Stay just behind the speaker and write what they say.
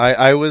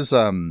I was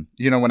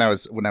when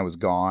I was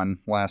gone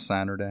last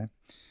Saturday,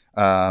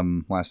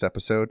 last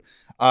episode,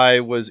 I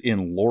was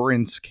in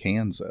Lawrence,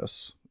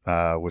 Kansas,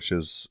 which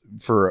is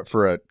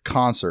for a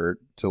concert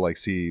to like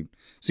see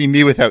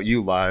Me Without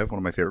You live, one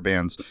of my favorite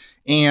bands.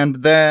 And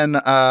then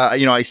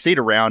I stayed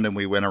around and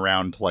we went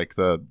around like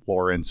the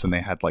Lawrence, and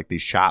they had like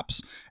these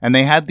shops, and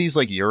they had these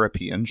like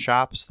European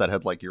shops that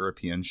had like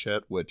European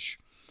shit, which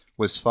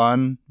was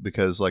fun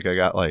because like I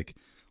got like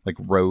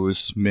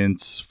rose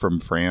mints from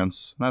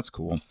France. That's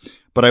cool.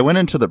 But I went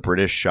into the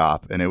British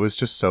shop, and it was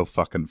just so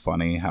fucking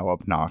funny how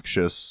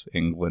obnoxious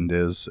England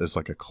is as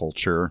like a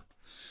culture.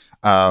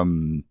 But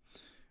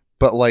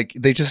like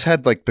they just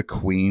had like the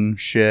Queen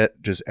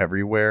shit just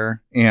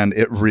everywhere, and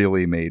it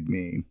really made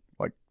me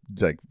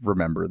like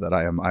remember that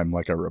I'm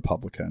like a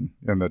Republican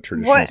in the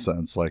traditional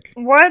sense. Like,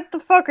 what the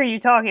fuck are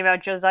you talking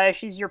about, Josiah?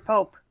 She's your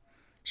Pope.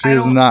 She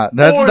is not.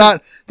 That's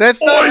not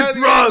how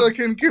the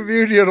Anglican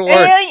communion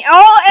works.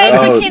 All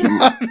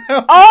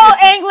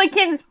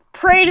Anglicans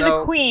pray to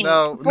the Queen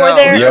for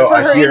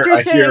her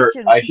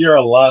intercession. I hear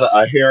a lot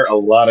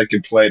of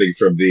complaining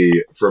from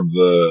the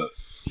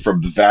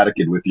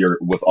Vatican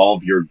with all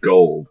of your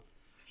gold.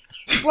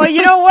 Well,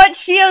 you know what?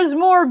 She has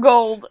more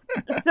gold.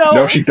 So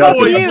no, she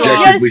doesn't. Objectively,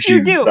 yes,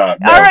 you do. Does not.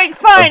 No. All right,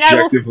 fine.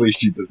 Objectively,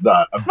 she does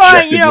not.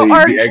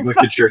 Objectively, the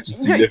Anglican Church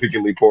is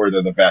significantly poorer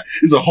than the Vatican.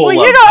 There's a whole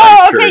lot of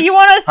okay, you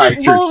want us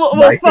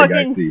to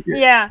fucking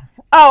yeah.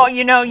 Oh,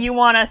 you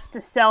want us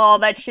to sell all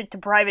that shit to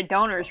private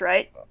donors,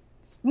 right?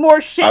 More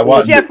shit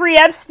to Jeffrey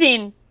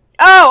Epstein.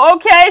 Oh,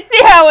 okay. I see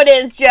how it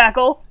is,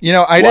 Jackal.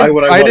 Why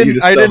would I want you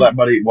to sell that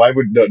money? Why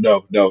would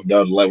no?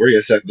 We're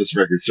gonna set this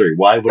record straight.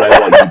 Why would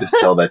I want you to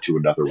sell that to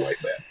another white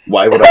man?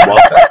 Why would I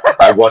want that?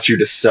 I want you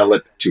to sell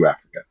it to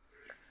Africa.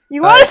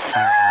 You want?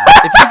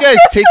 If you guys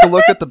take a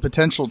look at the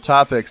potential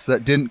topics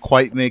that didn't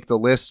quite make the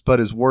list, but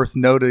is worth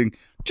noting,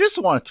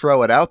 just want to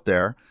throw it out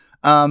there.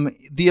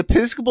 The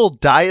Episcopal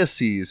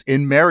Diocese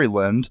in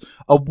Maryland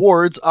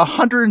awards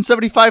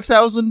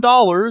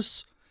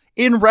 $175,000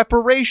 in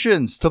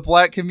reparations to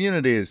black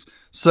communities.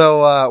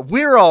 So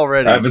we're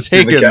already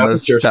taking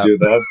this step.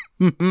 I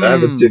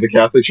haven't seen the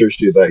Catholic Church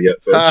do that yet,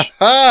 bitch.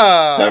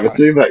 I haven't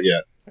seen that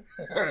yet.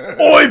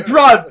 Oi,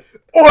 bruv!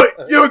 Oi,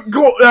 you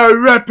got no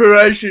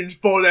reparations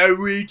for that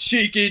wee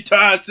cheeky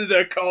turds of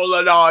the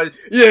colonized,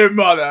 you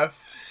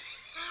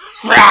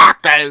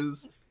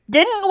motherfuckers!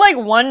 Didn't like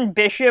one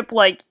bishop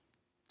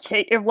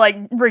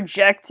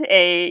reject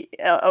a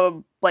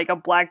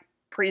black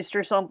priest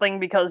or something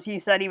because he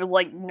said he was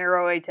like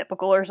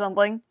neuroatypical or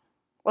something?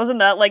 Wasn't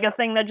that like a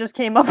thing that just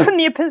came up in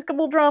the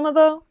Episcopal drama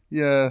though?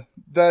 Yeah,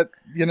 that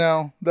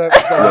sounds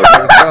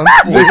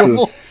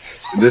believable.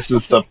 This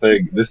is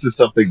something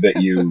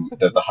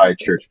that the high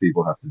church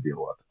people have to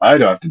deal with. I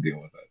don't have to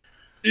deal with it.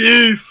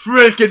 You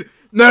freaking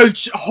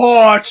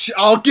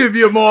I'll give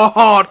you more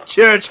hard,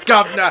 church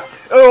governor.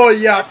 Oh,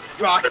 you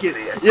fucking...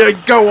 You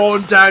go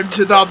on down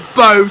to the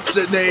boats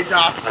and there's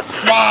a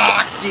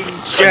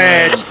fucking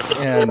church.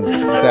 And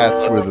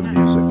that's where the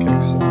music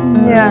kicks in.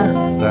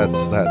 Yeah.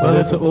 That's well,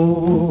 it's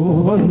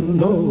over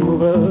and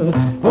over.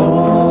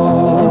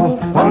 Oh,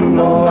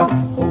 no.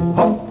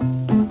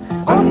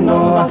 Oh,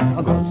 no.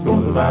 I'm going to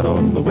ride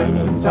on the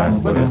women's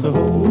jack, but it's a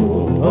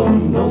oh,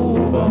 no.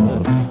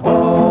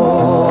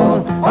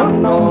 Oh,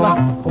 no.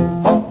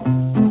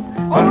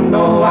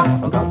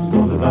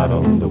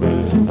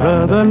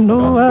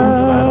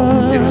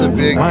 It's a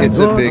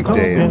big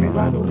day in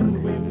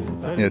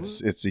Manhattan.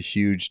 It's a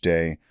huge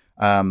day.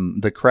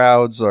 The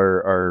crowds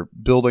are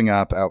building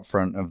up out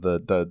front of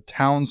the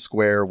town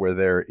square where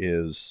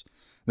there's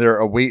an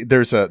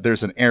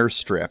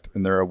airstrip,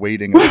 and they're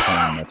awaiting a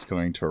plane that's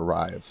going to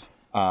arrive.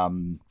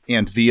 And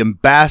the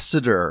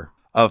ambassador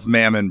of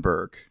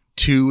Mammonburg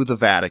to the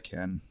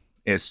Vatican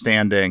is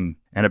standing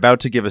and about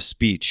to give a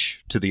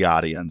speech to the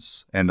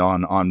audience, and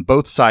on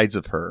both sides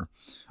of her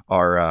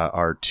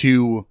are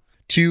two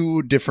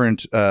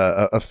different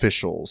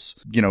officials,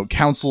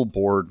 council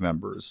board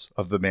members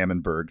of the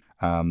Mammonburg.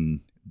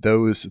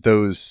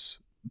 Those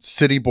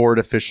city board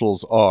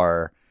officials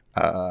are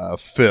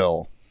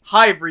Phil.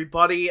 Hi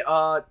everybody.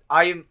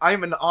 I'm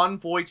an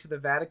envoy to the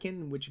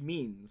Vatican, which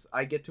means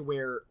I get to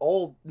wear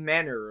all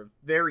manner of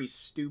very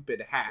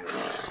stupid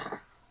hats.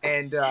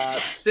 And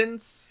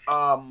since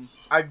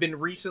I've been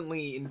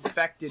recently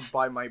infected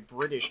by my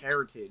British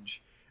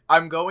heritage,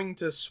 I'm going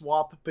to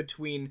swap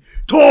between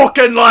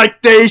talking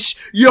like this,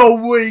 you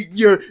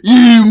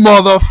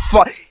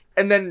motherfucker,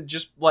 and then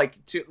just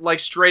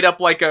straight up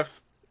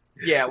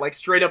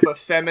straight up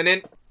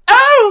effeminate.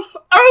 Oh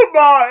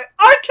my!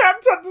 I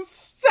can't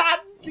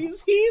understand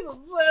these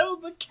heathens. Oh,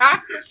 the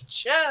Catholic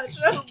Church.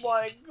 Oh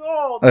my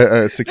god!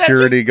 A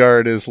security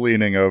guard is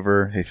leaning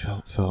over. Hey,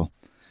 Phil.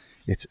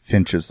 It's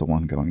Finch is the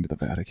one going to the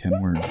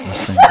Vatican. We're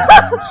staying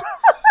behind.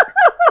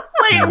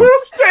 Wait, we're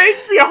staying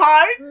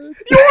behind?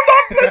 You're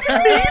not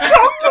letting me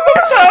talk to the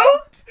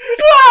Pope?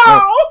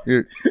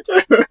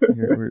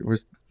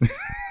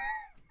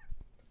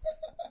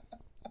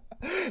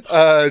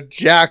 No!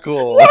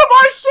 Jackal. What am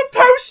I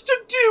supposed to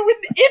do in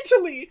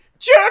Italy?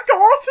 Jerk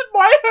off in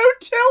my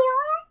hotel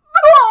room?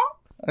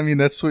 I mean,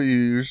 that's what you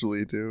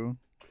usually do.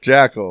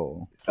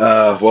 Jackal.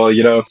 Well,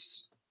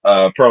 it's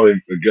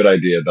probably a good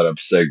idea that I'm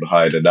staying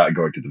behind and not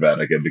going to the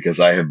Vatican because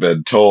I have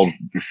been told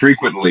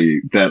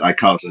frequently that I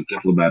caused a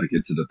diplomatic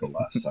incident the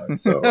last time.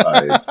 So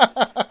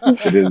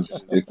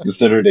it's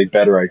considered a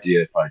better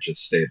idea if I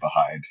just stay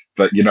behind.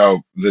 But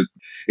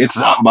it's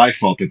not my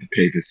fault that the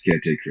papists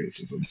can't take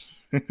criticism.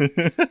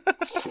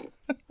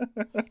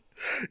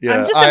 Yeah,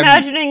 I'm just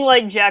imagining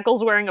like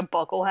Jackal's wearing a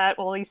buckle hat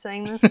while he's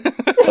saying this.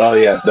 Oh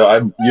yeah, no,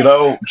 I'm.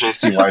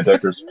 J.C.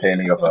 Weindecker's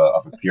painting of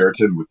a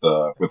Puritan with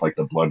like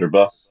the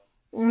blunderbuss.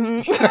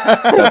 Mm-hmm.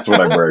 That's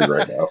what I'm wearing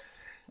right now.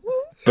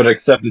 But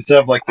except instead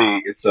of like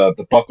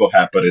the buckle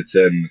hat, but it's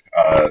in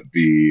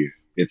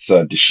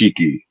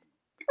dashiki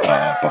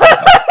buckle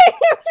hat.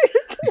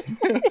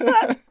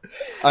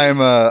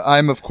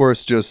 I'm of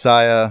course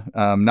Josiah.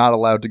 Not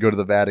allowed to go to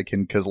the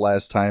Vatican because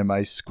last time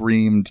I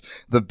screamed,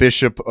 "The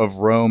Bishop of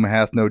Rome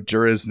hath no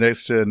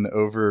jurisdiction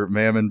over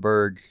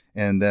Mammonburg."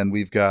 And then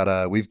we've got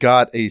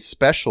a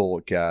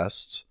special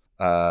guest,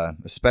 a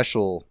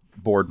special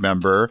board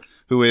member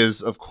who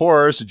is of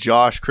course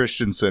Josh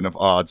Christensen of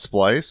Odd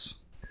Splice.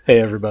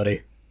 Hey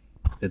everybody,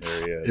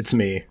 it's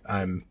me.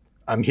 I'm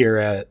here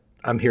at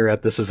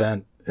this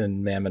event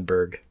in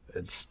Mammonburg.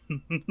 It's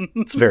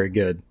very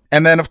good.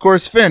 And then, of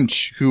course,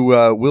 Finch, who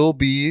will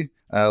be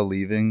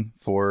leaving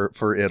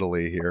for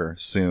Italy here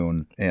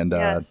soon. And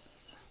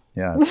yes.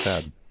 Yeah, it's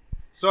sad.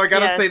 So I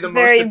gotta say the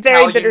very, most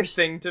very Italian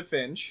thing to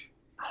Finch.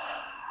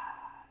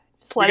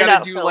 We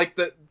gotta do like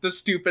the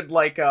stupid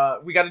like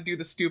we gotta do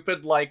the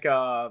stupid like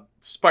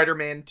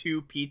Spider-Man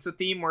 2 pizza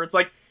theme where it's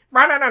like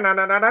This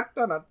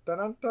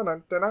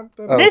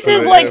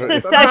is like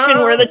Succession,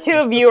 where the two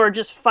of you are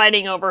just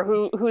fighting over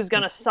who's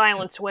gonna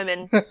silence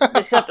women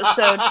this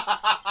episode.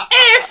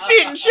 Hey,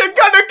 Finch, you're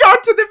gonna go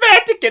to the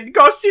Vatican,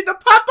 go see the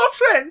Papa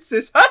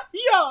Francis, huh?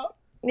 Yeah.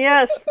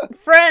 Yes,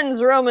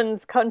 friends,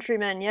 Romans,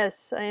 countrymen.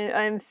 Yes,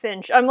 I'm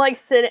Finch. I'm like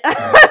sitting.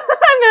 I'm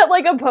at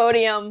like a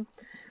podium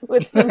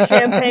with some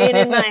champagne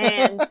in my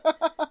hand.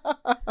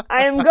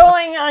 I am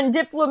going on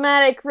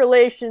diplomatic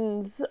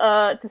relations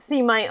to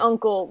see my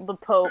uncle, the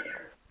Pope,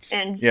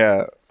 and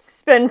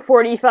spend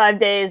 45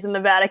 days in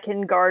the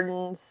Vatican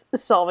gardens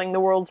solving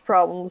the world's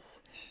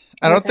problems.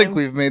 I don't think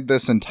we've made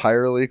this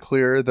entirely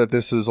clear that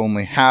this is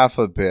only half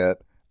a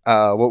bit.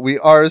 What we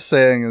are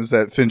saying is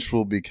that Finch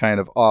will be kind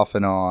of off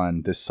and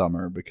on this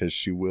summer because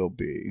she will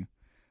be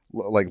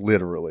like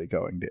literally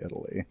going to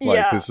Italy.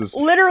 Like this is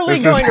literally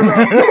going to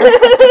Rome.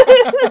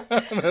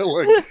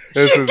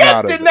 This is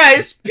not the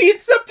nice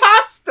pizza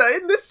pasta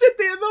in the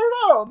city of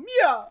Rome.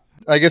 Yeah.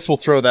 I guess we'll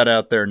throw that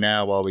out there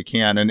now while we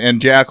can.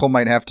 And Jackal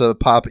might have to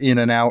pop in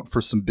and out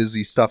for some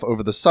busy stuff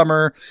over the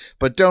summer.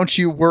 But don't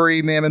you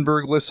worry,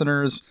 Mammonburg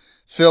listeners.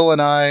 Phil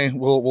and I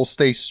will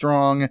stay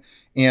strong.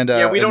 And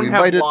we don't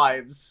have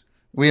lives.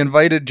 We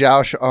invited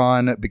Josh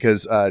on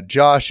because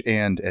Josh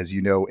and, as you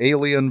know,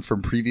 Alien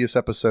from previous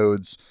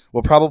episodes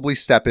will probably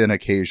step in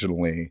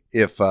occasionally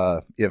if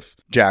we're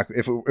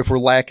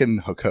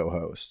lacking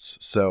co-hosts.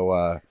 So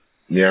I'm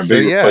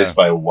being replaced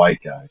by a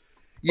white guy.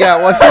 Yeah,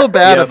 well, I feel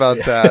bad about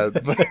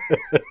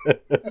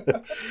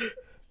that.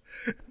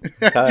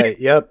 Hi,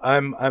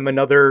 I'm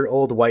another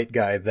old white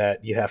guy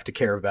that you have to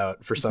care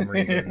about for some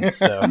reason.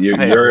 So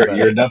you're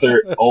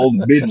another old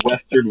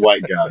Midwestern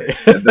white guy,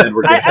 and then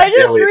we're gonna have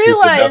Elliot, who's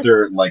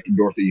another like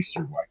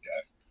Northeastern white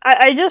guy.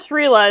 I just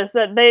realized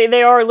that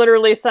they are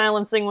literally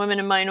silencing women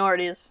and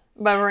minorities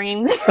by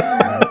bringing this.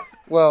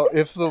 Well,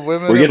 if the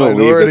women and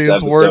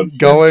minorities weren't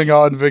going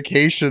on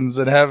vacations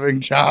and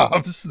having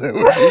jobs, that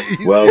would be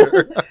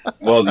easier.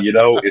 Well,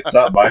 it's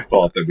not my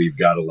fault that we've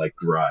got to like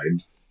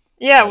grind.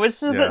 Yeah,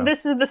 this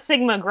is the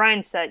Sigma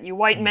grind set. You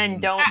white men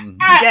don't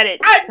get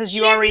it because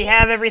you already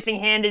have everything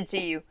handed to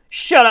you.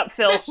 Shut up,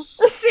 Phil. The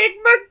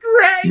Sigma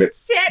grind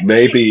set.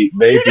 Maybe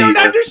you don't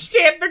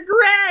understand the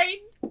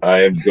grind.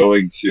 I am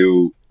going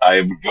to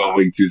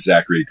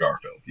Zachary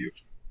Garfield you.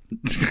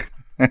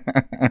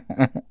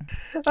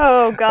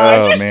 Oh God!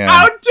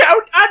 I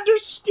don't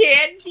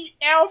understand the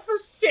Alpha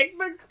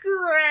Sigma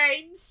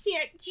grind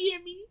set,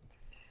 Jimmy.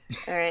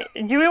 Alright,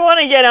 do we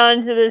want to get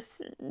on to this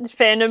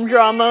fandom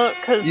drama?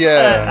 Because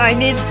I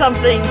need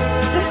something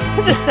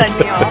to send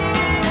me off.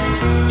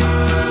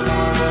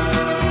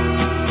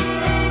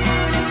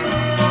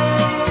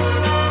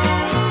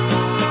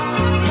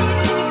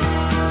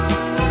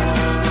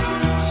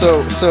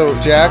 So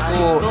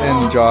Jackal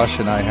and Josh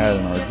and I had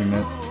an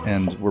argument,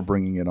 and we're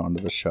bringing it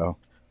onto the show.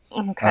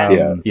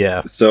 Okay.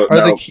 Yeah. So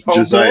now,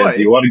 Josiah,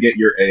 do you want to get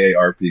your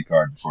AARP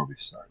card before we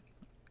start?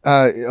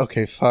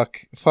 Okay,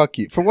 fuck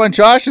you. For one,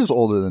 Josh is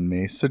older than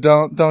me, so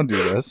don't do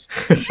this.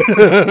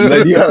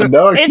 Then you have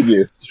no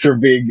excuse for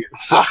being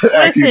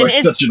acting like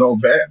such an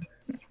old man.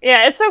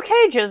 Yeah, it's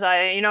okay,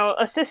 Josiah.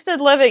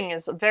 Assisted living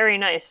is very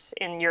nice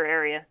in your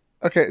area.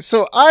 Okay,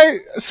 so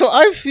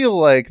I feel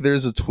like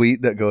there's a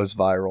tweet that goes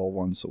viral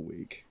once a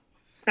week.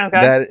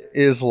 Okay. That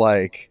is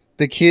like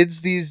the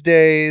kids these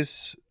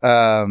days,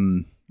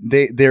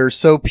 they're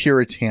so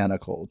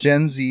puritanical.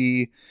 Gen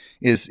Z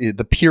is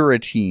the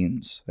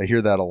Puritans. I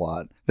hear that a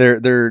lot.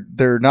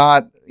 They're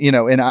not,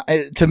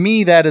 and to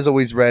me that is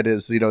always read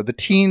as, the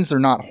teens, they're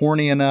not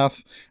horny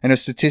enough. I know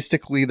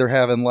statistically they're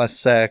having less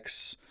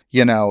sex,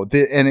 and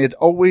it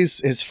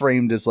always is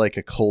framed as like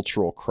a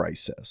cultural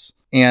crisis.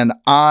 And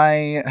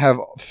I have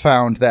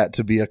found that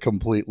to be a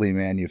completely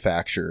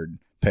manufactured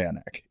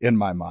panic in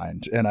my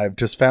mind. And I've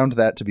just found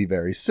that to be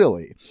very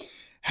silly.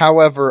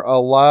 However, a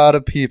lot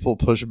of people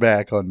push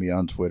back on me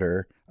on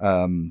Twitter,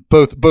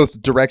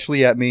 both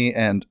directly at me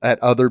and at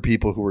other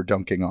people who were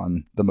dunking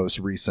on the most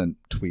recent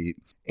tweet.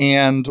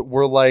 And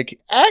we're like,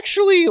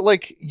 actually,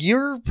 like,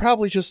 you're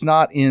probably just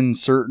not in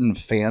certain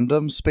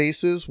fandom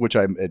spaces, which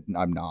I'm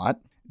not.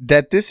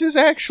 That this is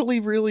actually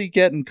really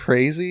getting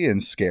crazy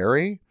and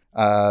scary.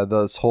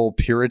 This whole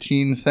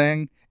Puritan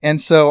thing. And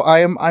so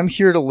I'm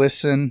here to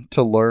listen,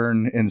 to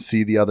learn, and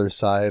see the other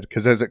side.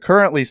 Because as it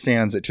currently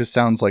stands, it just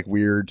sounds like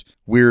weird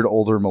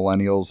older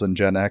millennials and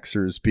Gen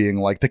Xers being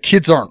like, the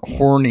kids aren't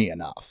horny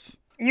enough.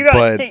 You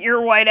gotta sit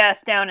your white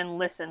ass down and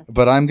listen.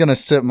 But I'm gonna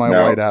sit my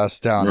white ass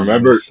down.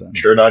 Remember,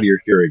 turn on your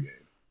hearing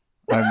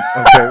aid.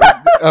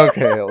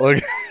 Okay.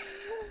 Look,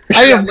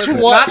 I am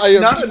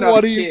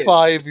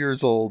 25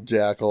 years old,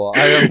 Jackal.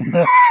 I am.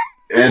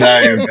 And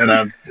I'm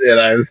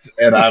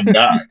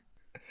not.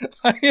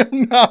 I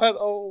am not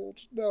old.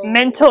 No.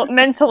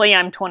 Mentally,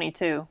 I'm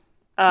 22.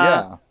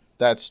 Yeah,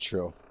 that's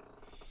true.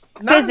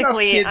 Physically,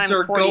 not enough kids I'm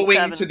are 47.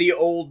 going to the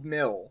old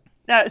mill.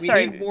 We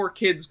need more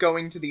kids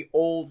going to the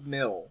old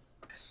mill.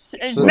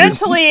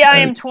 Mentally, I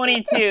am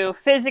 22.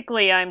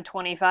 Physically, I'm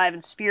 25,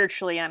 and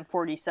spiritually, I'm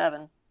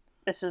 47.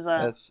 This is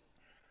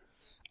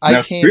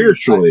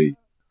spiritually.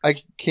 I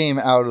came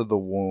out of the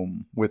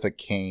womb with a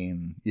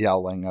cane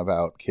yelling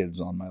about kids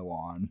on my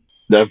lawn.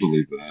 I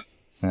believe that.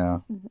 Yeah.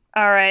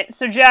 All right.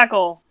 So,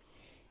 Jackal,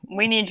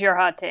 we need your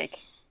hot take.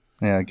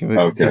 Yeah,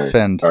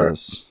 defend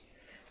this.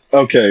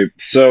 Okay,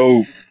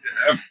 so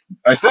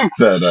I think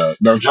that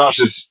now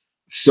Josh is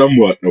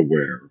somewhat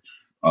aware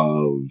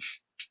of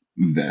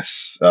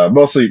this.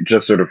 Mostly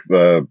just sort of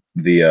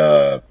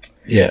that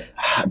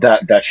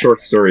short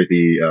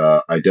story,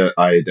 I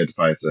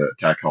identify as an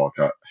attack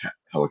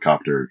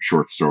helicopter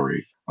short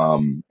story,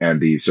 and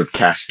the sort of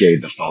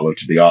cascade that followed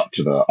to the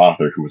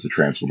author, who was a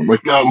trans woman.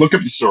 Like, look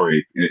up the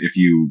story if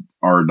you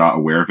are not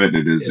aware of it.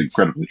 It's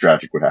incredibly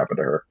tragic what happened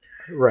to her.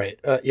 Right.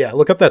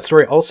 Look up that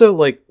story. Also,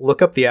 like,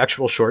 look up the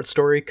actual short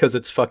story, because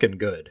it's fucking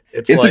good.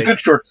 It's like, a good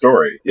short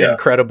story. Yeah.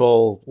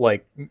 Incredible,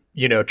 like,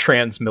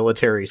 trans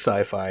military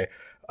sci-fi.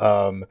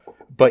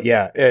 But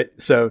yeah,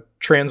 so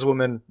trans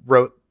woman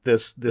wrote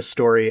this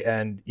story,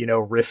 and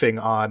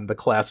riffing on the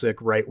classic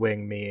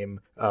right-wing meme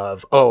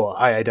of,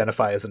 I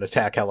identify as an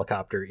attack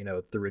helicopter,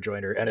 the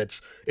rejoinder, and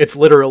it's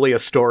literally a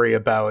story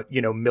about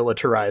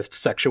militarized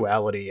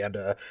sexuality and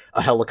a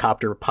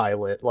helicopter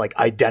pilot like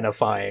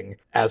identifying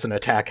as an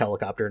attack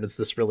helicopter, and it's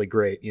this really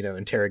great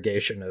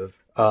interrogation of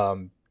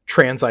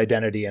trans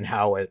identity and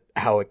how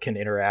it can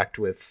interact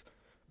with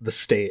the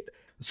state.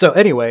 So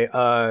anyway,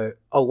 a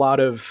lot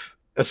of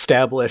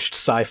established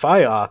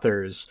sci-fi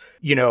authors,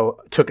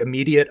 took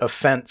immediate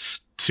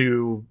offense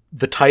to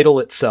the title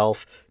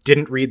itself,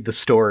 didn't read the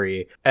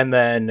story, and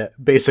then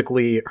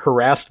basically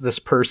harassed this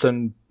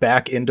person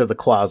back into the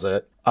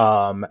closet.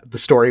 The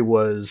story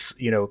was,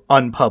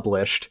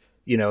 unpublished.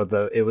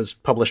 It was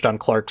published on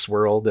Clark's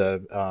World,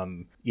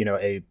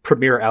 a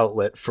premier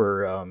outlet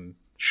for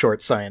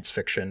short science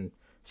fiction,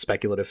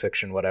 speculative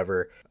fiction,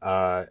 whatever.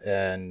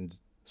 And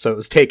so it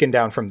was taken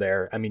down from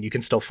there. I mean, you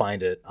can still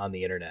find it on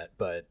the internet,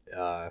 but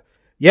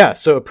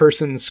so a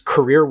person's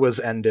career was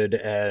ended,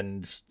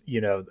 and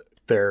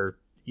they're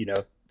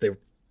they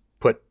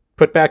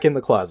put back in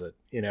the closet.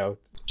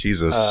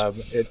 Jesus,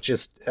 it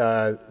just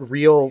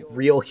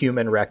real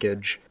human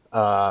wreckage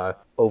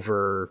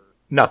over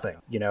nothing.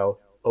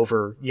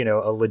 Over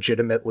a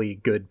legitimately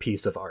good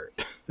piece of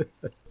art.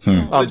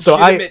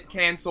 Legitimate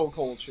cancel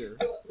culture.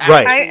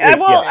 Right.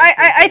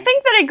 I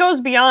think that it goes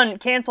beyond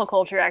cancel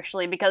culture,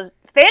 actually, because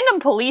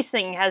fandom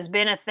policing has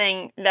been a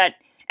thing that,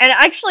 and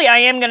actually I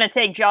am going to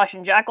take Josh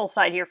and Jackal's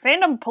side here.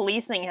 Fandom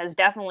policing has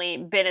definitely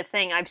been a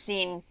thing I've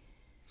seen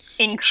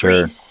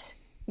increase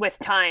with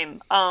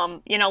time.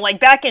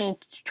 Like back in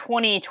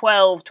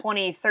 2012,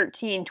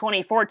 2013,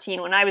 2014,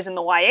 when I was in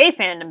the YA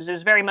fandoms, it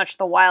was very much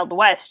the Wild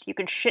West. You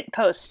could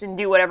shitpost and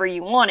do whatever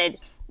you wanted,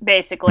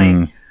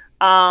 basically.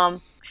 I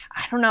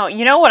don't know.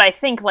 You know what I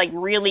think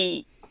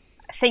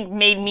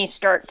made me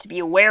start to be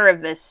aware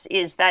of this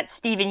is that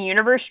Steven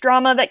Universe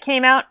drama that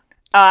came out.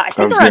 I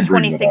think around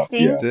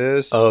 2016.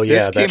 This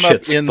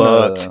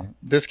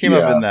came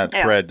up in that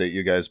thread that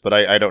you guys, but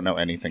I don't know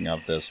anything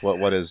of this. What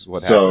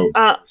happened?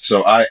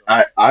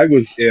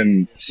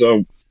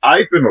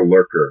 I've been a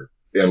lurker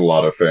in a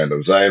lot of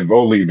fandoms. I have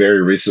only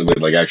very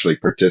recently actually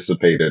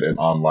participated in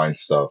online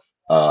stuff.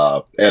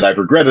 And I've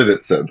regretted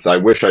it since. I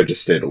wish I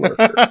just stayed a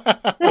lurker.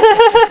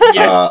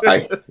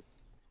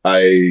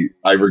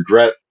 I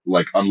regret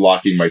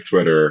unlocking my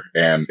Twitter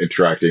and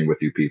interacting with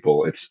you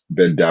people. It's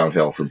been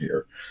downhill from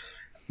here.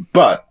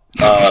 But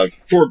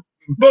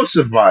most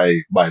of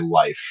my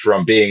life,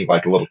 from being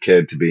like a little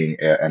kid to being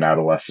an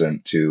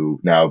adolescent to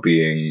now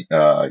being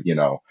a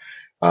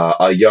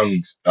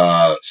young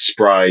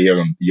spry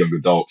young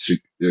adult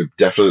who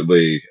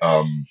definitely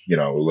like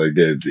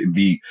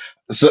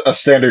a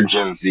standard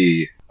Gen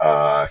Z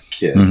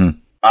kid. Mhm.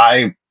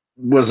 I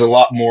was a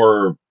lot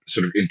more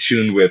sort of in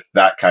tune with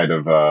that kind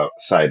of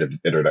side of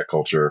internet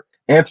culture,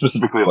 and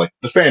specifically like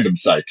the fandom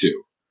side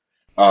too.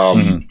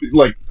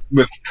 Like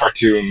with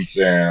cartoons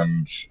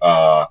and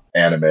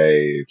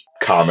anime,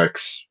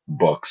 comics,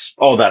 books,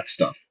 all that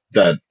stuff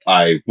that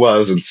I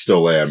was and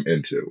still am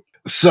into.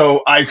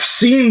 So I've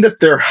seen that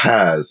there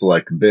has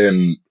like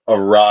been a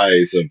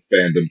rise of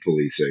fandom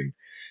policing,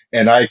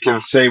 and I can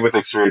say with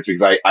experience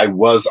because I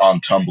was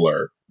on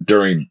Tumblr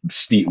during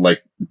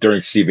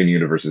Steven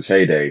Universe's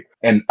heyday,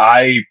 and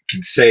I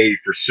can say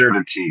for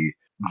certainty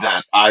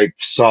that I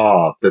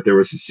saw that there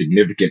was a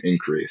significant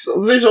increase.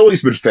 So there's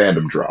always been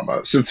fandom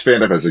drama since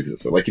fandom has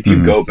existed. Like if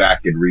you go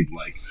back and read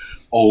like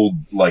old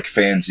like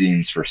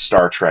fanzines for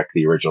Star Trek,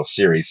 the original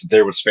series,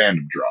 there was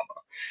fandom drama.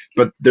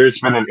 But there's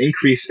been an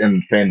increase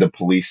in fandom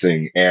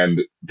policing,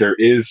 and there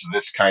is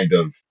this kind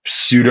of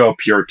pseudo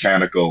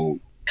puritanical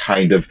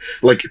kind of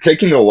like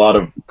taking a lot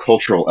of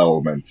cultural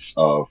elements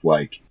of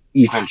like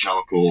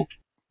evangelical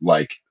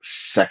like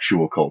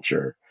sexual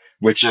culture,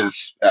 which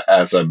is,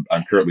 as I'm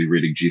currently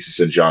reading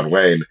Jesus and John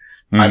Wayne,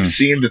 I'm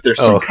seeing that there's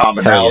some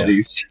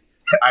commonalities.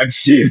 I'm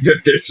seeing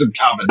that there's some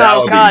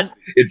commonalities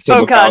in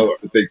some of how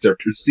things are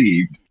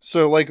perceived.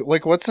 So, like,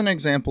 what's an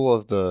example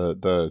of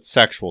the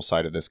sexual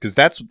side of this? Because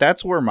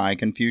that's where my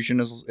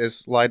confusion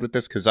is lied with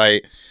this. Because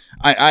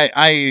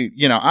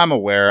I'm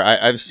aware.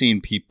 I've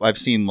seen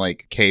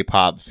like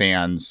K-pop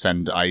fans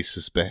send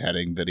ISIS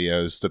beheading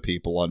videos to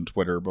people on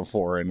Twitter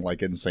before, and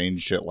like insane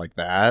shit like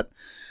that.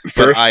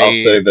 First, I'll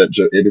say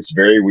that it is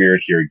very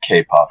weird hearing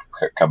K-pop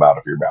come out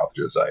of your mouth,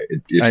 Josiah.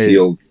 It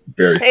feels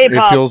very. It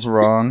feels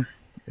wrong.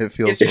 It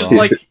feels. It's just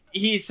like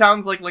he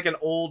sounds like an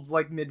old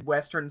like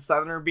Midwestern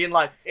Southerner being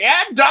like,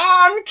 "Yeah,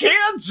 Don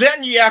kids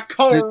and yeah,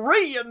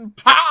 Korean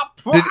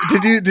pop."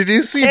 Did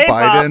you see K-pop.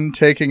 Biden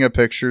taking a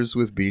pictures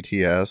with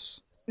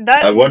BTS?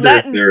 I wonder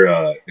if they're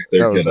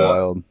That was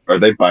wild. Are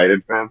they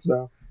Biden fans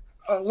now?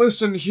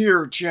 Listen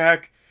here,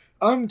 Jack.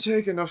 I'm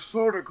taking a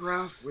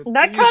photograph with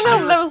that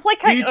was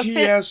like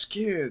BTS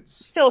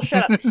kids. Phil,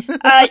 shut up.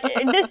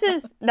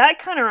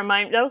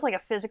 That was like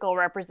a physical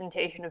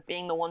representation of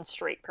being the one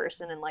straight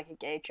person in like a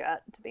gay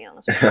chat, to be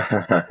honest with you.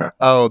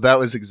 Oh, that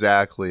was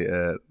exactly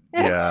it.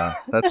 Yeah,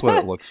 that's what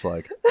it looks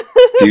like.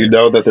 Do you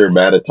know that they're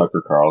mad at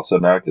Tucker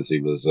Carlson now because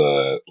he was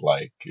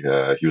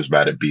he was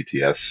mad at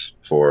BTS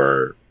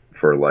for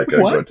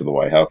going to the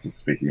White House and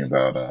speaking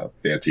about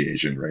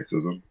anti-Asian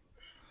racism?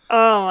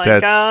 Oh my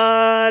That's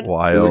god!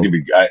 wild.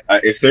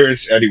 If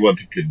there's anyone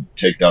who could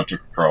take down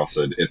Tucker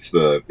Carlson, it's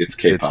K-pop It's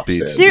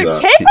stands. Dude,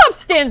 K-pop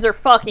stands are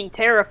fucking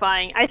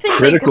terrifying. I think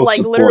they could like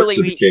support literally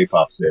to the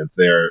K-pop stands.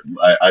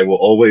 I will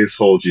always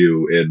hold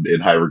you in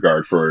high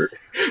regard for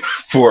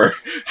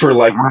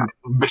like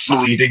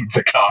misleading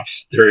the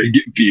cops during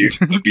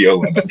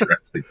BLM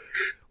addressing.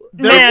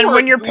 Man,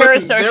 when your they're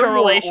parasocial more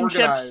relationships.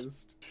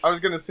 organized. I was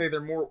gonna say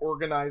they're more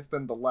organized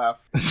than the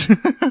left.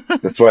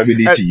 That's why we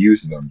need to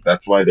use them.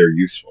 That's why they're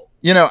useful.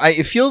 You know,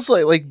 it feels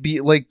like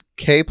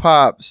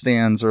K-pop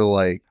stands are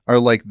like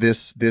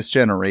this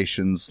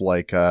generation's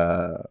like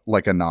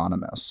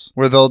Anonymous,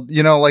 where they'll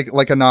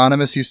like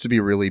Anonymous used to be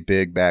really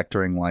big back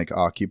during like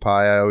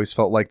Occupy. I always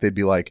felt like they'd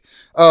be like,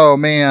 oh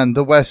man,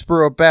 the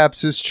Westboro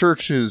Baptist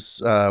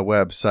Church's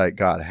website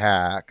got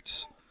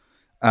hacked,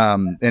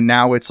 and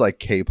now it's like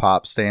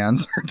K-pop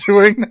stands are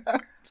doing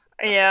that.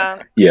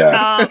 Yeah.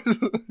 Yeah.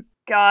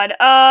 God.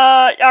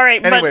 All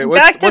right. Anyway, but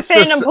back to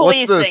fandom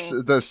what's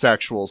policing. the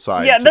sexual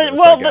side Yeah, to this,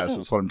 I guess,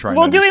 is what I'm trying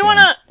to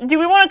understand. do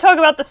we want to talk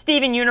about the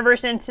Steven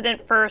Universe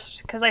incident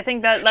first? Because I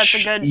think that's a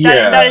good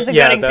Yeah. that is a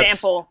Yeah, good that's-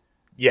 example.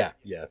 Yeah.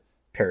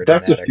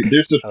 There's a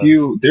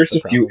few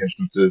problem.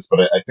 instances, but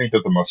I think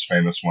that the most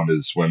famous one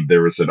is when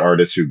there was an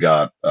artist who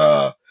got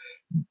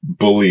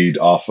bullied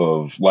off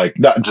of like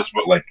not just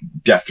but like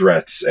death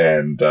threats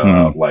and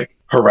like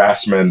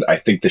harassment. I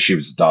think that she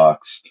was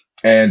doxxed.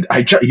 And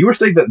you were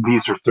saying that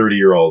these were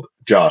 30-year-old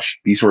Josh.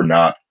 These were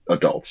not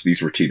adults.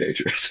 These were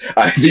teenagers.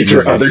 These were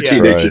other Jesus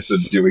teenagers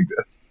Christ. doing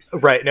this.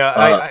 Right. No,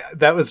 I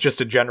that was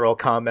just a general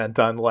comment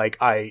on like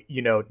I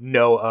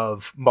know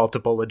of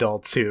multiple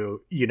adults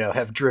who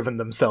have driven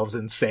themselves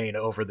insane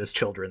over this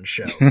children's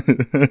show.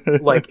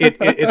 Like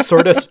it's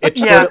sort of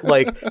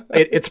like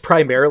it's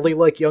primarily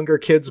like younger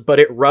kids, but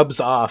it rubs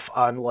off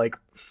on like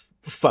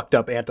fucked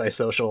up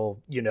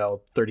antisocial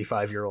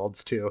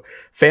 35-year-olds too.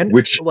 I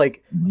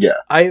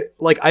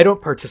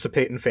don't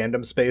participate in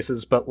fandom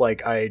spaces, but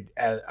like I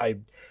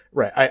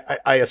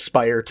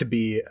aspire to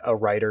be a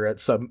writer at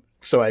some.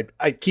 So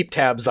I keep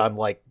tabs on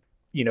like,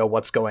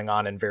 what's going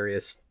on in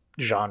various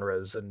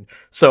genres. And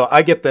so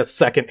I get this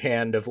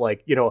secondhand of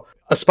like,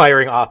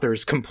 aspiring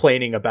authors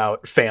complaining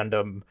about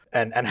fandom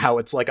and how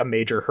it's like a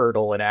major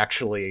hurdle in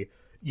actually,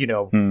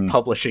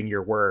 publishing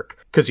your work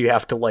because you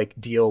have to like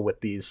deal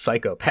with these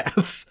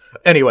psychopaths.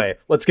 Anyway,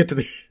 let's get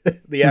to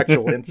the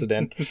actual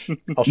incident.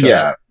 I'll shut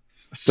up.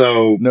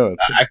 So No,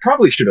 it's I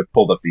probably should have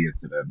pulled up the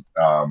incident,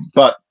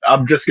 but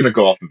I'm just going to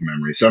go off of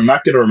memory. So I'm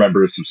not going to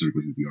remember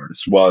specifically who the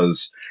artist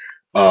was.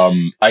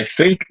 I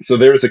think so.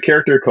 There's a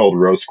character called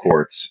Rose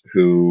Quartz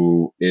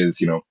who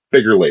is,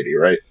 bigger lady,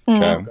 right?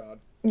 Okay. Oh god.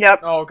 Yep.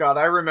 Oh god,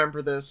 I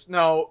remember this.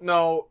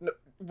 No,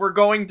 we're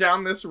going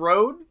down this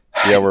road.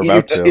 Yeah, we're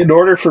about to. In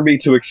order for me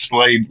to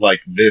explain like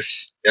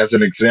this as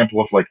an example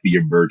of like the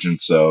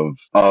emergence of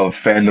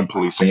fandom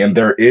policing, and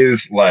there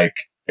is like,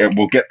 and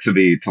we'll get to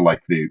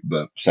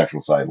the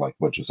sexual side, like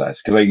what you said,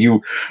 because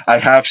I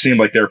have seen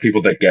like there are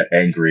people that get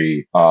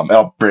angry.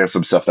 I'll bring up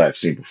some stuff that I've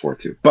seen before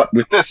too. But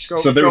with this,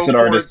 so there's an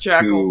artist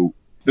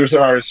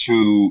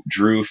who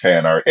drew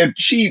fan art, and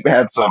she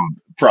had some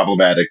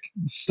problematic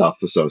stuff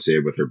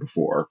associated with her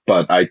before,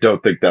 but I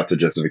don't think that's a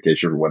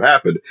justification for what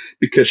happened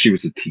because she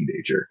was a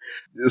teenager.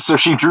 So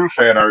she drew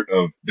fan art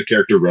of the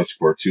character Rose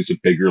Quartz, who's a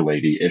bigger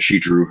lady, and she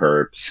drew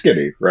her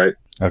skinny, right?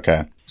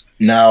 Okay.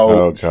 Now,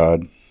 oh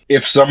god.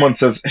 If someone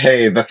says,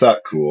 "Hey, that's not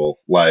cool,"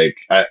 like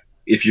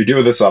if you're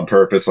doing this on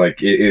purpose,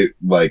 like it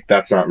like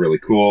that's not really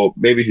cool.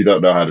 Maybe if you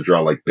don't know how to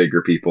draw like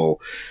bigger people,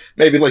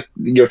 maybe like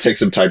take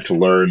some time to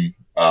learn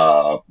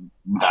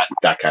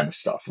that kind of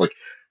stuff. Like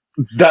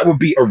that would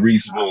be a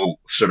reasonable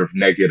sort of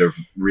negative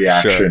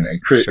reaction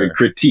and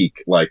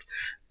critique. Like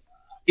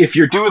if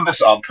you're doing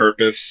this on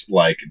purpose,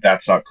 like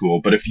that's not cool.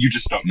 But if you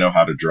just don't know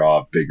how to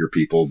draw bigger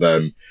people,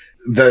 then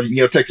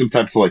take some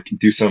time to like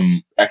do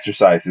some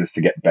exercises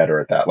to get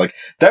better at that. Like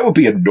that would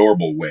be a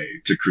normal way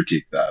to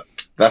critique that.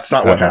 That's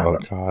not what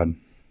happened. Oh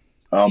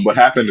god. What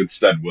happened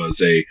instead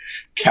was a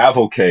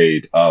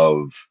cavalcade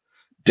of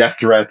death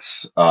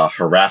threats,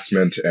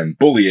 harassment, and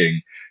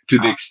bullying to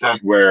the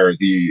extent where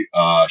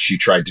she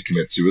tried to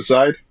commit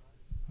suicide.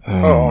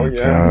 Oh yeah.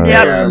 god.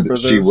 Yeah. And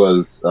she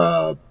was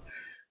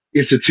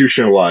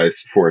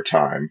institutionalized for a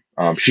time.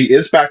 She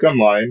is back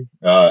online.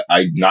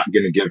 I'm not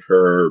going to give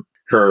her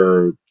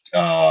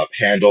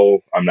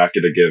handle. I'm not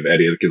going to give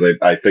any of it because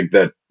I think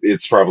that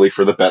it's probably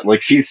for the bet.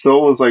 Like she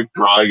still is like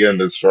drawing and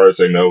as far as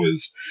I know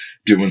is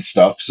doing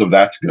stuff. So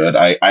that's good.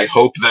 I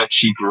hope that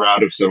she grew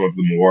out of some of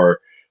the more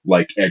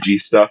like edgy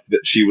stuff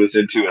that she was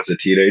into as a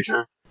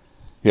teenager.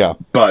 Yeah.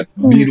 But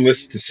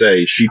needless to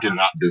say, she did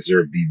not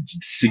deserve the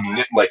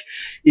significant, like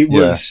it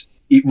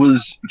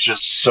was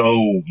just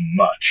so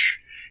much.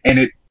 And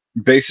it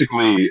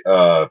basically,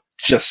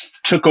 just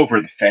took over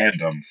the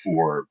fandom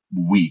for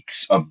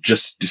weeks of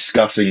just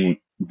discussing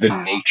the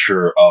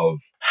nature of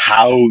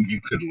how you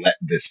could let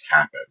this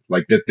happen.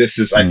 Like that this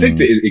is, I think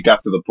that it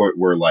got to the point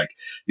where like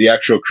the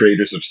actual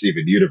creators of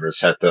Steven Universe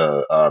had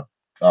to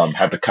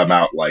come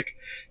out like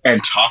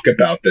and talk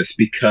about this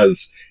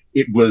because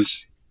it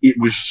was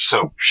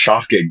so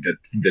shocking that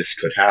this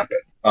could happen.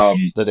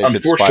 That it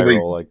could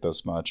spiral like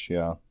this much,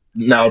 yeah.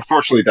 Now,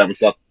 unfortunately, that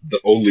was not the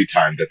only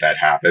time that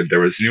happened.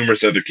 There was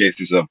numerous other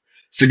cases of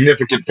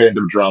significant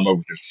fandom drama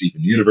within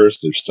Steven Universe.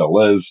 There still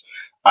is.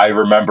 I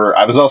remember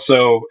I was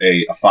also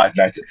a Five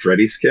Nights at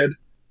Freddy's kid,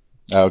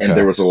 and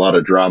there was a lot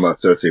of drama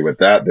associated with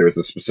that. There's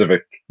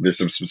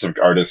some specific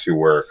artists who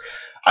were,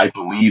 I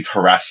believe,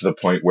 harassed to the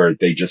point where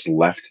they just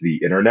left the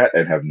internet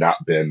and have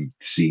not been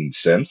seen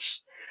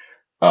since.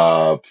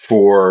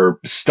 For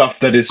stuff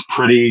that is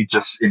pretty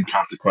just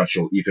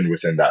inconsequential, even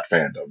within that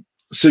fandom.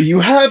 So you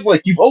had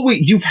like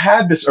you've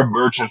had this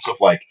emergence of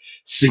like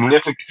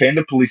significant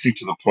fandom policing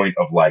to the point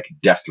of like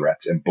death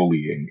threats and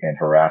bullying and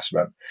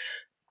harassment,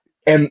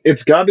 and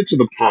it's gotten to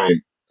the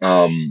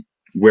point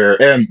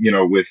where, and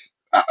with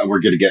we're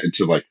going to get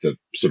into like the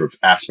sort of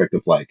aspect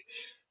of like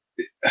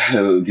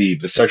the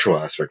sexual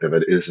aspect of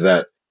it is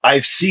that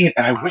I've seen,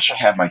 and I wish I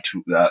had my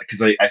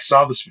because I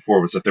saw this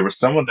before, was that there was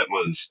someone that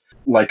was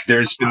like,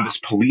 there's been this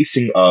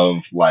policing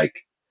of like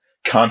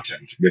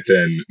content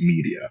within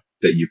media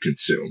that you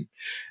consume.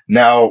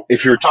 Now,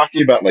 if you're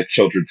talking about like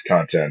children's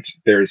content,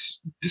 there's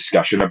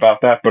discussion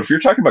about that. But if you're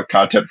talking about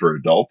content for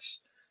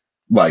adults,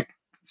 like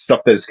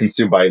stuff that is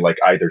consumed by like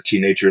either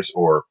teenagers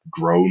or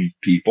grown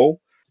people,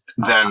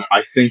 then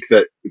I think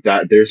that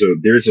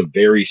there's a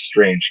very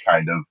strange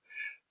kind of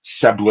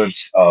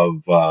semblance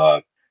of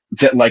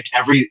that like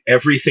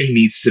everything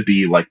needs to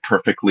be like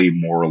perfectly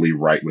morally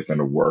right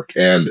within a work,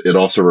 and it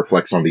also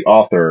reflects on the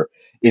author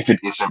if it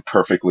isn't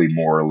perfectly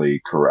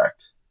morally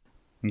correct.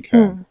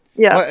 Okay.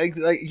 Yeah.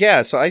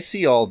 Well, so I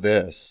see all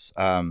this.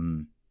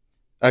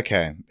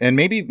 Okay. And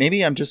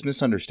maybe I'm just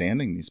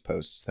misunderstanding these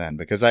posts then,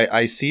 because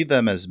I see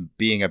them as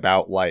being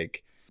about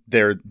like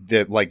they're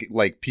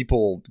like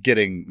people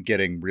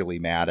getting really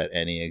mad at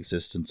any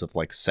existence of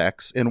like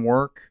sex in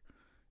work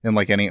and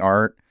like any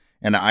art.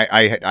 And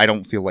I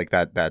don't feel like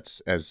that's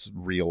as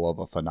real of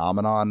a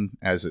phenomenon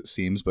as it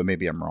seems, but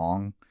maybe I'm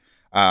wrong.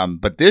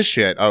 But this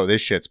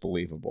shit's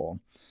believable.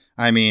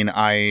 I mean,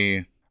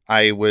 I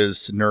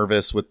was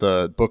nervous with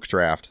the book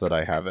draft that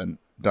I haven't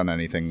done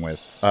anything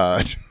with.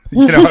 I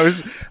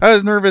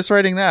was nervous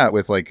writing that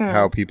with like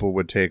how people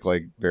would take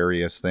like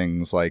various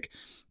things like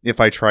if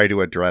I try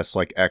to address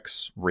like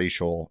X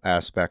racial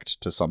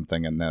aspect to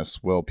something in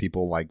this, will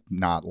people like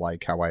not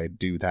like how I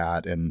do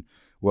that, and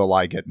will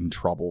I get in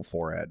trouble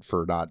for it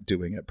for not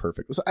doing it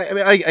perfectly? So, I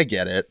mean, I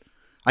get it.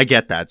 I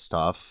get that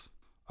stuff.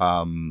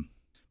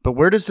 But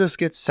where does this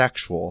get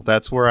sexual?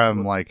 That's where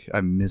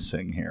I'm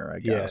missing here, I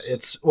guess. Yeah,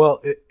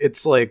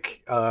 it's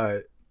like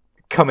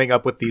coming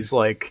up with these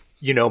like,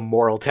 you know,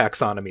 moral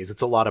taxonomies.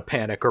 It's a lot of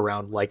panic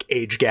around like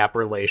age gap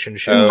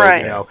relationships.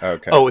 Right. You know,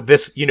 Okay.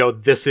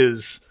 this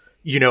is,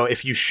 you know,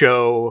 if you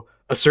show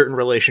a certain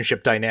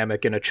relationship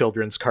dynamic in a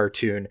children's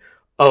cartoon,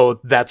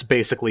 that's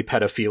basically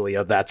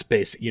pedophilia. That's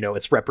it's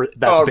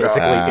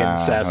basically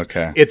incest.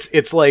 Okay.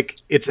 It's like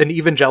it's an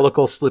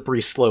evangelical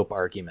slippery slope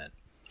argument.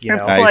 You know,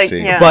 It's I like,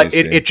 see. yeah. but I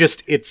see.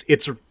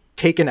 it's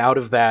taken out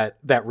of that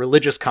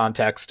religious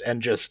context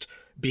and just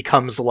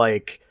becomes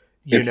like,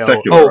 you It's know,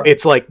 secular.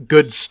 it's like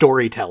good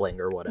storytelling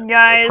or whatever,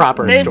 Guys, or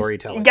proper this,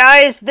 storytelling.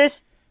 Guys,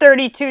 this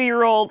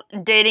 32-year-old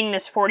dating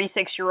this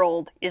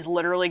 46-year-old is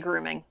literally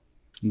grooming.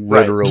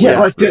 Literally. Yeah,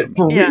 like that.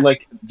 For Yeah.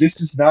 like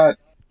this is not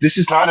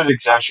an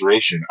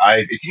exaggeration.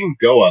 If you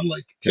go on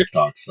like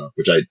TikTok stuff,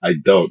 which I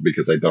don't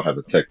because I don't have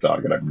a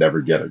TikTok and I'm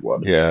never getting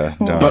one. Yeah.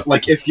 Don't. But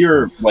like if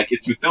you're like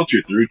it's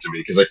filtered through to me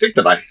because I think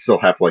that I still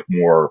have like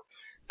more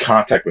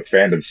contact with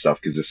fandom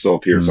stuff because it still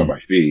appears on my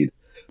feed.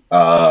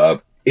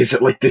 Is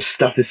it like this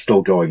stuff is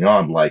still going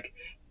on? Like,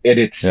 and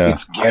it's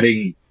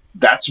getting.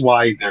 That's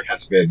why there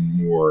has been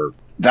more.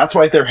 That's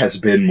why there has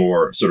been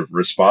more sort of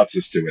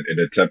responses to it in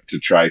an attempt to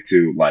try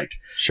to like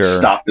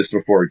stop this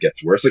before it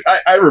gets worse. Like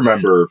I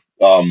remember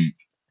I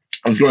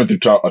was going through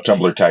a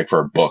Tumblr tag for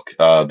a book,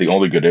 The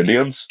Only Good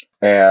Indians,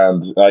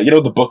 and you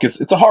know the book it's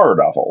a horror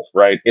novel,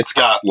 right? It's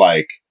got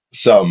like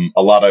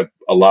a lot of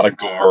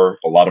gore,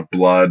 a lot of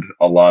blood,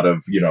 a lot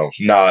of, you know,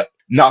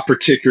 not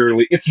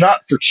particularly. It's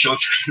not for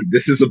children.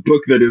 This is a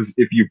book that is,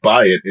 if you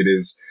buy it, it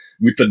is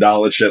with the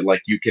knowledge that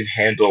like you can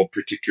handle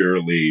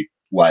particularly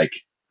like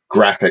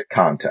graphic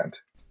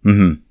content.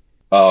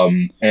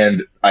 Mm-hmm.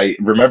 And I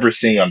remember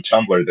seeing on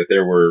Tumblr that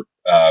there were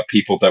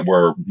people that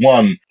were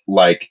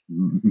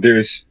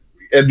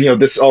and you know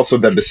this also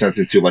then descends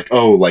into like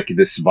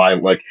this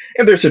violent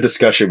and there's a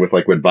discussion with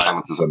like when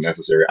violence is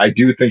unnecessary. I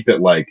do think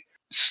that like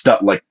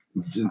stuff like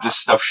this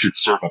stuff should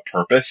serve a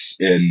purpose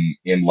in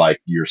like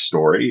your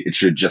story. It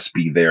should just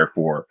be there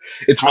for.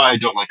 It's why I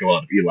don't like a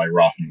lot of Eli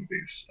Roth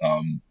movies.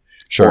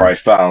 Or I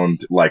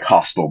found like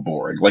Hostel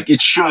boring. Like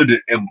it should,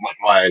 and like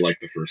why I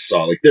like the first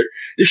Saw. Like there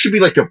should be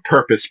like a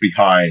purpose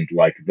behind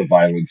like the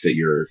violence that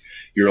you're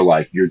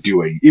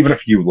doing. Even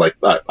if you like,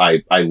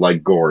 I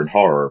like gore and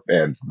horror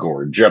and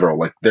gore in general.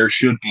 Like there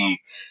should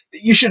be,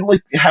 you should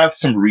like have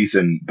some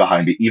reason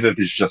behind it, even if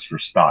it's just for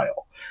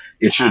style.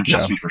 It should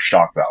just be for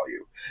shock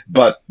value.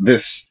 But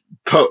this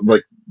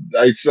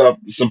I saw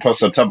some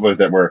posts on Tumblr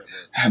that were,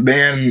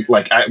 man,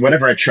 like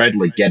whenever I tried to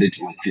like get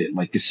into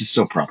like this is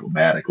so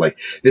problematic. Like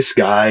this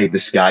guy,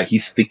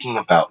 he's thinking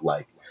about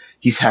like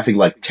he's having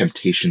like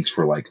temptations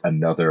for like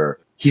another.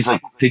 He's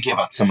like thinking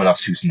about someone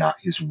else who's not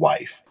his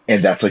wife,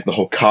 and that's like the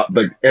whole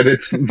and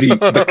it's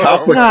the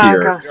conflict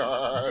here.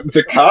 God.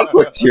 The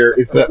conflict here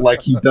is that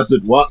like he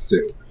doesn't want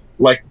to.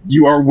 Like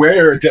you are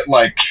aware that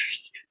like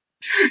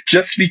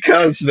just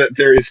because that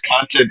there is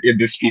content in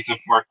this piece of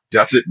work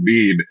doesn't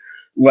mean.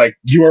 Like,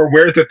 you are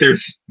aware that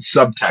there's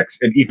subtext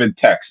and even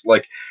text.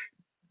 Like,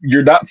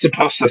 you're not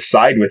supposed to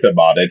side with him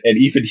on it, and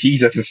even he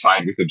doesn't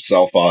side with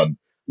himself on,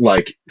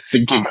 like,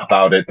 thinking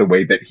about it the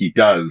way that he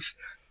does.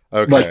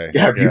 Okay. Like,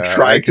 have you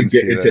tried to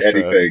get into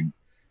anything?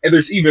 And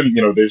there's even,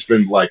 you know, there's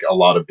been, like, a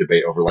lot of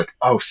debate over, like,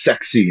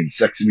 sex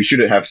scenes. We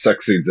shouldn't have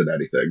sex scenes in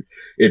anything.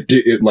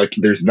 It like,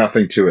 there's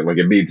nothing to it. Like,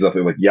 it means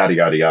nothing, like, yada,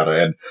 yada, yada.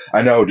 And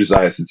I know,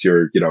 Josiah, since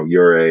you're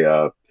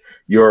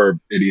an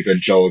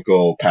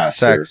evangelical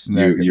pastor.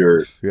 You're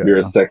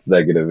a sex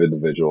negative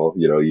individual.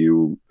 You know,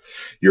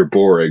 you're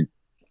boring.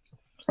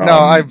 No,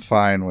 I'm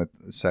fine with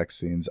sex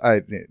scenes.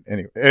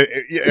 Anyway.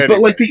 But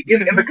like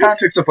in the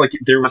context of like,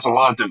 there was a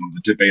lot of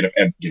debate of,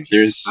 and you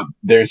know,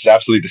 there's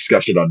absolutely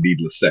discussion on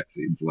needless sex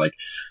scenes. Like,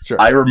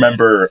 I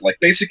remember like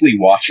basically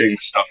watching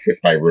stuff with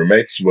my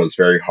roommates was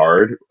very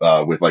hard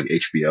with like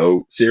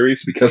HBO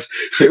series because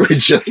it would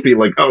just be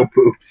like,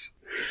 boobs.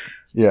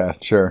 Yeah,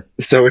 sure.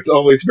 So it's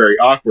always very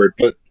awkward,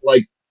 but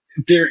like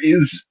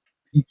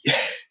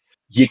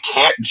you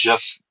can't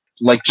just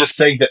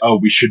saying that,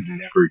 we should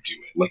never do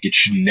it. Like it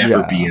should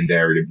never be in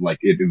there. Like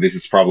this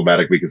is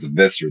problematic because of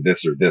this or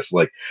this or this.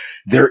 Like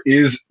there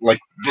is like,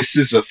 this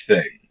is a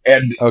thing.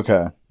 And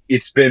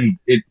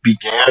it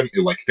began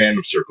in like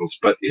fandom circles,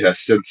 but it has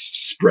since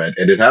spread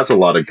and it has a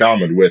lot in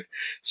common with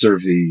sort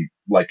of the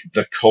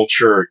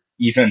culture,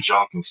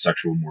 evangelical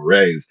sexual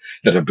mores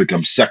that have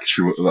become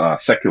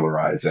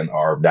secularized and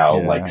are now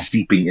like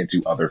seeping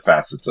into other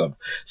facets of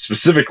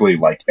specifically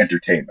like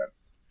entertainment.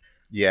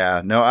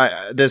 Yeah, no,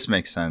 this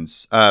makes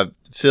sense.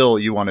 Phil,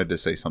 you wanted to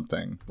say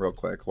something real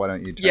quick. Why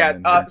don't you chime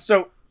in here?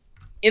 So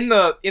in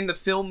the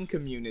film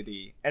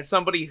community, as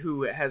somebody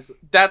who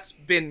that's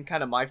been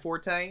kind of my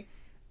forte.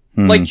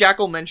 Like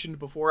Jackal mentioned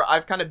before,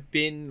 I've kind of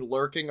been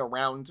lurking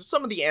around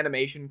some of the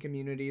animation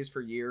communities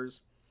for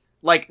years.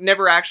 like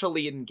never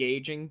actually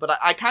engaging, but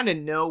I kind of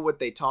know what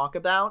they talk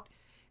about.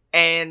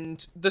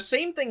 And the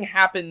same thing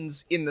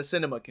happens in the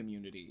cinema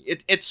community.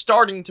 It's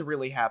starting to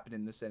really happen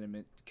in the cinema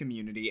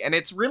community, and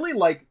it's really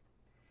like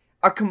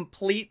a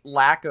complete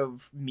lack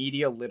of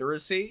media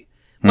literacy.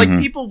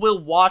 Like, people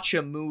will watch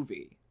a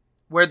movie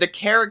where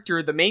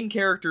the main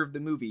character of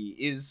the movie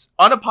is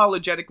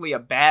unapologetically a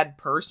bad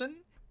person,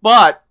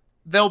 but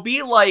they'll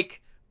be like,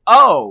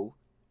 oh,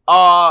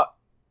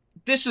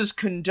 this is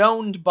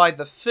condoned by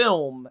the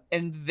film,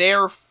 and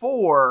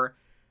therefore,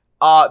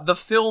 the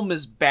film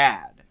is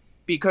bad,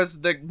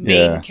 because the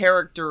main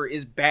character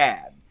is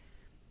bad.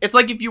 It's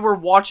like if you were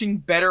watching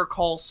Better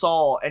Call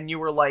Saul, and you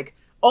were like,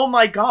 oh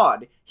my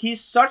god,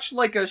 he's such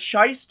like a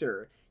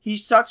shyster.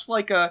 He's such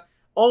like a,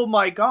 oh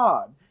my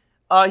god,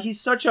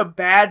 he's such a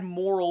bad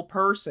moral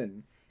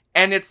person.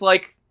 And it's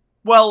like,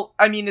 well,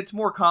 I mean, it's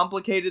more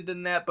complicated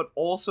than that, but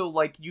also,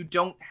 like, you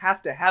don't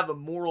have to have a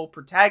moral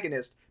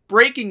protagonist.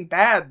 Breaking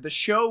Bad, the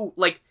show,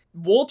 like,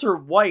 Walter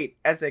White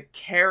as a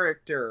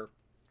character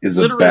is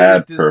a literally bad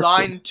is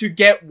designed person. to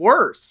get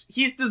worse.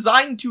 He's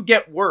designed to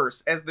get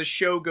worse as the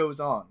show goes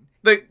on.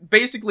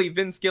 Basically,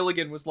 Vince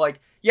Gilligan was like,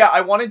 yeah,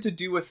 I wanted to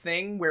do a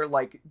thing where,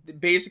 like,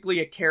 basically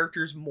a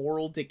character's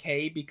moral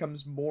decay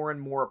becomes more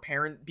and more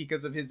apparent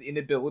because of his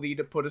inability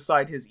to put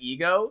aside his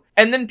ego.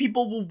 And then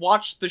people will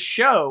watch the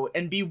show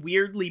and be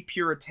weirdly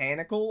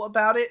puritanical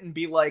about it and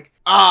be like,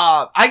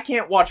 I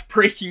can't watch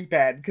Breaking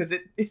Bad because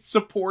it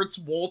supports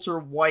Walter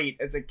White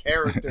as a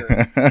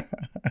character.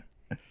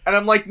 And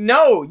I'm like,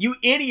 no, you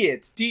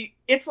idiots.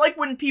 It's like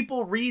when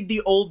people read the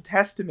Old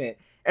Testament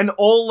and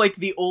all, like,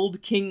 the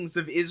old kings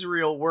of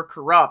Israel were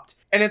corrupt.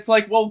 And it's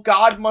like, well,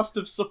 God must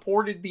have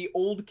supported the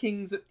old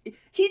kings.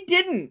 He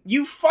didn't,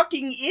 you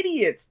fucking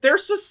idiots. Their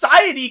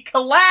society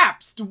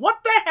collapsed. What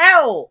the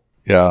hell?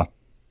 Yeah.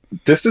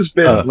 This has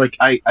been,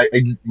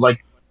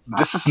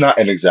 this is not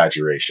an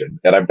exaggeration.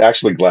 And I'm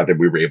actually glad that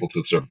we were able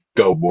to sort of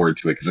go more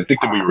into it, because I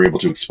think that we were able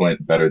to explain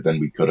it better than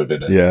we could have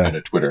in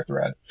a Twitter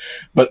thread.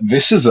 But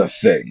this is a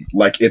thing.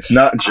 Like, it's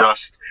not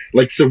just,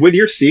 like, so when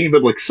you're seeing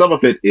them, like, some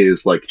of it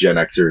is, like, Gen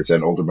Xers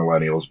and older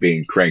millennials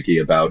being cranky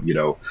about,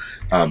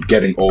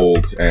 getting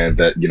old, and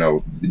that,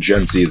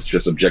 Gen Z is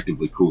just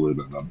objectively cooler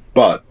than them.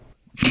 But...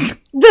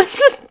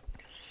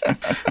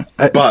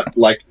 but,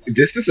 like,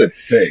 this is a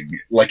thing.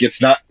 Like, it's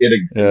not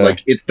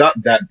it's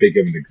not that big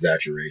of an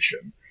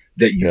exaggeration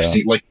that you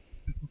see. Like,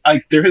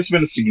 there has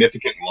been a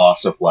significant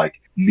loss of,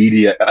 like,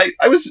 media. And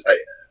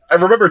I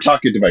remember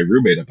talking to my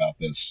roommate about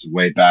this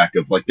way back,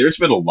 of, like, there's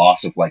been a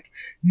loss of, like,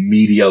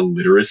 media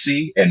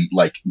literacy and,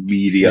 like,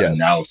 media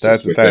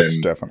analysis that's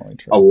definitely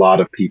true. A lot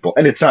of people.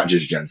 And it's not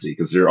just Gen Z,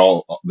 because there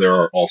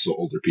are also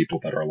older people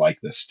that are like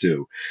this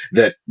too,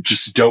 that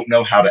just don't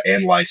know how to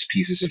analyze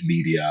pieces of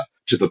media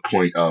to the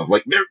point of,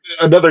 like,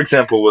 another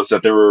example was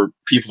that there were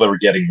people that were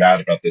getting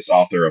mad about this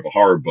author of a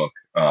horror book,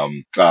 a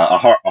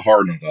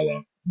horror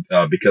novella,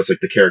 because, like,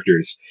 the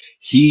characters,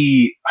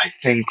 I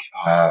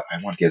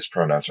want to get his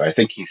pronouns right. I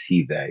think he's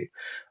he, they.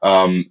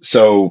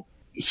 So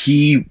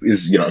he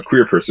is, a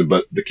queer person,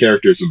 but the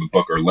characters in the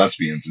book are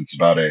lesbians. It's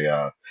about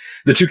the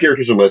two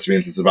characters are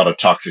lesbians. It's about a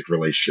toxic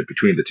relationship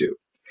between the two.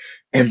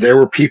 And there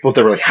were people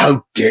that were like,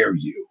 how dare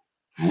you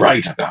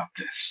write about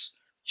this?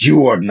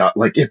 You are not,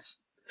 like,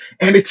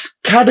 and it's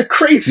kind of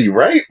crazy,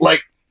 right? Like,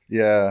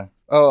 yeah.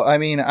 Oh, I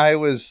mean, I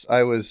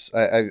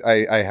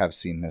have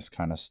seen this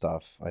kind of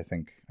stuff. I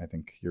think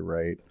you're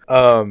right.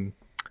 I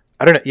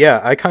don't know. Yeah,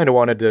 I kind of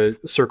wanted to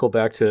circle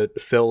back to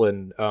Phil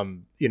and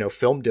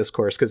film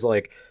discourse, because,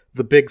 like,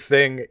 the big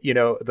thing,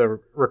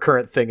 the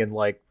recurrent thing in,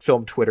 like,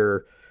 film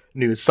Twitter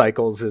news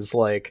cycles is,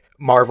 like,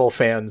 Marvel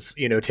fans,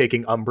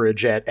 taking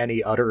umbrage at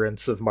any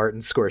utterance of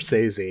Martin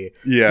Scorsese.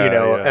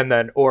 Yeah. And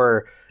then,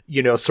 or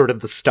sort of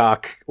the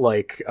stock,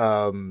 like,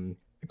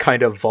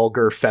 kind of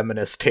vulgar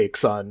feminist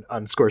takes on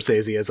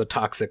Scorsese as a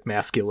toxic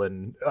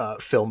masculine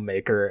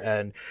filmmaker.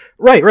 And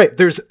right,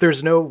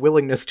 there's no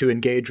willingness to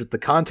engage with the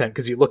content,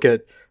 because you look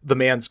at the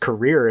man's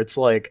career, it's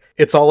like,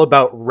 it's all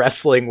about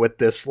wrestling with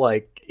this,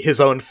 like,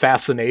 his own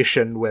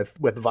fascination with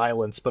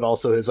violence, but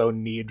also his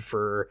own need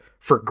for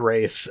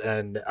grace.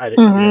 And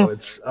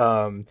it's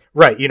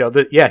right,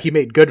 he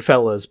made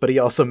Goodfellas, but he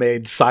also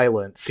made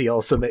Silence. He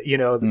also made,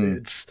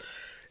 it's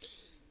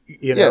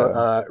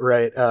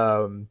right.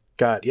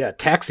 God, yeah,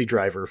 Taxi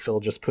Driver, Phil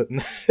just put in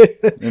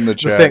the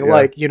chat, thing,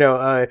 like,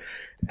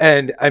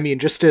 and I mean,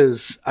 just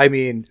as, I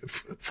mean,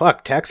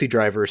 fuck Taxi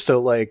Driver. So,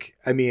 like,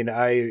 I mean,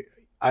 I'm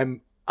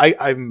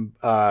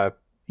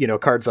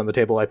cards on the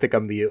table. I think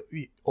I'm the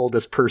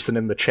oldest person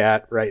in the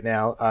chat right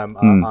now. I'm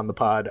on the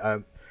pod.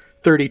 I'm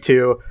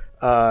 32.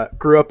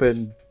 Grew up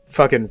in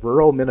fucking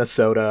rural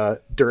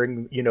Minnesota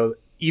during,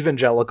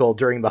 evangelical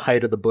during the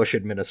height of the Bush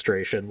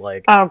administration.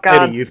 Like, oh, God. I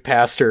had a youth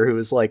pastor who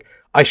was like,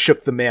 I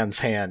shook the man's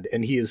hand,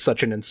 and he is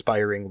such an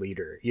inspiring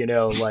leader.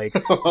 Like,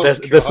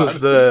 this was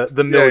the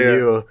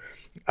milieu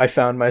I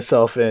found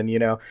myself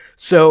in.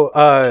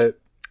 So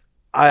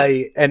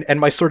and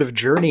my sort of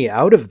journey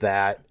out of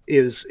that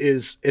is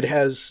it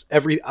has I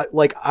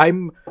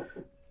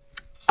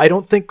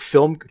don't think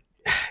film.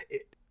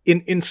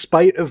 in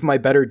spite of my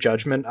better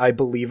judgment, I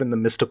believe in the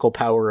mystical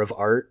power of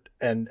art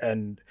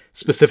and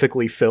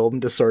specifically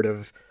film to sort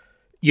of,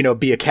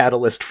 be a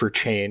catalyst for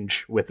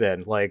change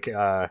within. Like,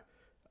 I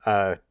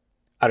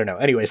don't know.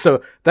 Anyway,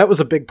 so that was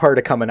a big part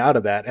of coming out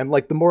of that. And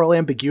like the moral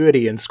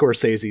ambiguity in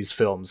Scorsese's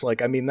films,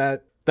 like, I mean,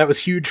 that was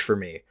huge for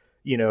me,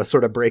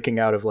 sort of breaking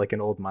out of like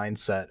an old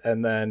mindset.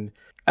 And then,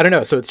 I don't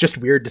know. So it's just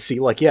weird to see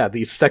like, yeah,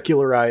 these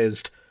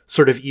secularized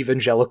sort of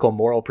evangelical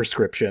moral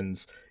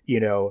prescriptions,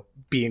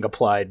 being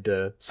applied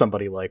to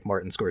somebody like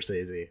Martin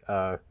Scorsese.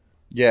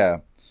 Yeah.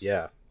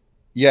 Yeah.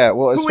 Yeah.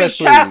 Well, Who is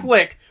especially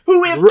Catholic?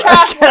 Who is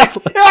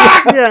Catholic?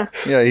 Yeah.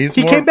 Yeah, he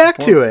came back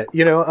to it,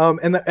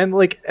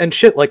 and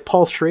shit, like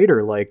Paul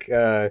Schrader, like,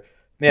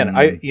 man,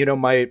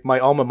 my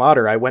alma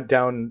mater, I went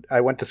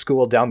to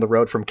school down the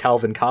road from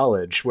Calvin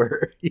College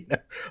where,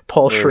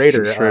 Paul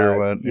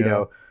Schrader,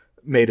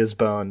 made his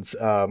bones,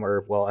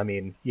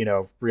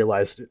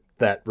 realized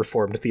that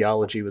Reformed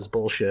theology was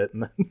bullshit.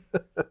 And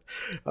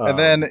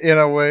then in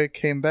a way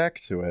came back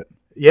to it.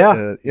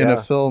 Yeah. In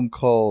a film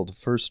called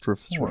First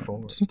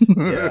Reformed.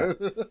 Yeah.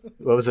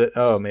 What was it?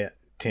 Oh, man.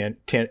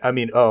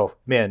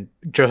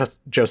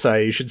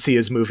 Josiah, you should see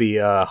his movie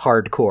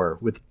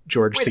Hardcore with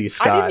George C.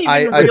 Scott.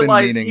 I didn't even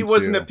realize he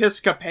was an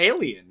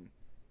Episcopalian.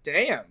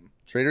 Damn.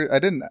 Schrader? I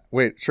didn't.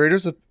 Wait,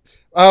 Schrader's a...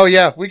 Oh,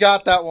 yeah, we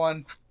got that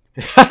one.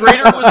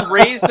 Schrader was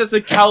raised as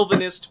a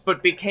Calvinist,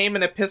 but became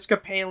an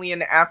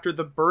Episcopalian after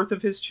the birth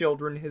of his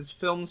children. His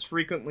films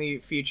frequently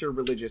feature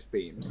religious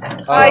themes.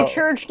 I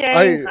church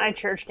gang. I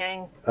church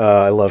gang.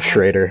 I love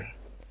Schrader.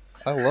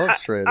 I love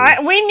Schrader.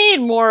 We need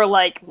more,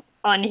 like,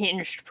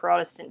 unhinged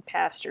Protestant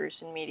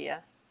pastors in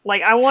media.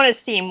 Like, I want to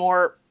see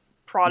more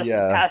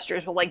Protestant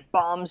pastors with, like,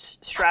 bombs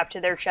strapped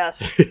to their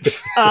chest.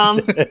 Hell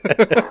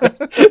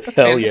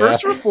and yeah.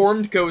 First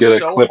Reformed goes Gotta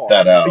so clip hard.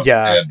 that out.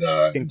 Yeah,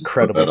 and,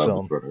 incredible put that on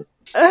film. Twitter.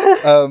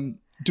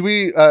 Do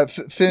we...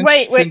 Finch...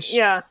 Wait,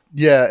 yeah.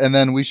 Yeah, and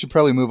then we should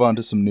probably move on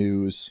to some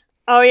news.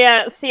 Oh,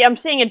 yeah, see, I'm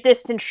seeing a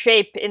distant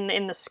shape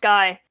in the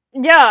sky.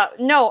 Yeah,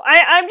 no,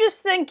 I'm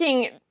just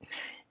thinking...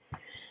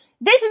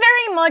 This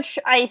very much,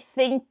 I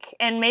think,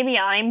 and maybe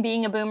I'm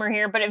being a boomer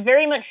here, but it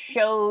very much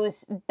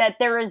shows that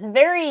there is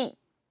very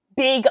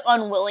big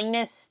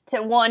unwillingness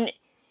to, one,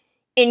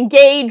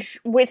 engage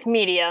with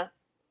media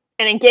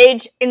and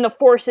engage in the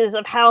forces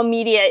of how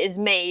media is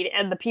made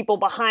and the people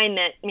behind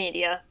that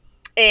media.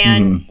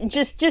 And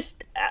just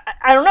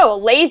I don't know,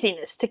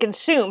 laziness to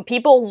consume.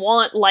 People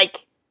want,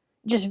 like,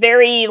 just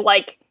very,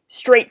 like,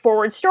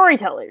 straightforward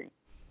storytelling.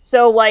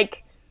 So,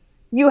 like...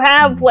 You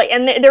have, like,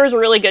 and there was a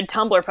really good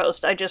Tumblr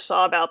post I just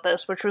saw about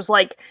this, which was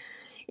like,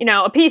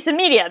 a piece of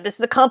media. This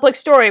is a complex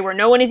story where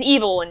no one is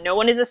evil and no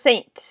one is a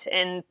saint,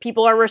 and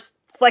people are a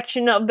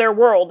reflection of their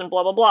world and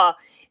blah, blah, blah.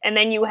 And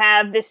then you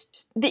have this,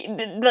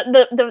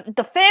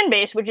 the fan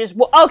base, which is,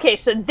 well, okay,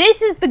 so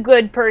this is the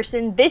good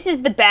person, this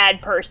is the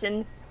bad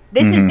person,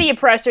 this is the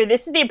oppressor,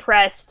 this is the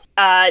oppressed.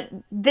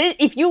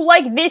 If you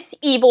like this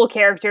evil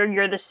character,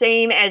 you're the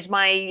same as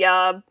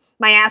my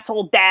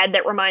asshole dad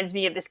that reminds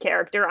me of this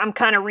character. I'm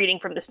kind of reading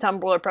from this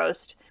Tumblr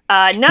post.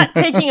 Not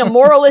taking a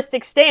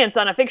moralistic stance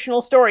on a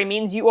fictional story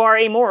means you are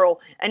amoral.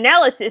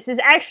 Analysis is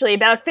actually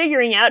about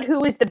figuring out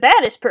who is the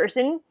baddest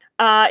person,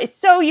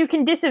 so you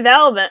can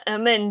disavow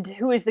them, and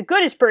who is the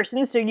goodest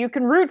person so you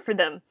can root for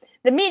them.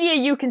 The media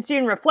you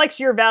consume reflects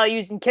your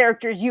values, and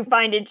characters you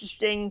find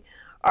interesting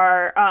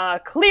are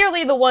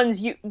clearly the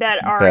ones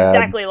that are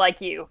exactly like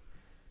you.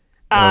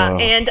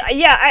 And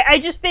I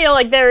just feel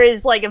like there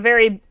is like a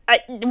very,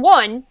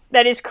 one,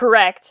 that is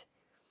correct.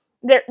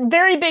 There,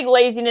 very big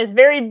laziness,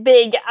 very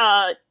big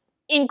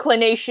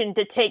inclination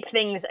to take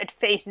things at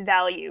face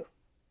value.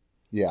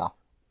 Yeah.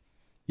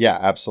 Yeah,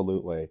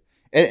 absolutely.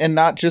 And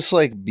not just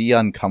like be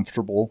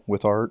uncomfortable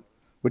with art,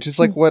 which is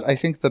like what I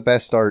think the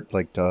best art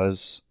like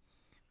does.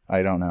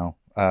 I don't know.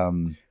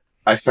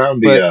 I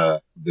found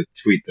the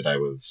tweet that I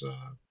was,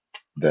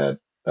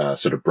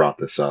 sort of brought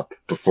this up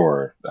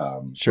before,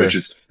 Sure. which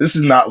is, this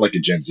is not like a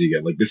Gen Z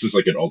guy, like this is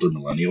like an older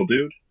millennial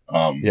dude,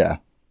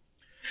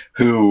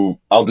 who,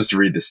 I'll just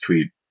read this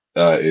tweet,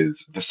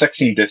 is, the sex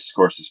scene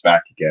discourse is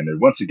back again,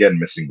 and once again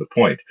missing the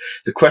point.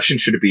 The question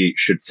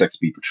should sex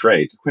be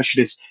portrayed? The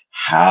question is,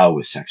 how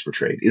is sex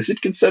portrayed? Is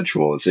it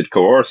consensual? Is it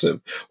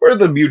coercive? Where are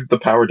the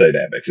power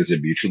dynamics? Is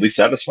it mutually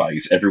satisfying?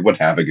 Is everyone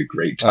having a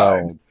great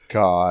time? Oh,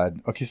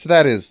 God. Okay, so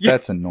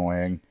that's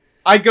annoying.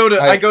 I go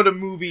to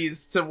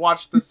movies to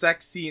watch the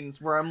sex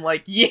scenes where I'm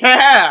like,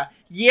 yeah,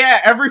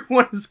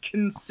 everyone is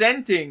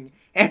consenting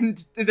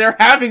and they're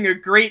having a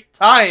great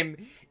time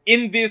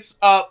in this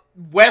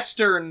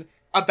Western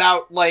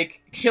about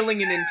like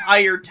killing an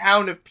entire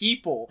town of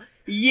people.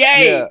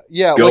 Yay!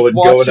 Yeah, Going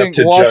like up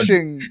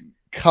watching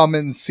Come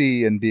and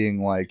See and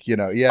being like,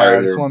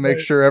 I just want to make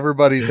sure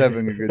everybody's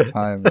having a good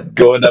time.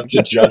 Going up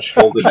to Judge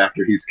Holden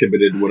after he's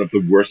committed one of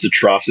the worst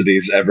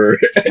atrocities ever.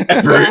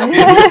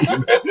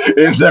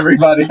 Is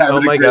everybody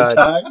having a good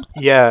time?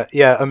 Yeah.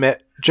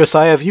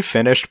 Josiah, have you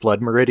finished Blood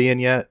Meridian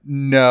yet?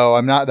 No,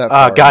 I'm not that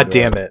far. God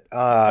damn it.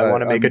 I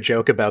want to make a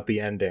joke about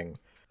the ending.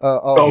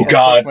 Oh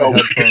God!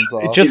 Headphones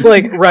off. Just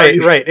like right.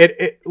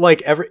 It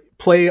like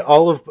play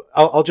all of.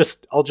 I'll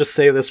just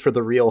say this for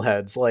the real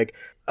heads. Like,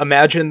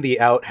 imagine The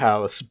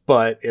Outhouse,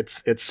 but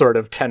it's sort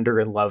of tender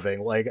and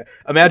loving. Like,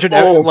 imagine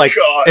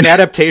God. an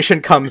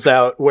adaptation comes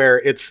out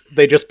where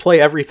they just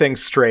play everything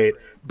straight,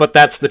 but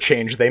that's the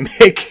change they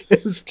make.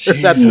 That's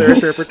their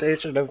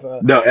interpretation of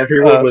No,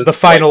 everyone was the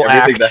final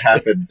everything act. that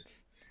happened.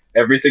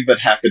 Everything that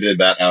happened in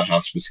that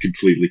outhouse was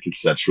completely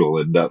consensual,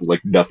 and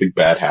nothing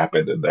bad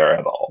happened in there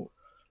at all.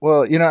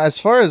 Well, as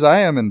far as I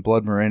am in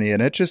Blood Meridian,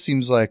 it just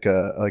seems like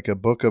a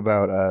book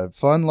about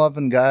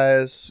fun-loving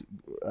guys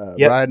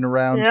riding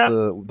around Yep.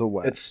 the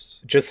west. It's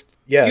just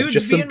Dudes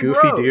just some being goofy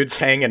bros. dudes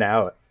hanging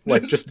out,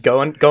 like just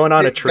going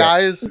on a trip.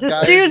 Guys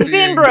dudes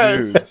being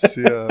bros. dudes,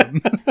 yeah.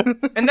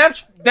 And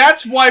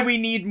that's why we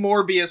need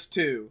Morbius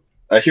 2.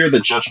 I hear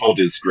that Judge Holt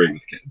is great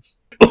with kids.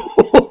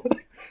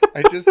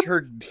 I just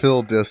heard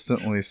Phil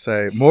distantly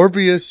say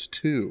Morbius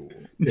 2.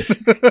 This is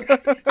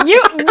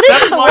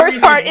the why we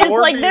worst part. need Is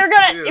like they're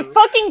Morbius gonna too.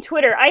 fucking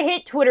Twitter. I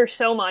hate Twitter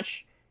so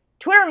much.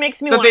 Twitter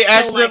makes me That want they to kill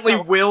accidentally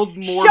myself. willed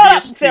Shut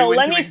Morbius up, Phil. 2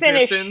 Let into me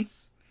finish.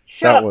 existence.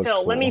 Shut That up, was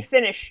Phil. Let me cool.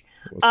 finish.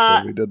 It was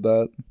cool we did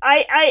that.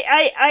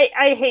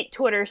 I hate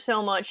Twitter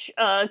so much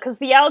because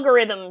the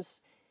algorithms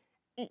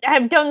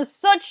have done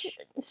such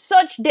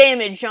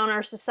damage on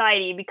our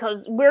society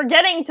because we're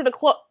getting to the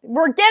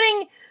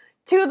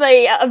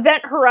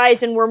event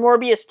horizon where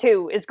Morbius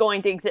 2 is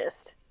going to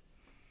exist.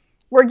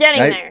 We're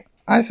getting there.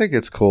 I think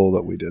it's cool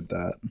that we did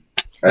that.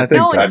 I think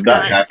No, I'm it's not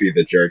not. happy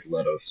that Jared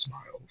Leto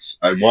smiles.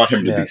 I want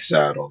him to Yeah. be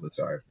sad all the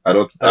time. I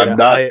don't. I I'm know,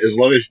 not. I- As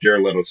long as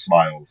Jared Leto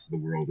smiles, the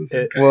world is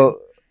in pain. Well,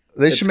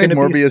 they It's should make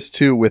gonna be- Morbius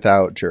 2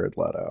 without Jared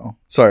Leto.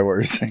 Sorry, what were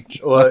you saying?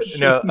 Well, Josh?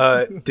 no,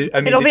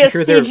 It'll be you a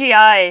hear their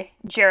CGI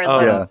Jared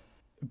Leto. Yeah.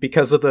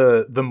 because of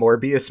the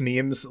Morbius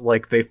memes,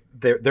 like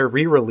they're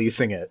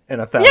re-releasing it in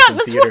 1,000 Yeah,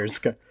 that's theaters,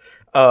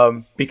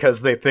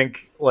 because they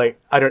think like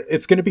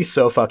it's going to be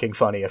so fucking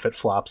funny if it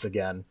flops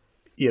again.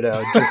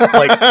 Just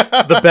like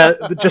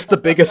just the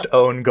biggest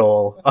own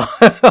goal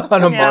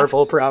on a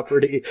Marvel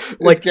property.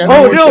 Like, getting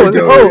oh more no, to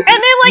go. oh And they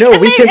like no,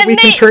 and we they, can and we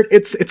they, can turn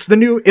it's the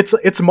new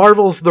it's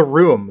Marvel's The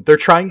Room. They're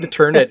trying to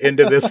turn it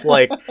into this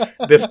like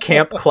this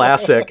camp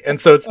classic, and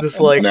so it's this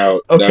like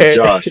now, okay.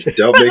 now, Josh,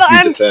 don't make me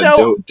I'm defend.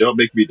 so- Don't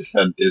make me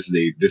defend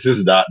Disney. This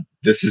is not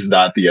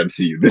the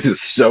MCU. This is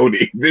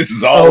Sony. This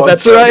is all. Oh, on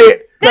that's Sony. right.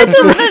 This That's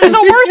is right.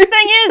 the worst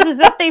thing is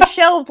that they've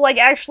shelved like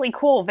actually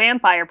cool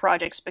vampire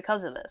projects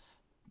because of this.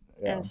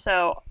 Yeah. And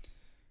so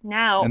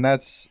now And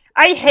that's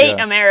I hate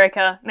yeah.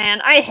 America,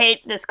 man. I hate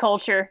this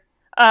culture.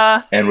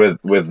 And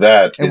with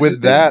that, And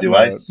with that do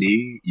I note-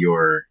 see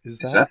your?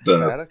 Is Is that that the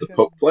Vatican?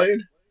 Pope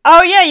plane?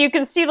 Oh yeah, you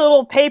can see the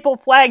little papal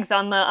flags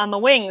on the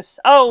wings.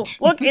 Oh,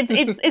 look,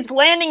 it's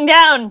landing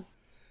down.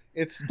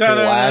 it's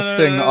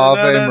blasting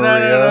Ave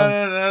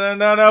Maria.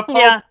 Pope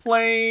Yeah.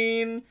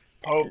 plane.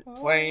 Pope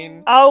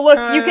plane. Oh look,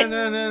 you can.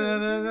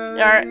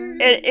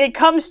 It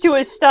comes to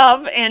a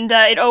stop and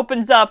it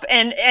opens up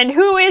and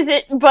who is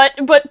it but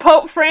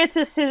Pope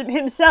Francis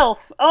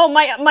himself? Oh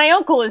my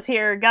uncle is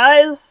here,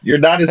 guys. You're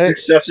not a Hey.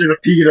 successor to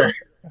Peter.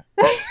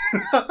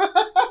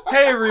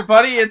 Hey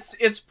everybody,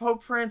 it's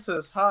Pope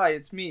Francis. Hi,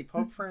 it's me,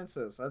 Pope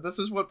Francis. This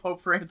is what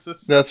Pope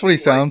Francis. That's what he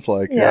is like. sounds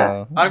like.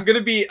 Yeah. Yeah. I'm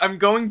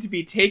going to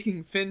be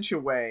taking Finch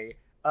away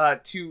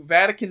to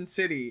Vatican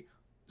City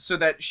so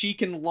that she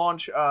can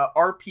launch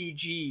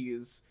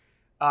RPGs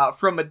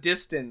from a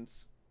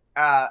distance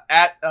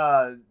at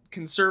a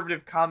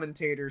conservative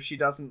commentator she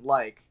doesn't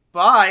like.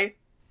 Bye.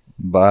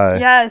 Bye.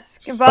 Yes.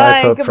 Bye,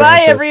 Goodbye. Pope Goodbye,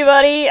 Francis.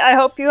 everybody. I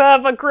hope you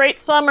have a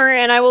great summer,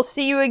 and I will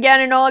see you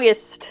again in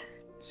August.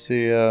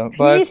 See ya.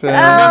 Bye, Peace Finn.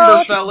 out.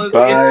 Remember, fellas,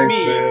 Bye, it's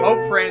me, Finn.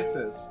 Pope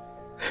Francis.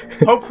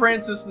 Pope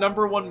Francis,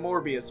 #1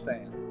 Morbius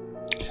fan.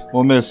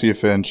 We'll miss you,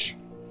 Finch.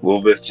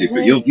 We'll miss you.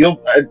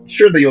 I'm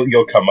sure that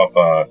you'll come up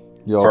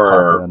You'll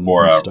for pop in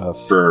more and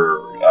stuff.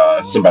 for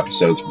some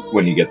episodes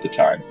when you get the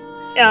time.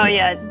 Oh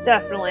yeah,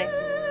 definitely.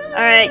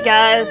 All right,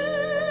 guys.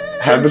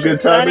 Have a good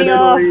time in Signing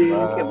off. Italy.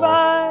 Bye.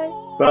 Goodbye.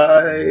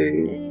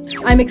 Bye.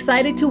 I'm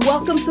excited to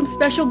welcome some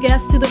special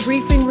guests to the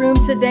briefing room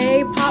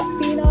today. Pop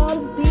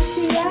phenoms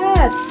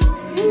BTS.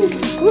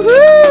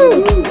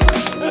 Woohoo!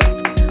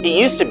 It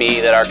used to be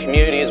that our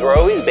communities were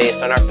always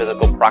based on our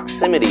physical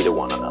proximity to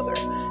one another.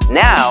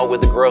 Now,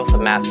 with the growth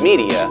of mass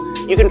media,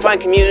 you can find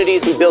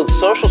communities who build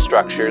social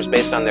structures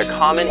based on their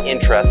common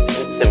interests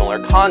and similar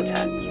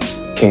content.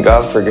 Can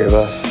God forgive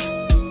us?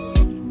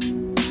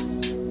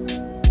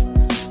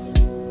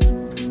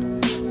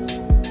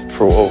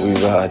 For what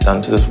we've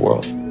done to this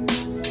world?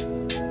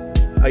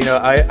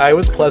 I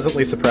was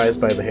pleasantly surprised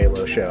by the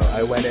Halo show.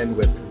 I went in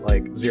with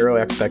like zero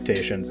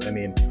expectations. I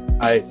mean,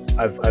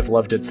 I've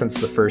loved it since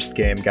the first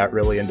game. Got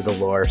really into the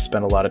lore.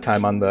 Spent a lot of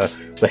time on the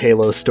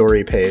Halo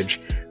story page,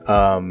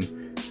 and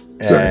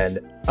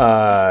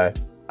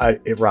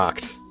it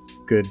rocked.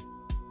 Good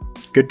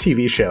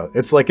TV show.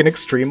 It's like an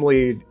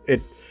extremely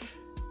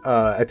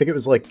I think it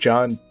was like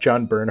John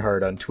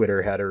Bernhardt on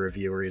Twitter had a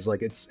review where he's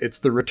like, it's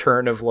the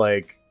return of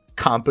like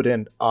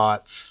competent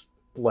aughts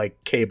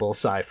like cable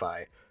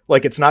sci-fi.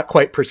 Like, it's not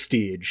quite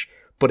Prestige,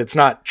 but it's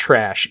not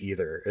trash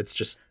either. It's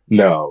just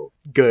No.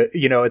 good.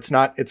 You know, it's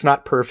not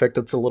perfect.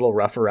 It's a little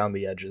rough around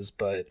the edges,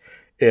 but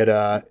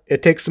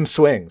it takes some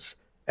swings.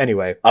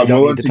 Anyway, we I'm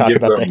don't willing need to to talk give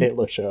about the them-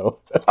 Halo show.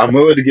 I'm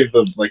willing to give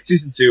them, like,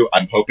 season 2,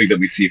 I'm hoping that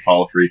we see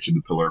Fall of Reach in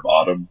the Pillar of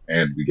Autumn,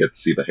 and we get to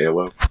see the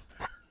Halo.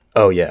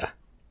 Oh yeah.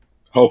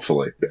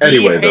 Hopefully.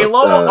 Anyway, the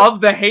Halo though,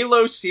 of the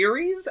Halo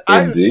series?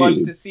 I would love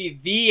Indeed. to see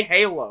the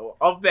Halo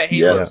of the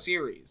Halo Yeah.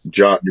 series.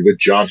 John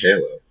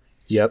Halo.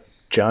 Yep.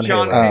 John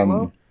John Halo.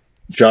 Halo?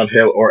 John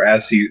Halo, or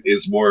as he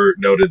is more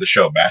known in the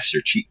show,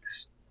 Master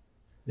Cheeks.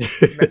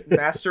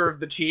 Master of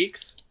the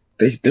Cheeks.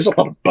 There's a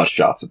lot of butt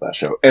shots in that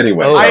show.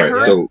 Anyway, Oh, I alright,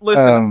 heard, so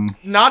listen,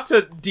 not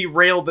to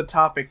derail the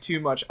topic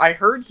too much, I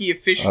heard he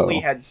officially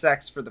Oh. had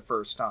sex for the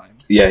first time.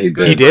 yeah, he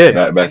did. He did.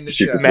 Master In the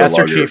Chief show. is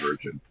Master no longer Chief. a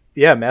virgin.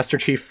 Yeah, Master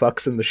Chief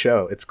fucks in the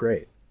show. It's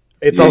great.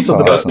 It's Yeah, also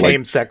the most awesome.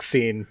 tame sex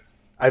scene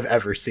I've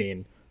ever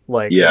seen.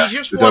 Like, Yeah. He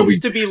just that wants we-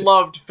 to be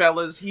loved,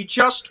 fellas. He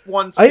just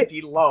wants I- to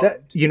be loved.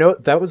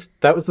 that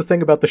was the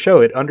thing about the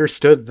show. It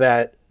understood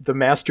that the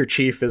Master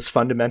Chief is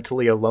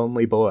fundamentally a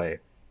lonely boy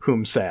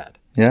whom sad.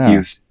 Yeah.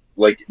 He's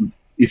like,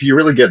 if you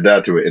really get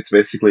down to it, it's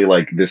basically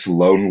like this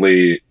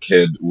lonely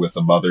kid with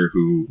a mother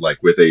who,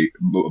 like, with a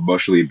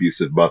emotionally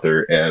abusive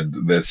mother, and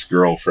this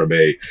girl from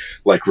a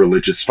like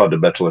religious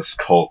fundamentalist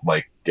cult,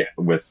 like,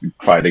 with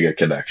finding a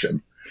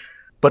connection.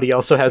 But he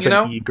also has You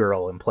know? an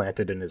e-girl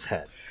implanted in his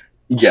head.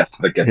 Yes,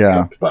 that gets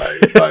Yeah. cooked by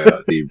by Who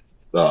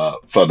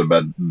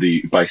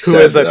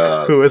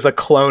said, is a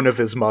clone of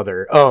his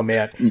mother. Oh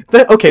man.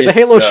 The It's,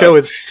 Halo show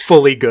is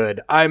fully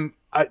good.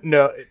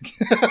 No,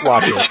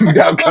 watch it. you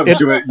now come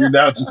to it. You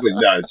now just like,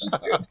 no, it's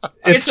just good.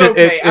 It's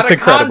okay. It's Out of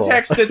incredible.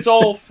 context, it's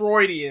all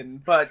Freudian,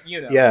 but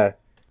you know. Yeah.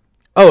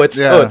 It's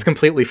Yeah.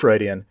 completely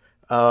Freudian.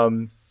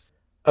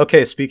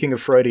 Okay, speaking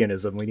of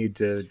Freudianism, we need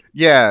to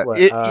Yeah,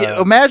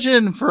 Well,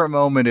 imagine for a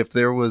moment if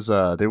there was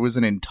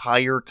an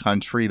entire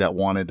country that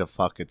wanted to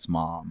fuck its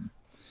mom,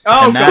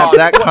 Oh and god.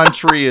 that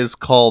country is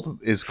called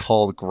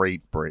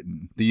Great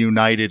Britain, the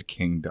United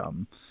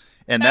Kingdom,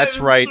 and that's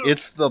right.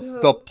 It's the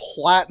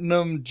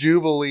Platinum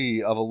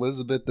Jubilee of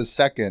Elizabeth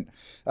II,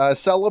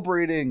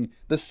 celebrating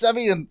the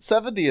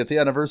 70th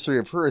anniversary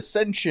of her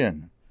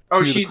ascension. Oh,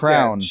 to the she's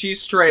crown dead.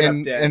 She's straight in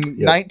up dead.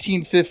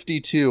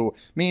 1952,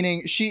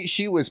 meaning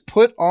she was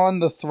put on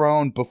the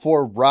throne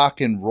before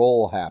rock and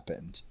roll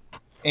happened,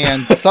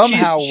 and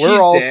somehow She's we're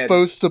all dead.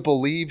 supposed to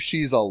believe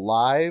she's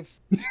alive.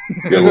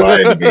 You're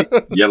lying to me.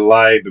 You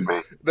lied to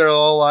me. They're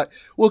all like,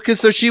 well, because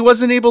so she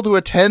wasn't able to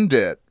attend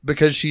it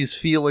because she's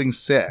feeling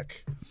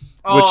sick.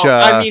 Oh, Which,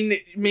 I mean,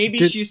 maybe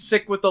did- she's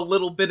sick with a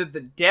little bit of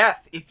the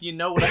death, if you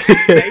know what I'm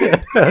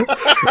saying.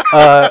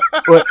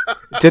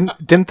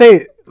 didn't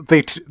they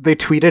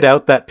tweeted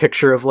out that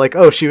picture of like,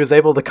 oh, she was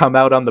able to come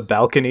out on the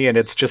balcony, and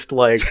it's just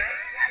like,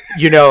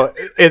 you know,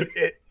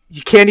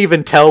 you can't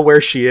even tell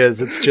where she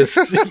is. It's just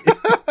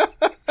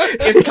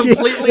It's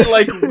completely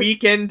like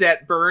Weekend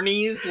at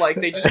Bernie's. Like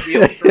they just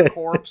wheeled her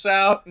corpse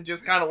out and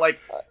just kind of like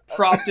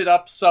propped it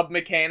up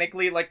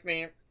sub-mechanically, like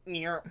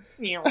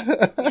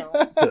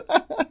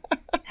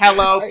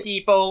hello,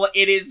 people.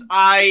 It is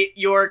I,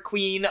 your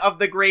Queen of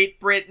the Great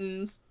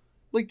Britons.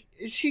 Like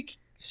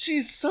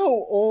she's so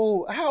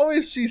old. How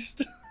is she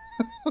still?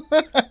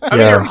 I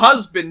mean, her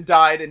husband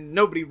died, and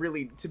nobody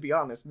really, to be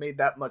honest, made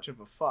that much of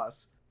a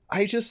fuss.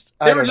 I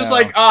They were don't just know.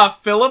 like,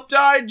 Philip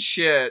died?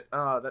 Shit.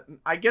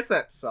 I guess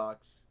that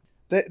sucks.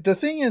 The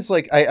thing is,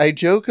 like, I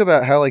joke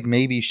about how, like,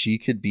 maybe she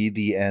could be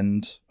the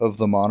end of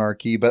the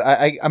monarchy, but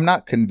I'm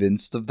not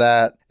convinced of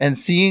that. And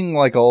seeing,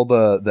 like, all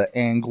the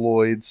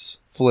Angloids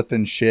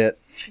flipping shit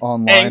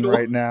online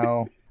right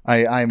now,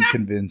 I'm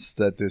convinced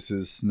that this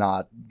is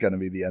not going to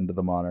be the end of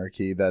the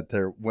monarchy.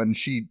 That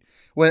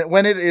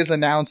when it is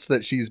announced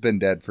that she's been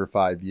dead for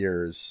 5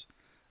 years,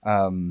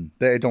 I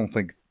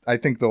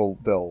think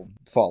they'll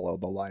follow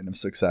the line of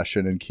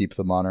succession and keep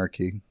the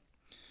monarchy.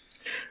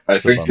 I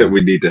It's a think that bummer.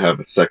 we need to have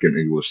a second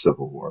English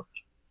Civil War.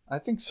 I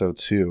think so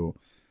too.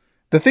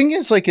 The thing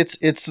is, like, it's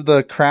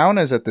the crown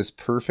is at this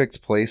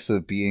perfect place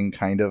of being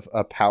kind of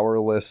a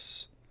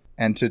powerless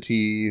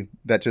entity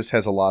that just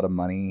has a lot of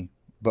money,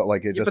 but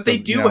like it just. But they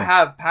doesn't, do you know-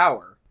 have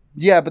power.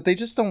 Yeah, but they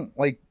just don't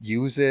like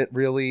use it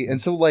really,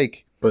 and so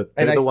like, but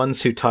And they're the I-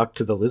 ones who talk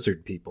to the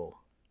lizard people.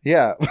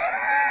 yeah.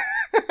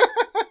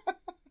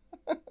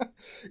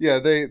 Yeah,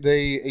 they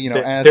They're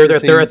at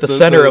ascertains the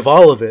center of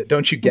all of it.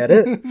 Don't you get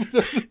it?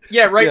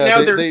 Yeah, right Yeah, now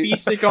they- they're they-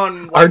 feasting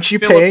on. Like, Aren't you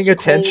Philip's paying cold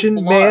attention,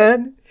 blood.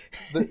 man?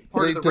 They Part of the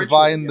ritual,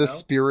 divine you the know?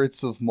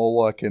 spirits of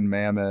Moloch and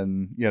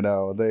Mammon. You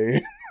know,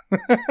 they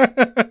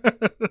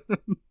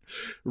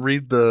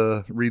read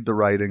the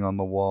writing on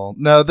the wall.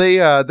 No,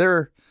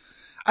 they're.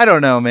 I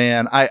don't know,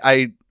 man.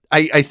 I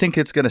think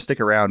it's gonna stick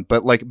around,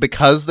 but like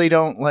because they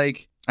don't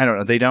like, I don't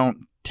know, they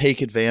don't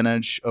take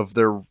advantage of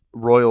their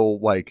royal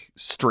like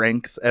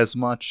strength as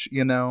much.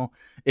 You know,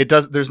 it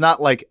does. There's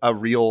not like a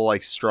real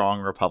like strong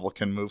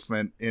Republican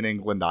movement in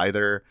England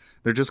either.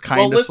 They're just kind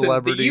Well, of listen,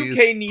 celebrities.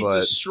 the UK needs a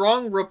but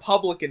strong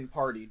Republican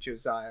Party,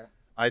 Josiah.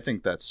 I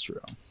think that's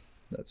true.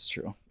 That's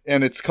true.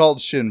 And it's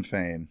called Sinn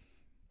Féin.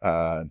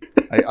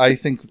 I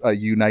think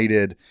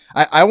united.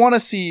 I want to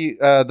see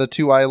the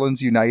two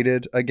islands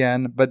united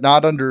again, but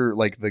not under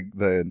like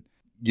the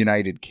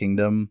United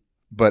Kingdom,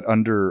 but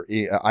under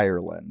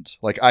Ireland.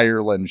 Like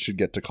Ireland should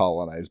get to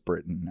colonize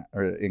Britain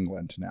or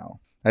England now.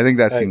 I think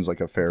that seems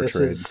like a fair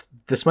trade.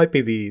 This might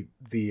be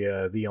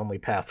the only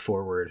path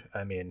forward.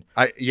 I mean,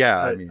 I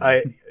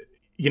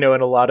in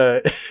a lot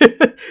of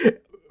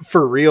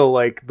for real,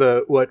 like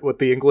what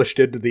the English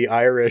did to the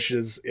Irish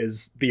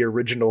is the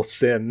original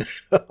sin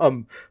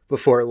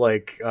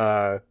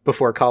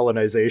before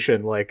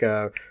colonization. Like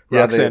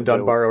Roxanne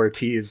Dunbar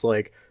Ortiz,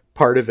 like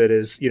part of it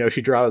is,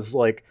 she draws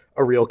like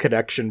a real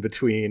connection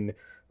between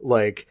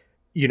like,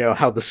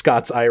 how the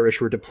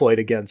Scots-Irish were deployed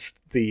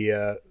against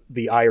the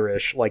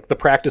Irish, like the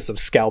practice of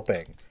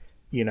scalping,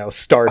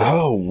 started.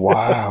 Oh,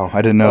 wow.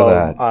 I didn't know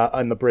that.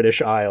 On the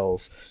British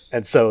Isles.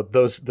 And so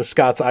the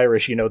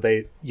Scots-Irish,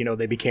 they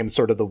became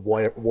sort of the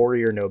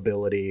warrior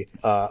nobility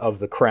of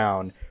the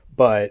crown.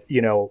 But,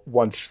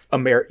 once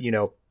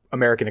American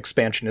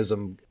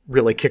expansionism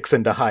really kicks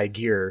into high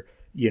gear,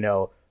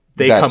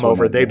 they come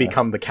over, they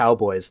become the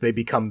cowboys, they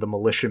become the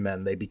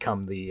militiamen, they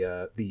become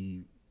the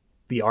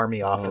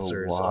army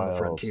officers on the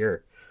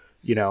frontier,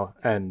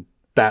 and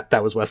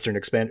that was Western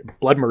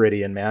Blood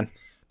Meridian, man.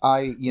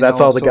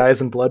 That's all the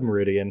guys in Blood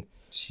Meridian.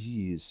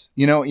 Jeez.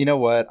 You know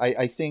what?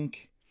 I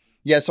think,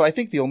 so I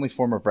think the only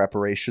form of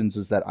reparations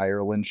is that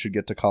Ireland should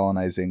get to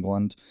colonize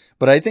England.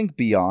 But I think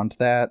beyond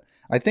that,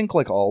 I think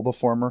like all the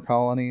former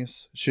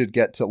colonies should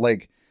get to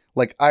like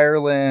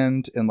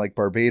Ireland and like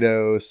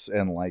Barbados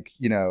and like,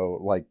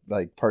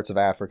 like parts of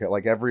Africa,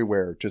 like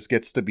everywhere just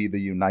gets to be the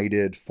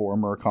united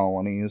former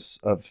colonies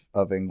of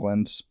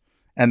England.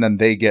 And then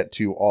they get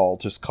to all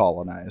just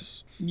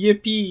colonize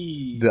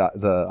Yippee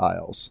the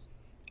Isles.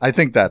 I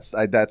think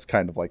that's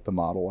kind of like the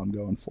model I'm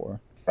going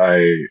for.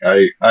 I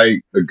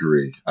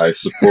agree. I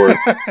support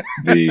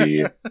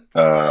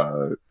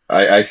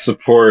I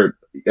support,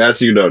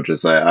 as you know,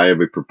 just I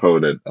am a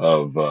proponent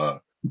of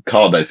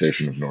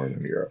colonization of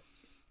Northern Europe.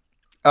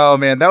 Oh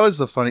man, that was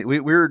the funny. We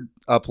were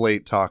up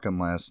late talking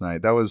last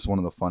night. That was one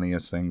of the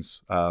funniest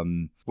things.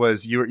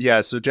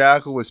 So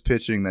Jackal was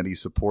pitching that he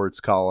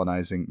supports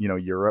colonizing.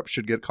 Europe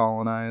should get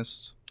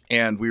colonized,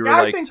 and we were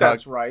I think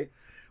that's right.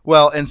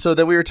 Well, and so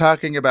then we were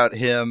talking about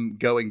him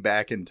going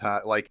back in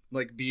time, like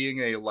being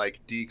a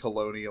like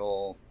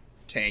decolonial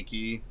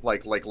tanky,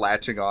 like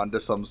latching on to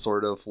some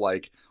sort of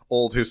like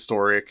old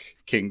historic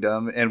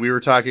kingdom. And we were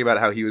talking about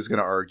how he was going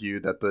to argue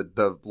that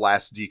the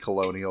last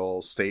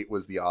decolonial state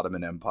was the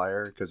Ottoman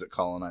Empire because it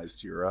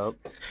colonized Europe.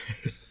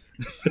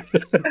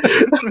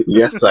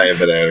 Yes, I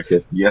am an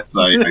anarchist. Yes,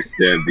 I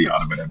stand the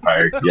Ottoman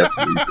Empire. Yes,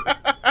 please.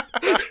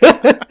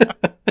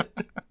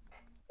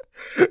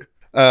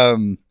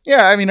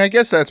 I mean, I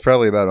guess that's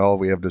probably about all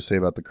we have to say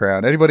about the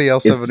crown. Anybody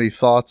else have any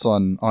thoughts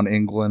on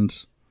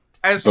England?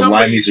 As the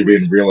lineys are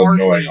being real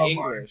annoying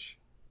English.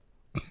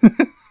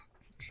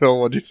 Phil,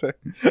 what'd you say?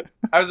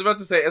 I was about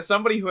to say, as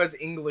somebody who has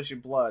English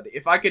blood,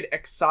 if I could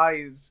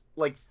excise,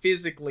 like,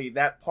 physically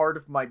that part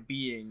of my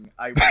being,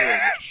 I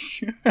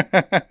would.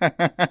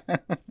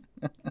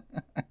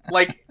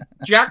 Like,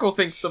 Jackal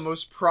thinks the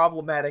most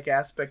problematic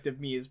aspect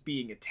of me is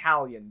being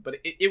Italian, but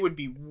it would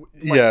be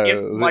like,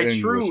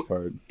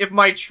 if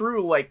my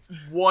true like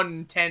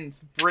 1/10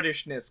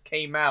 Britishness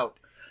came out,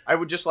 I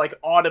would just like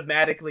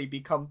automatically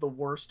become the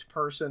worst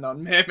person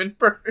on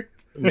Mammonburg.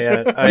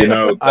 Man,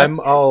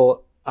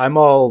 I'm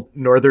all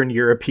Northern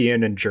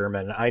European and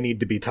German. I need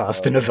to be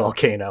tossed in a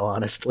volcano,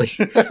 honestly.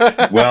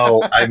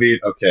 Well, I mean,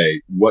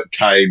 okay, what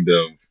kind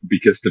of...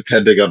 Because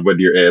depending on when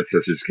your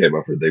ancestors came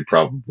over, they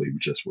probably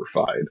just were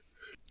fine.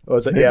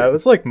 Was it? Yeah, it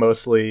was like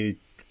mostly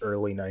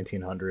early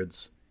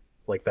 1900s,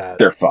 like that.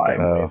 They're fine.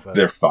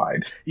 They're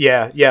fine.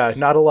 Yeah.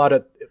 Not a lot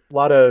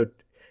of.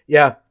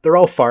 Yeah, they're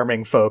all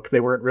farming folk. They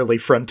weren't really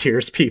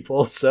frontiers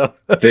people, so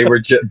they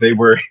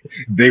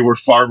were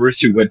farmers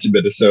who went to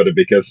Minnesota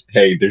because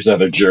hey, there's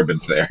other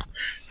Germans there.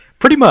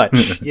 Pretty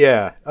much,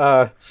 yeah.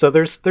 So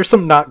there's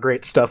some not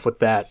great stuff with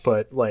that,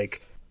 but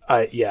like,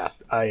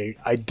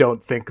 I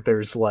don't think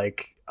there's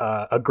like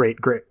a great.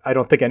 I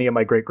don't think any of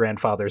my great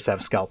grandfathers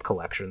have scalp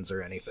collections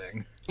or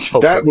anything.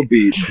 Hopefully. That would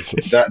be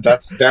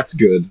that's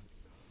good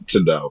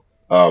to know.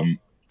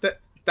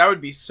 That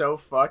would be so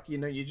fuck.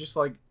 You just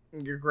like.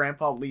 Your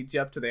grandpa leads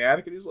you up to the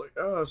attic and he's like,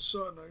 "Oh,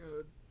 son,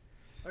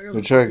 I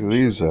gotta check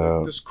these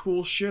out. This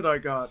cool shit I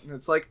got." And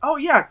it's like, "Oh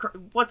yeah,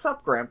 what's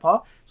up,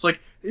 Grandpa?" It's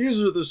like, "These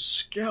are the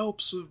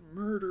scalps of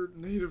murdered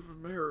Native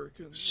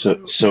Americans."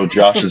 So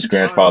Josh's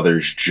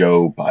grandfather's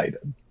Joe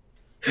Biden.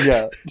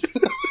 Yeah.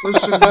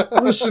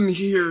 Listen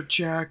here,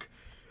 Jack.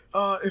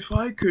 If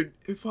I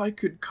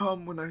could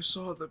come when I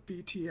saw the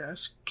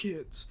BTS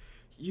kids,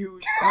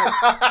 you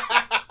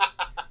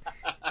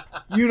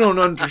don't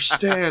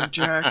understand,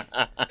 Jack.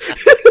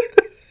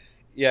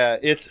 Yeah,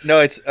 it's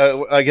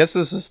I guess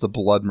this is the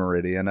Blood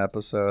Meridian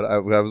episode. I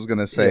was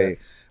gonna say,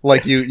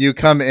 like you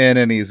come in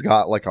and he's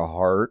got like a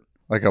heart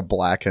Like a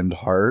blackened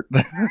heart.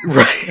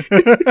 Right.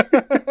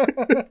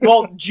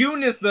 Well,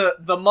 June is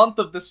the month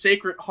of the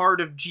Sacred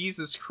Heart of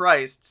Jesus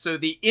Christ, so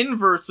the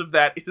inverse of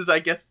that is, I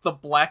guess, the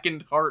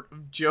blackened heart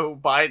of Joe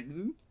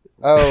Biden.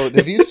 Oh,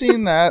 have you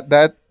seen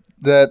that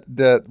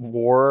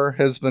war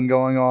has been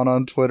going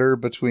on Twitter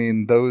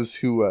between those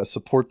who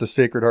support the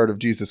Sacred Heart of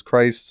Jesus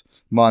Christ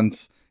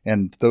month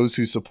and those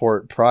who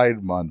support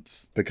Pride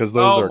Month, because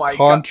those are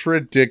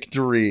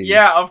contradictory.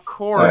 Yeah, of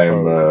course.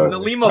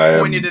 Nalima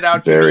pointed it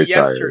out to me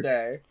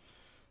yesterday.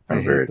 I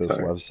hate this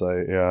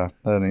website, yeah.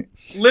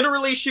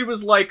 Literally, she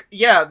was like,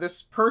 yeah,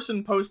 this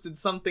person posted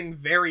something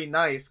very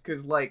nice,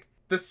 because, like,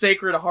 the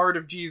Sacred Heart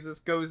of Jesus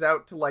goes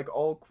out to, like,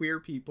 all queer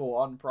people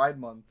on Pride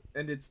Month,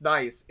 and it's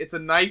nice. It's a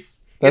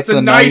nice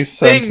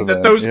thing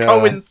that those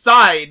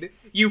coincide,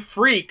 you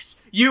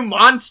freaks, you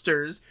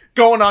monsters,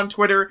 going on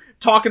Twitter,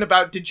 talking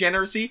about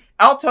degeneracy.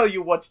 I'll tell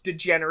you what's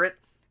degenerate.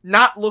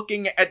 Not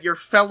looking at your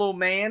fellow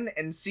man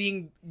and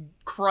seeing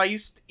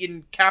Christ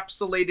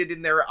encapsulated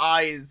in their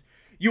eyes.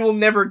 You will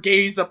never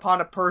gaze upon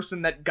a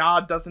person that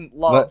God doesn't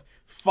love.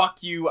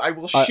 Fuck you. I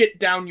will shit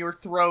down your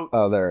throat.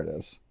 Oh, there it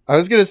is. I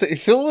was going to say,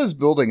 Phil was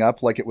building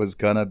up like it was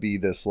going to be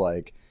this,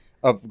 like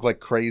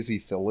crazy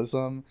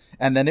Philism,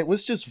 and then it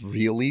was just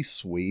really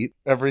sweet.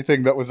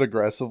 Everything that was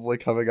aggressively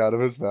coming out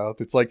of his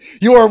mouth. It's like,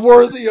 you are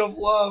worthy of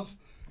love.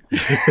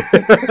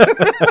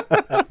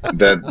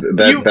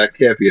 that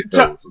can't be a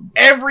Philism.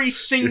 Every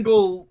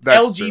single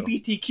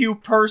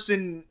LGBTQ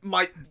person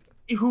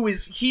who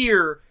is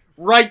here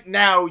right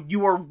now,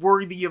 you are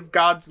worthy of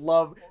God's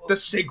love. The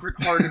Sacred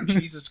Heart of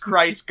Jesus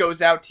Christ goes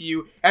out to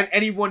you, and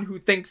anyone who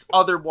thinks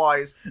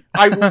otherwise,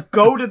 I will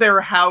go to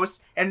their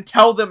house and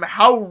tell them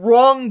how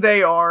wrong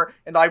they are,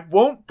 and I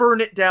won't burn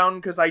it down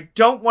because I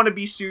don't want to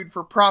be sued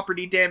for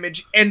property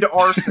damage and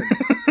arson.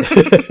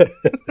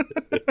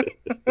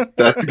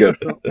 That's good.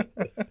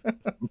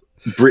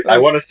 I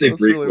want to say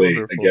briefly,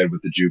 really again,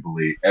 with the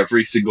Jubilee,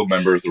 every single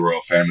member of the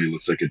royal family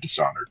looks like a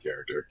Dishonored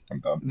character. I'm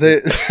done.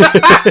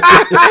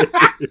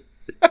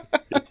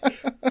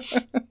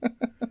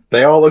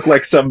 They all look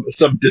like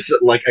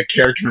like a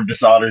character from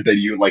Dishonored that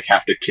you like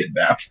have to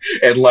kidnap,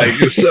 and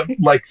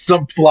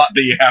some plot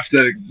that you have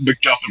to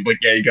MacGuffin, like,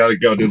 yeah, you gotta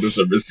go do this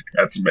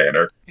aristocrat's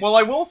manner. Well,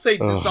 I will say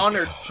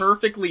Dishonored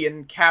perfectly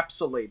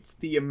encapsulates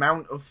the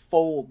amount of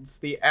folds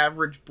the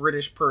average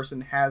British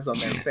person has on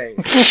their face.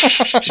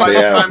 By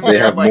the time they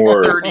have like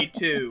more,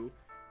 32.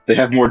 They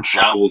have more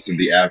jowls than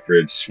the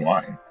average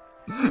swine.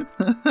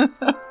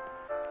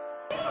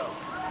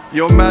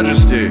 Your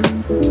Majesty,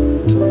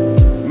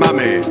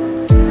 Mummy.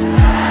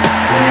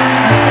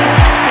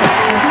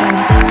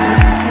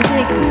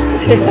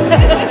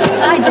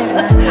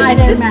 I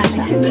don't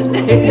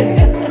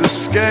matter. The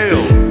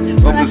scale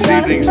of this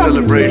evening's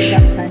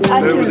celebration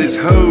over this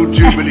whole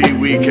Jubilee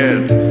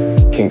weekend.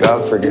 Can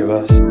God forgive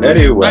us?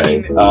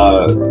 Anyway,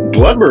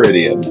 Blood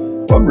Meridian.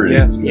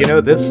 Yeah, you know,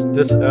 this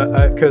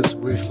because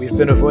we've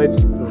been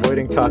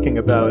avoiding talking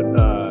about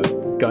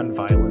gun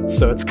violence,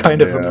 so it's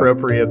kind of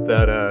appropriate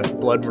that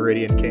Blood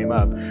Meridian came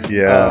up.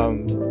 Yeah.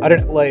 I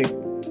don't like.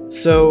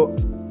 So,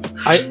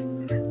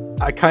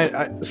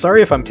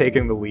 sorry if I'm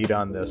taking the lead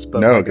on this, but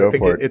no, like, go I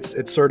think for it.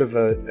 It's sort of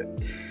a.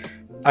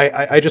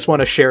 I just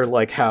want to share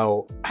like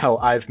how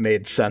I've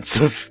made sense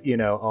of, you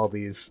know, all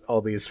these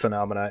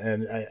phenomena,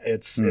 and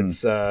it's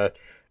I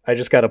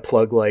just got to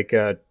plug like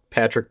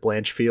Patrick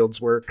Blanchfield's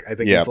work. I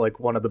think he's like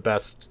one of the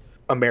best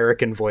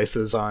American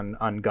voices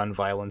on gun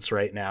violence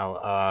right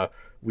now.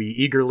 We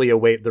eagerly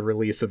await the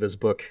release of his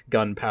book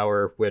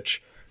Gunpower,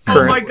 which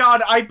oh my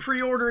god, I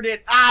pre-ordered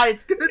it.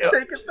 It's gonna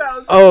take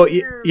 1,000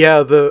 years.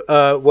 Yeah,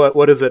 the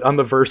what is it on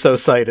the Verso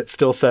site? It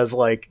still says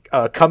like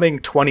coming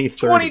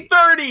 2030.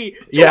 2030.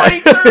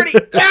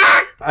 2030.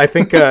 I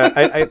think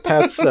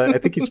Pat's I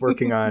think he's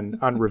working on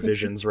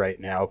revisions right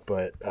now,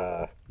 but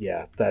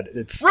yeah, that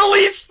it's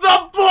release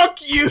the book.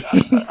 You.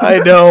 I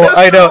know.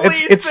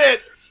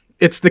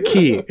 It's the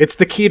key. It's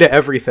the key to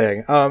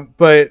everything.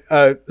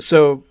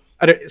 So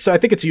I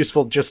think it's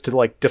useful just to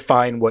like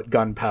define what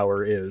gun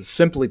power is.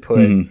 Simply put,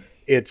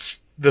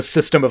 it's the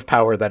system of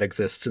power that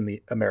exists in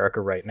the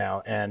America right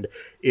now, and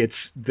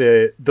it's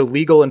the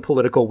legal and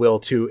political will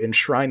to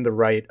enshrine the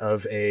right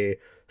of a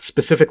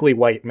specifically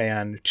white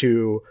man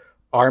to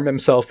arm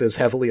himself as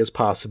heavily as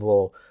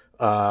possible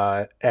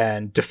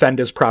and defend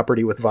his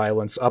property with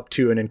violence up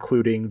to and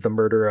including the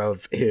murder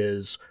of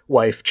his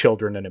wife,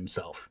 children, and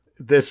himself.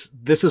 This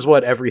is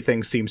what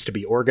everything seems to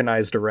be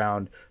organized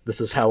around.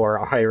 This is how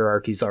our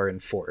hierarchies are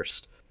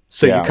enforced.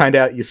 So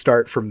you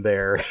start from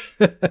there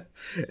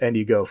and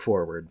you go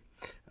forward.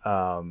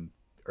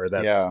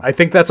 I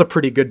think that's a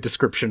pretty good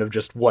description of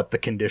just what the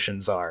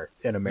conditions are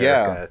in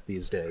America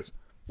these days.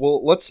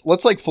 Well, let's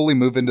like fully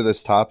move into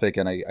this topic,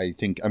 and I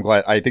think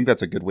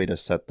that's a good way to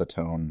set the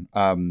tone.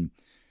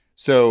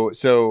 So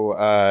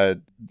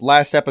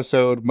last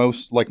episode,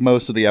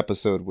 most of the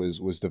episode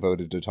was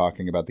devoted to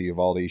talking about the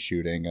Uvalde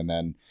shooting, and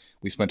then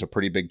we spent a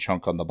pretty big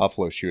chunk on the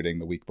Buffalo shooting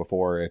the week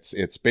before.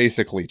 It's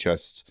basically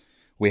just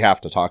we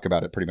have to talk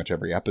about it pretty much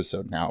every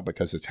episode now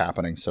because it's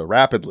happening so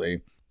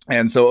rapidly.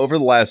 And so over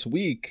the last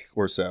week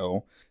or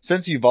so,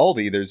 since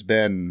Uvalde, there's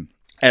been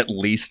at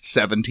least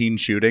 17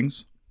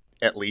 shootings.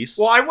 At least.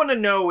 Well, I want to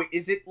know,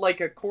 is it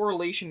like a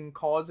correlation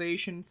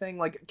causation thing?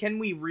 Like, can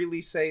we really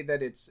say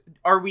that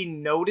are we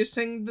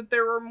noticing that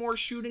there are more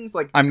shootings?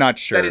 Like, I'm not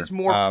sure. That it's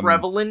more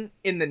prevalent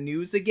in the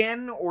news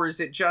again? Or is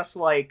it just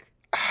like...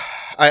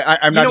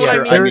 I'm not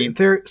sure. I mean,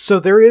 there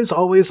is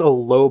always a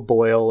low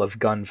boil of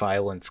gun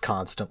violence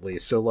constantly.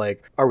 So,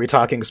 like, are we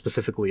talking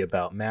specifically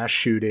about mass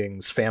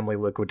shootings, family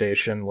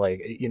liquidation?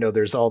 Like, you know,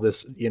 there's all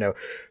this, you know.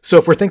 So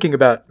if we're thinking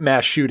about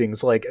mass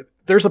shootings, like,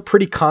 there's a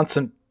pretty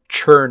constant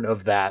churn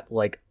of that,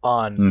 like,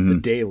 on the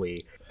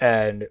daily.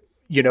 And,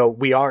 you know,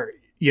 we are,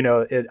 you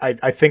know,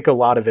 I think a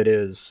lot of it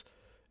is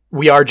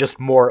we are just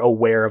more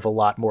aware of a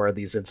lot more of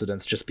these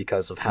incidents just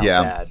because of how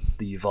bad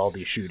the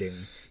Uvalde shooting,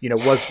 you know,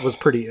 was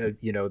pretty,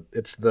 you know,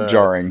 it's the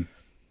jarring.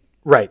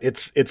 Right.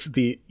 It's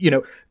the, you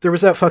know, there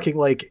was that fucking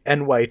like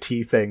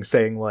NYT thing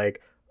saying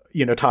like,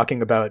 you know,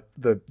 talking about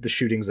the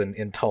shootings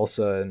in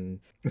Tulsa and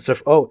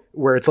stuff. Oh,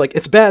 where it's like,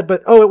 it's bad,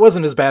 but it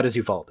wasn't as bad as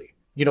Uvalde.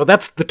 You know,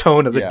 that's the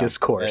tone of the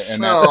discourse.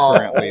 And that's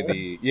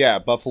currently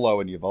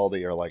Buffalo and Uvalde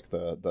are like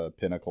the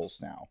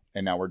pinnacles now.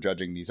 And now we're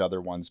judging these other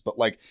ones. But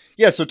like,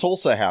 so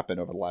Tulsa happened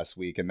over the last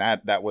week. And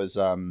that was,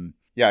 a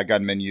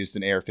gunman used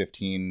an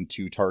AR-15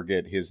 to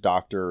target his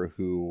doctor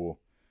who,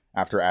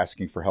 after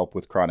asking for help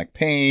with chronic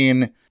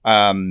pain,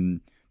 the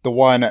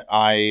one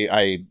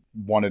I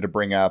wanted to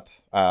bring up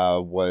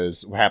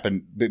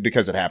happened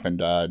because it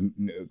happened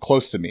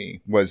close to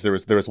me. There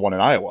was one in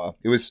Iowa.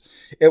 It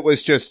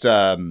was just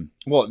and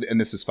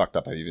this is fucked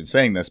up. I'm even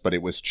saying this, but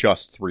it was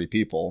just 3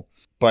 people.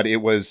 But it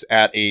was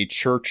at a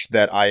church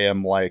that I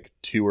am like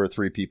 2 or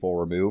 3 people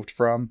removed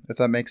from, if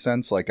that makes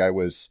sense. Like I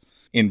was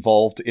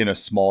involved in a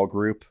small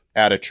group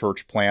at a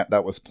church plant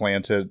that was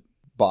planted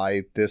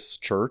by this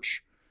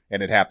church,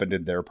 and it happened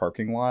in their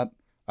parking lot.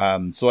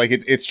 So like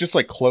it's just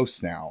like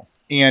close now.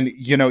 And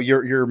you know,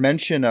 your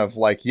mention of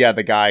like,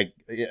 the guy,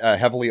 a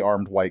heavily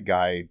armed white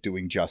guy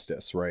doing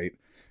justice, right?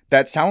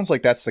 That sounds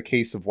like that's the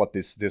case of what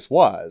this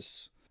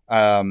was.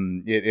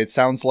 It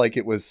sounds like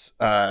it was,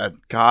 a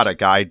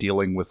guy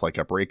dealing with like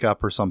a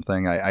breakup or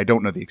something. I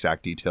don't know the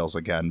exact details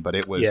again, but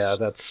it was. Yeah,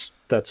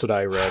 that's what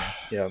I read.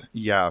 Yeah.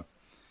 Yeah.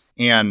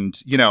 And,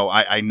 you know,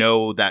 I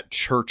know that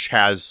church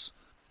has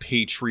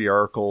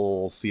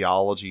patriarchal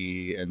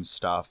theology and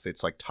stuff.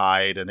 It's like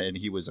tied, and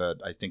he was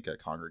I think a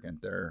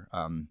congregant there.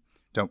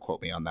 Don't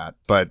quote me on that,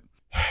 but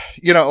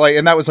you know, like,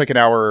 and that was like an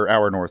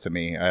hour north of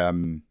me,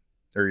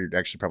 or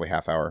actually probably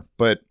half hour.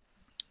 But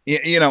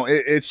you know,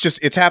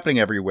 it's happening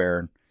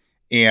everywhere,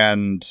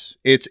 and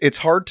it's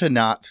hard to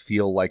not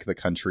feel like the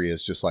country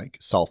is just like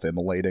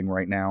self-immolating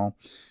right now.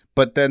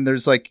 But then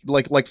there's like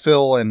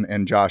Phil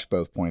and Josh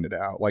both pointed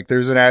out, like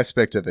there's an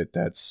aspect of it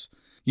that's,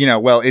 you know,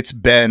 well, it's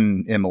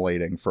been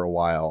immolating for a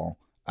while.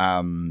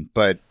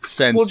 But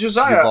since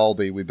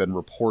Uvalde, we've been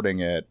reporting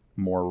it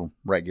more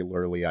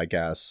regularly, I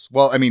guess.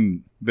 Well, I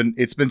mean,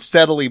 it's been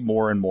steadily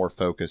more and more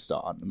focused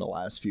on in the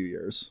last few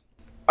years.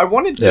 I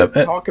wanted to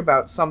talk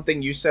about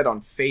something you said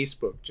on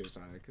Facebook,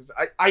 Josiah, because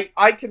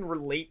I can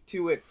relate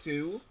to it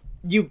too.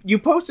 You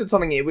posted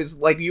something. It was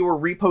like you were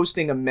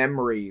reposting a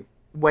memory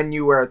when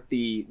you were at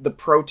the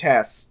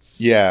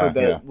protests.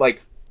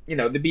 Like, you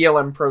know, the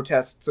BLM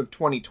protests of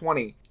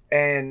 2020.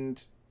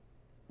 And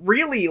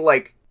really,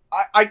 like,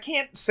 I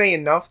can't say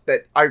enough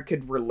that I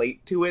could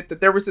relate to it,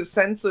 that there was a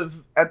sense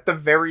of, at the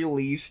very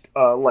least,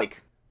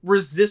 like,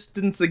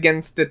 resistance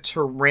against a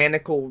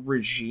tyrannical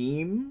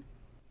regime.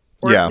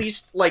 Or at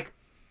least, like,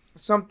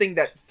 something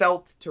that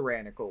felt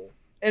tyrannical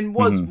and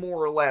was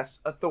more or less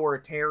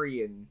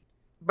authoritarian.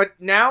 But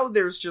now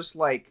there's just,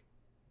 like,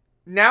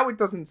 now it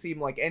doesn't seem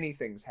like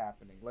anything's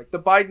happening. Like, the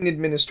Biden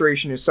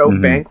administration is so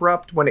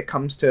bankrupt when it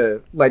comes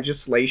to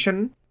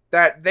legislation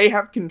that they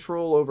have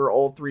control over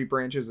all 3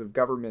 branches of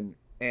government,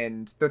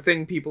 and the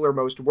thing people are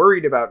most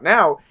worried about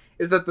now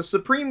is that the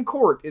Supreme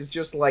Court is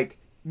just, like,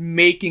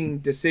 making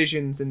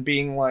decisions and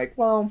being like,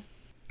 well,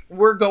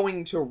 we're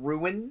going to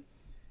ruin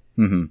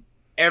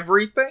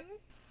everything,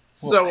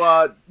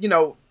 so, you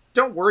know,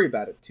 don't worry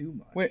about it too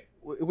much.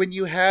 When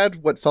you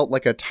had what felt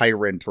like a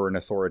tyrant or an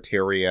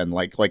authoritarian,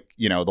 like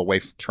you know, the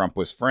way Trump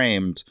was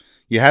framed,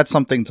 you had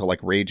something to, like,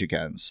 rage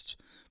against.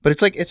 But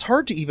it's like, it's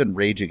hard to even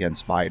rage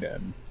against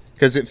Biden.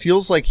 Because it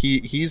feels like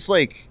he's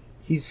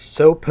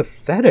so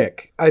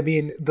pathetic. I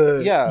mean,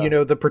 you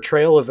know, the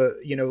portrayal of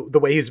the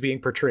way he's being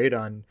portrayed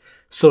on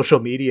social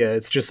media,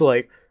 it's just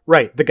like,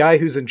 right, the guy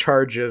who's in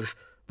charge of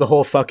the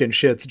whole fucking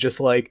shit's just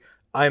like,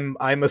 I'm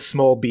a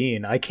small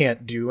bean. I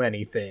can't do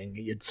anything.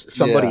 It's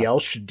somebody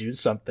else should do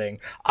something.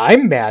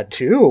 I'm mad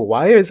too.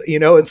 Why is, you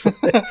know,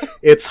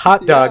 it's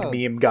hot dog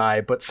meme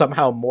guy, but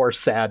somehow more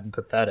sad and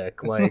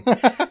pathetic. Like,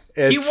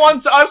 he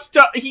wants us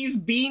to, he's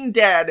bean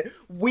dad.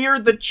 We're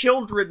the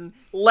children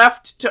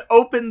left to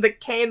open the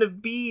can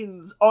of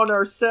beans on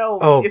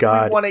ourselves if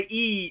we want to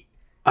eat.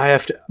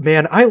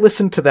 I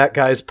listened to that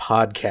guy's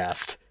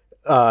podcast.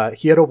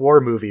 He had a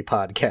war movie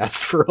podcast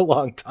for a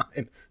long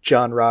time,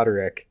 John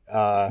Roderick.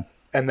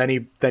 And then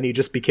he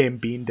just became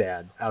Bean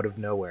Dad out of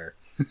nowhere.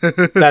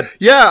 That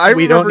Yeah, I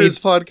we don't remember need- his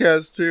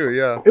podcast too.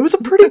 Yeah, It was a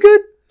pretty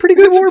good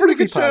it's a war pretty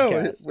movie good show.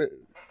 podcast.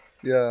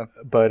 Yeah,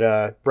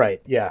 But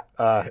right, yeah.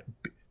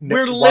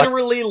 We're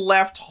literally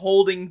left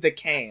holding the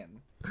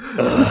can.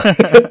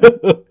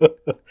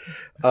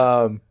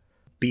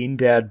 Bean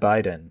Dad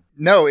Biden.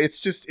 no, it's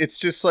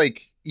just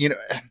like, you know,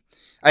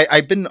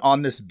 I've been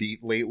on this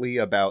beat lately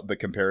about the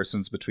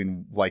comparisons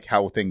between like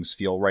how things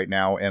feel right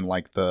now and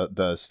like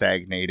the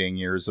stagnating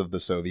years of the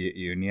Soviet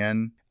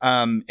Union.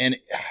 And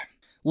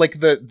like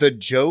the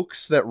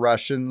jokes that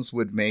Russians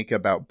would make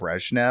about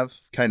Brezhnev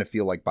kind of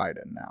feel like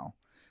Biden now,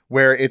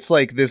 where it's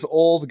like this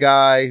old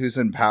guy who's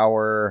in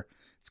power.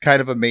 It's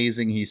kind of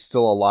amazing he's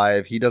still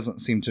alive. He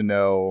doesn't seem to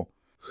know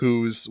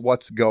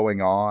what's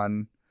going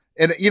on.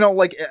 And, you know,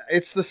 like,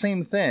 it's the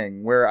same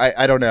thing where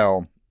I don't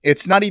know.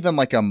 It's not even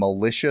like a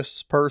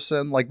malicious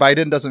person. Like,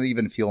 Biden doesn't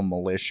even feel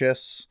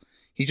malicious.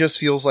 He just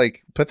feels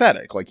like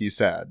pathetic, like you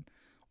said.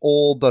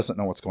 Old, doesn't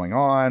know what's going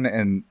on.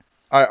 And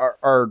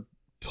our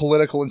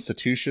political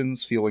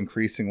institutions feel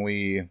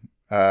increasingly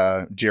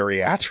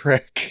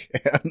geriatric.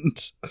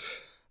 And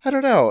I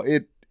don't know.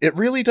 It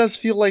really does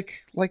feel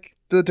like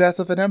the death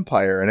of an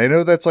empire. And I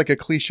know that's like a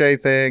cliche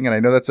thing. And I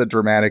know that's a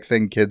dramatic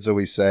thing kids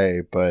always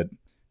say. But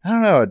I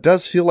don't know. It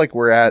does feel like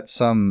we're at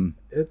some...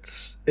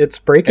 It's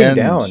breaking end.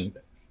 down.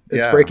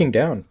 It's Yeah. breaking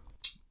down.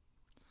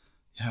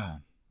 Yeah,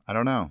 I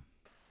don't know.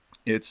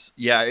 It's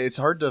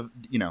hard to,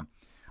 you know,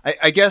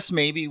 I guess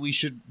maybe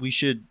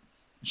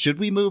should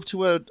we move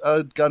to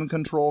a gun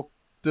control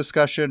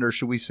discussion, or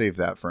should we save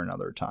that for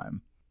another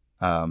time?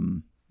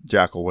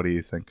 Jackal, what do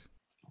you think?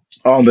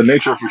 On the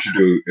nature of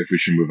if we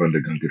should move on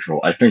to gun control,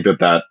 I think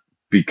that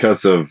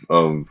because of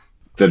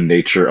the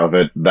nature of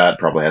it, that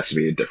probably has to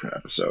be a different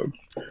episode.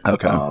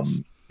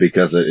 Okay.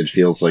 Because it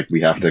feels like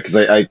we have to, because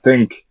I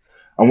think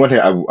on one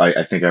hand,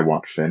 I think I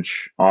want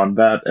Finch on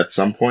that at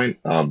some point,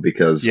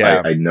 because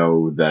Yeah. I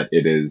know that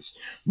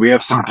we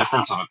have some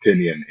difference of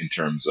opinion in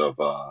terms of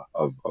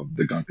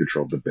the gun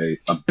control debate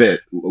a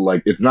bit.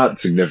 Like, it's not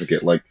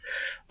significant. Like,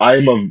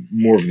 I'm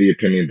more of the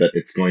opinion that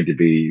it's going to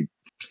be,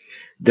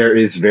 there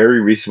is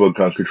very reasonable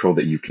gun control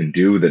that you can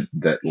do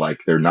that like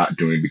they're not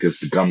doing because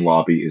the gun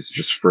lobby is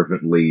just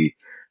fervently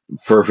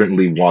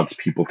wants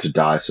people to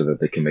die so that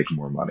they can make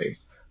more money.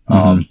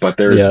 But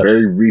there is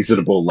very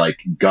reasonable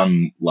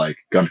gun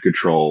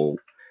control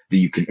that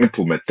you can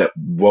implement that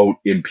won't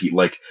impede,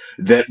 like,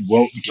 that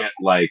won't get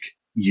like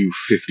you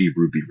 50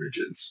 Ruby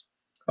Ridges.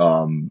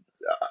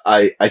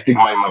 I think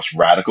my most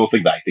radical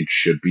thing that I think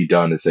should be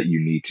done is that you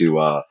need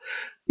to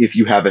if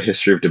you have a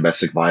history of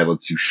domestic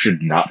violence, you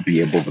should not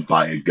be able to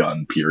buy a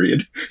gun,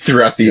 period,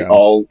 throughout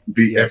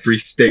every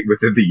state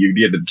within the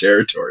union and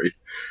territory.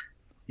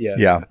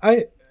 Yeah.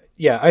 I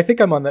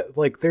think I'm on that.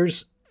 Like,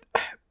 there's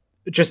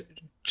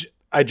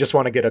I just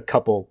want to get a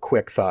couple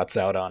quick thoughts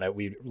out on it.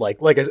 We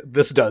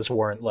this does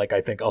warrant, like,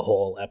 I think a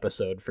whole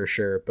episode for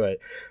sure. But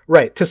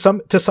right, to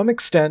some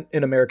extent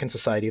in American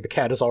society, the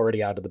cat is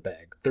already out of the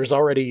bag. There's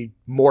already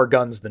more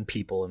guns than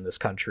people in this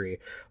country.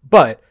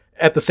 But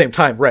at the same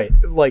time, right,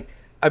 like,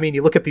 I mean,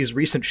 you look at these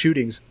recent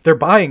shootings, they're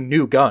buying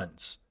new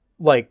guns.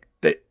 Like,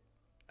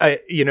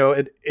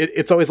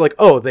 it's always like,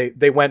 oh,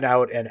 they went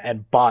out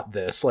and bought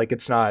this. Like,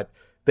 it's not,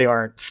 they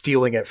aren't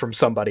stealing it from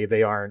somebody.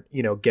 They aren't,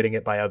 getting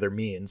it by other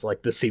means.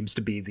 Like, this seems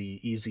to be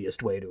the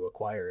easiest way to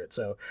acquire it.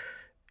 So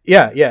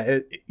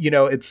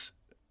it's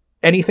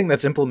anything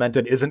that's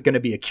implemented isn't going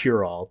to be a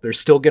cure-all. There's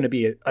still going to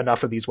be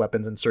enough of these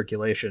weapons in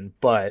circulation,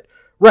 but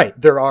right,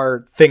 there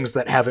are things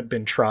that haven't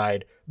been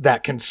tried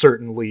that can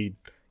certainly,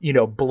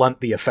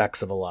 blunt the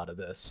effects of a lot of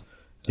this.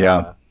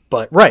 Yeah.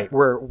 But right,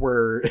 we're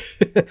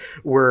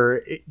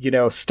we're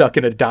stuck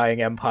in a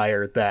dying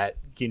empire that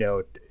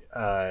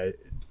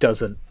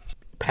doesn't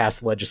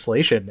pass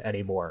legislation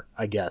anymore.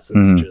 I guess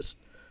it's just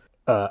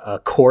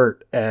a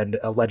court and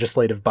a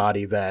legislative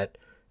body that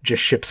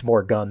just ships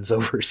more guns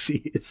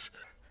overseas.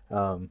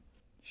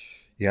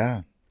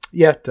 Yeah.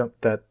 That's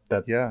it.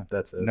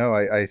 No,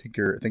 I think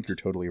you're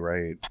totally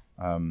right.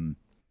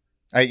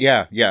 I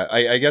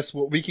guess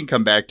we can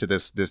come back to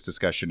this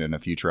discussion in a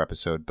future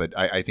episode, but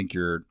I think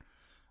you're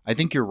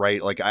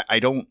right. Like, I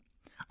don't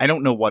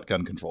know what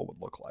gun control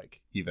would look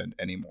like even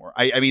anymore.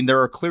 I mean,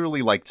 there are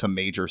clearly like some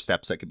major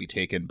steps that could be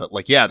taken, but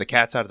like, yeah, the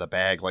cat's out of the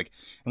bag. Like,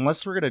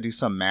 unless we're going to do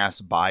some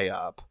mass buy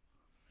up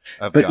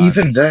of But guns,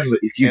 even then,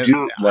 if you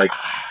do, like,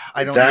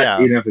 I don't, that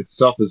in of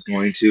itself is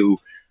going to,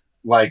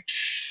 like,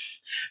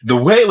 the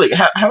way, like,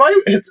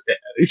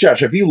 Josh,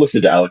 have you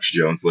listened to Alex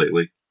Jones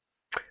lately?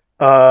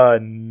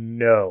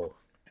 No.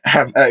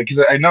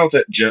 Because I know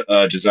that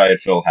Josiah and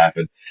Phil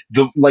haven't.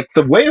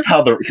 The way of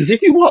how because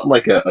if you want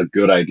like a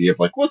good idea of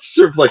like what's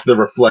sort of like the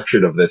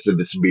reflection of this in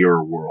this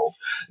mirror world,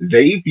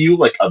 they view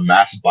like a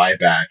mass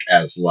buyback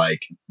as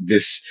like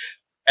this,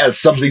 as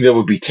something that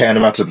would be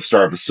tantamount to the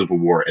start of a civil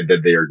war, and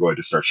then they are going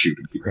to start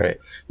shooting people. Right.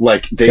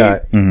 Like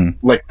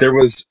like there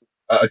was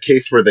a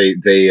case where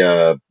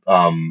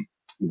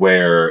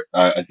where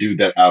a dude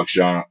that Alex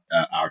Jones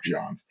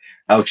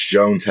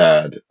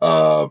had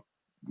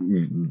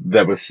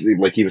that was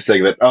like, he was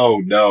saying that,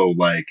 oh no,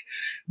 like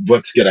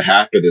what's gonna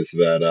happen is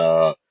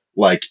that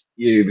like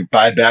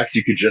buybacks,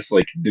 you could just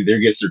like they're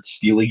gonna start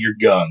stealing your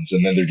guns,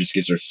 and then they're just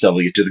gonna start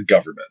selling it to the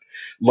government.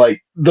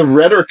 Like the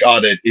rhetoric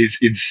on it is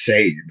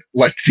insane.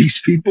 Like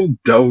these people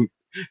don't.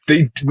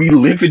 We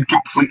live in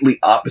completely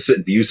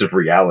opposite views of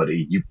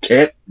reality. You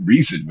can't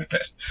reason with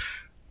it.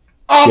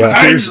 I'm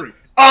angry.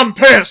 I'm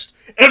pissed.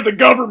 If the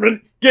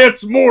government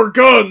gets more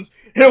guns,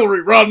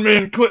 Hillary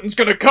Rodman Clinton's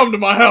gonna come to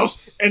my house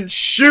and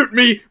shoot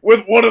me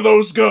with one of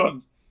those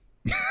guns.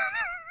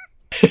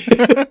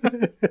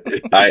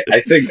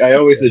 I think I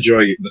always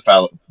enjoy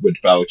when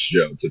Phalix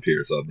Jones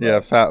appears on.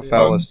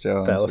 Phallus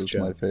Jones Phallus is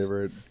Jones. my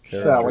favorite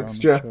character. Phalix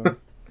Jones.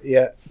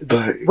 Yeah,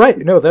 right.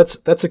 No,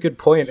 that's a good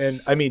point,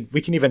 and I mean,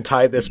 we can even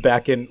tie this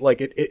back in.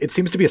 Like, it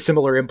seems to be a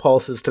similar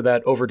impulses to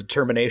that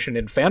overdetermination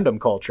in fandom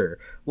culture.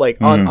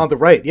 Like on the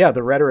right, yeah,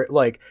 the rhetoric,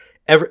 like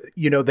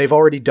they've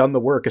already done the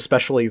work.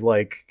 Especially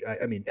like,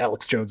 I mean,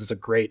 Alex Jones is a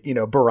great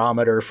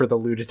barometer for the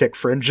lunatic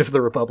fringe of the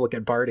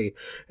Republican Party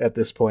at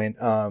this point.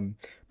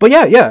 But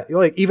yeah,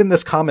 like even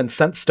this common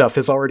sense stuff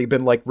has already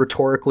been like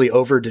rhetorically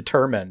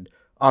overdetermined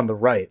on the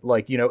right.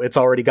 Like it's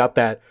already got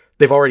that.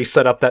 They've already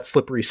set up that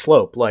slippery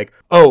slope. Like,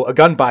 oh, a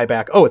gun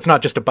buyback. Oh, it's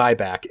not just a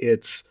buyback.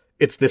 It's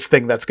this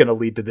thing that's going to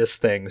lead to this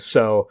thing.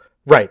 So,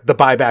 right, the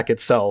buyback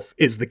itself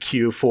is the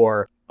cue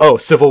for, oh,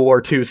 Civil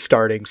War II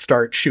starting.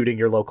 Start shooting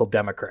your local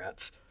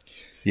Democrats.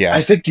 Yeah,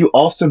 I think you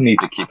also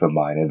need to keep in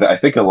mind, and I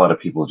think a lot of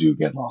people do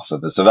get lost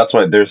in this. So that's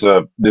why there's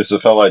a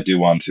fellow I do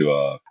want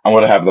to I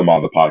want to have them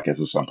on the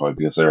podcast at some point,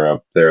 because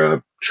they're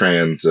a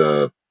trans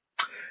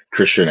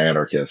Christian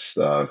anarchist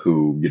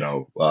who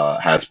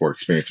has more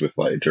experience with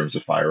like in terms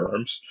of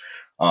firearms,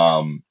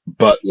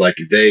 but like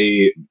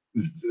the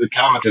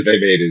comment that they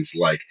made is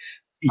like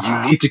you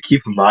need to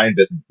keep in mind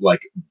that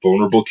like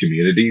vulnerable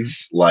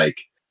communities, like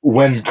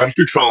when gun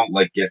control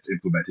like gets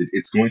implemented,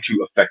 it's going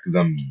to affect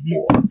them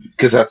more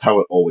because that's how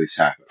it always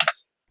happens.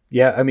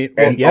 Yeah, I mean,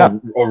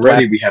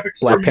 already we have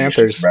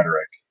exterminationist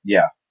rhetoric.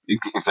 Yeah,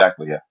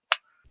 exactly. Yeah,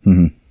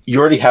 you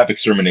already have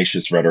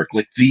exterminationist rhetoric.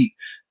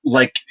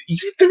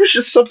 There was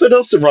just something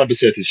else that Ron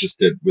DeSantis just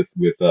did with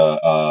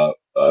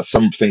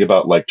something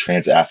about like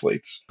trans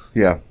athletes.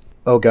 Yeah.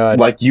 Oh God.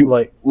 You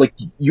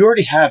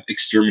already have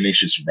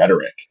exterminationist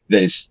rhetoric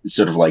that is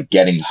sort of like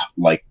getting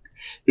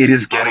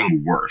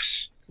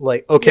worse.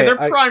 Like, okay, they're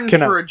primed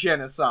for a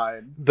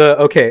genocide.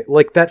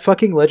 Like that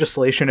fucking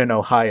legislation in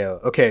Ohio.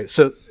 Okay,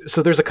 so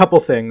there's a couple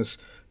things.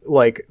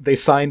 Like they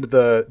signed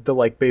the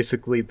like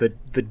basically the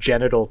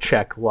genital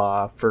check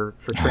law for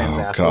trans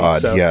athletes.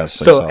 God, so, yes.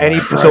 So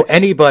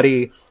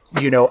anybody,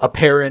 a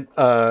parent,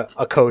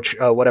 a coach,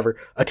 whatever,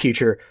 a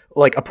teacher,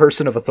 like a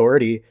person of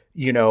authority,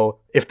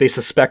 if they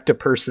suspect a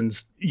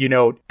person's,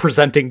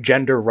 presenting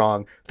gender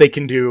wrong, they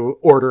can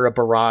order a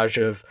barrage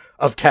of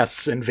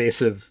tests,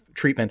 invasive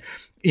treatment,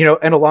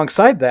 and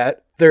alongside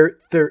that,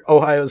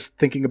 Ohio's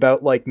thinking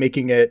about like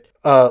making it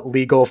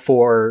legal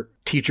for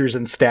teachers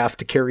and staff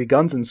to carry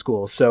guns in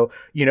schools. So,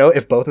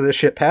 if both of this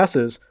shit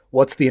passes,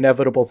 what's the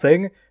inevitable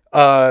thing?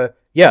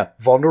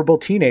 Vulnerable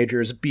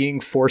teenagers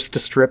being forced to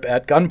strip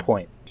at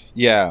gunpoint.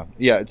 Yeah.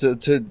 We're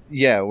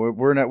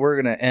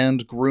gonna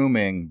end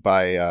grooming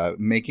by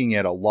making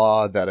it a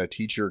law that a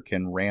teacher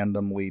can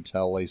randomly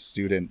tell a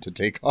student to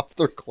take off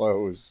their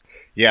clothes.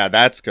 Yeah,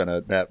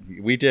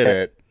 we did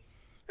it.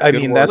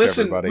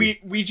 Listen,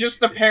 we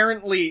just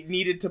apparently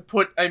needed to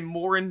put a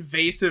more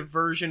invasive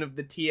version of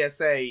the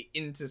TSA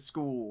into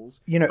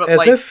schools. But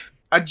as if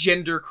a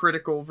gender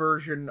critical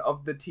version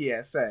of the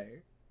TSA.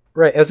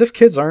 Right, as if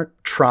kids aren't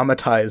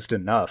traumatized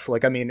enough.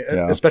 Like, I mean,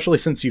 especially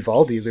since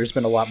Uvalde, there's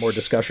been a lot more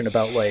discussion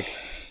about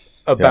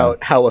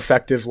how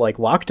effective like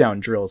lockdown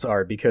drills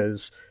are,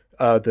 because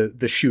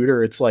the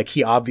shooter, it's like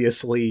he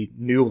obviously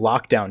knew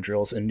lockdown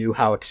drills and knew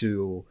how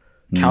to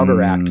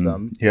counteract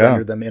them,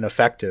 render them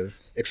ineffective,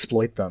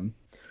 exploit them.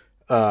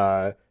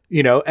 And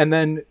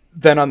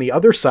then on the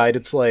other side,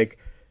 it's like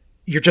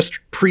you're just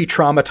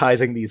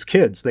pre-traumatizing these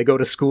kids. They go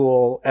to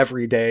school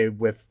every day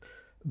with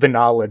the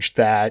knowledge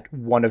that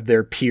one of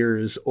their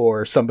peers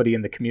or somebody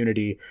in the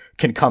community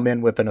can come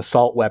in with an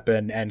assault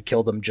weapon and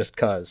kill them just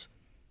cause.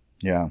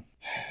 Yeah.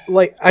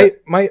 Like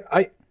my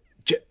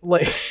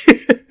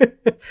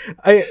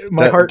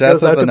heart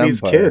goes out to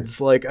these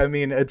kids. Like, I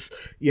mean, it's,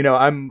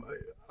 I'm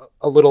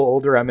a little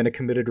older. I'm in a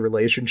committed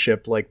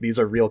relationship. Like, these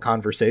are real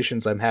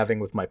conversations I'm having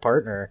with my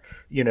partner,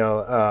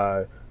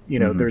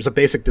 there's a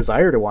basic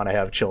desire to want to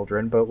have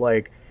children, but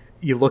like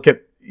you look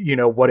at,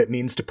 what it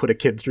means to put a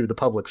kid through the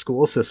public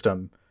school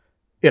system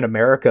in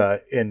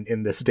America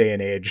in this day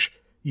and age,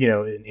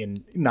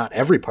 in not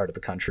every part of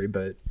the country,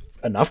 but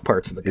enough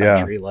parts of the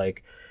country. Yeah.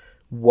 Like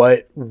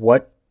what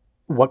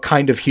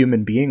kind of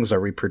human beings are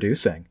we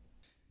producing?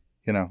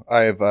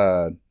 I've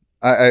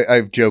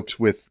joked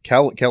with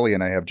Kelly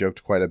and I have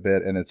joked quite a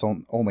bit, and it's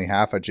only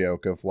half a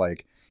joke of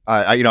like,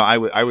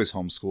 I was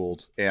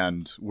homeschooled,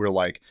 and we're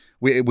like,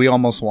 we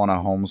almost want to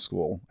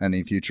homeschool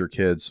any future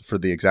kids for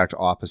the exact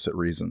opposite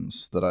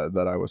reasons that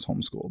I was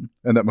homeschooled,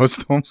 and that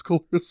most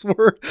homeschoolers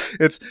were.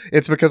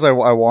 It's because I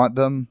want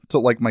them to,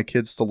 like, my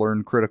kids to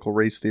learn critical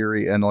race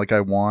theory, and like I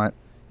want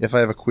if I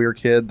have a queer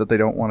kid that they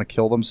don't want to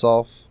kill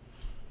themselves.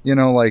 You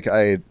know, like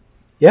I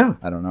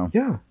don't know.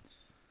 Yeah.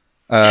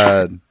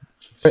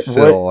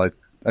 Phil,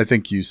 I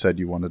think you said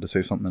you wanted to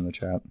say something in the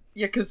chat.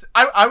 Yeah, because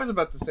I was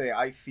about to say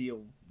I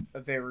feel a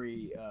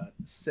very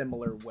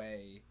similar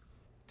way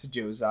to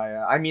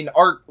Josiah. I mean,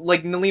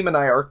 Nalim and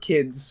I, our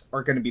kids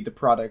are going to be the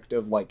product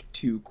of, like,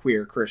 2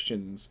 queer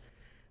Christians.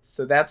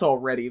 So that's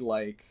already,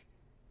 like,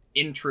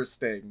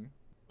 interesting.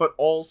 But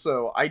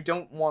also, I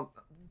don't want...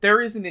 There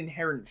is an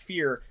inherent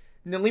fear.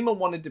 Nalima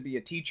wanted to be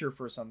a teacher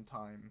for some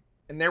time.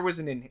 And there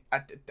was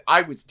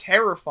I was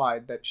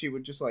terrified that she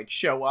would just, like,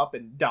 show up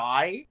and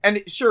die.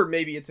 And sure,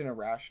 maybe it's an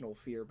irrational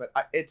fear, but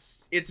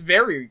it's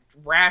very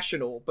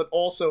rational, but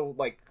also,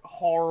 like,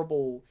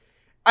 horrible.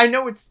 I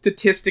know it's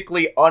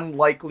statistically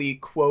unlikely,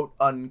 quote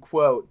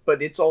unquote,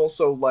 but it's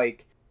also,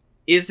 like,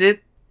 is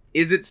it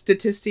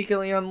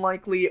statistically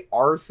unlikely?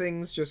 Are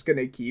things just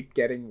gonna keep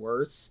getting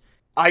worse?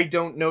 I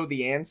don't know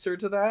the answer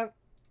to that.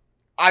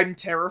 I'm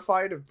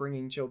terrified of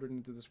bringing children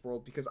into this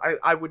world because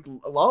I would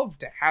love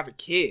to have a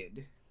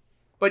kid.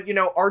 But, you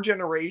know, our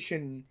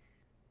generation,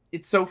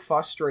 it's so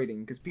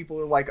frustrating because people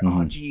are like,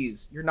 oh,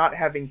 geez, you're not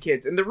having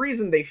kids. And the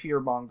reason they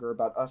fearmonger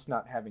about us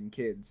not having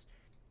kids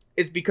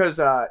is because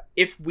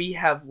if we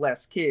have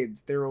less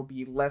kids, there will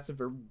be less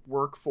of a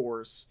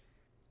workforce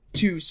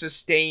to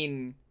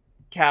sustain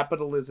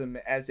capitalism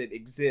as it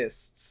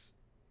exists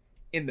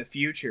in the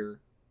future.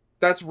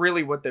 That's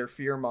really what they're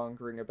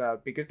fearmongering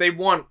about, because they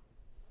want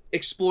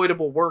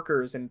exploitable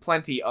workers and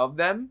plenty of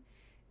them,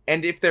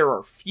 and if there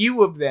are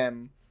few of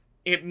them,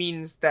 it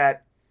means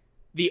that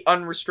the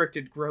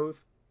unrestricted growth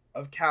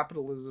of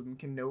capitalism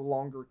can no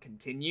longer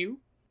continue.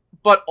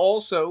 But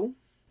also,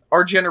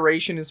 our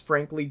generation is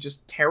frankly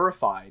just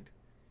terrified.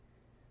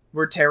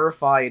 We're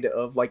terrified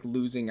of, like,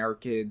 losing our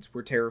kids.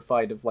 We're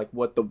terrified of, like,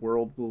 what the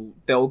world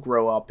they'll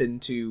grow up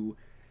into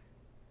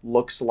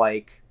looks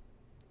like.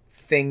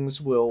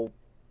 Things will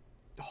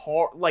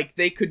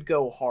they could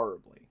go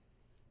horribly.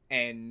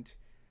 And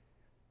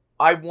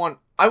I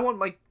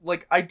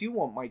do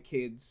want my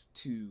kids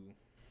to,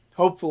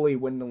 hopefully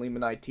when Nalim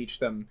and I teach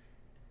them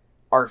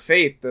our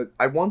faith, that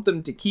I want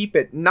them to keep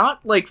it,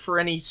 not, like, for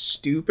any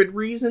stupid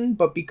reason,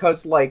 but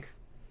because, like,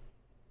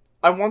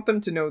 I want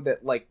them to know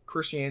that, like,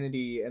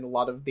 Christianity and a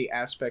lot of the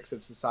aspects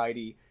of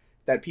society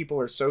that people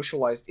are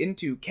socialized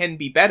into can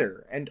be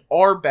better and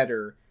are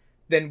better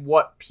than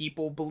what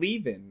people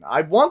believe in.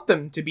 I want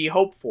them to be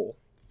hopeful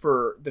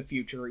for the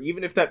future,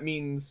 even if that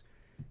means,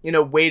 you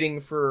know,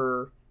 waiting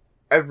for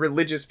a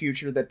religious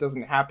future that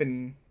doesn't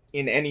happen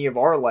in any of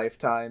our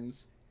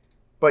lifetimes.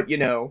 But, you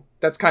know,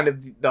 that's kind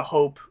of the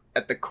hope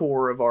at the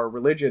core of our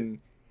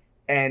religion.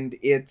 And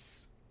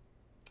it's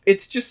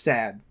just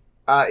sad.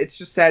 It's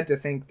just sad to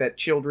think that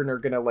children are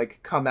gonna, like,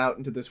 come out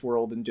into this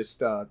world and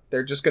just,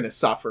 they're just gonna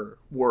suffer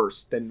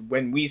worse than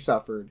when we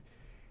suffered.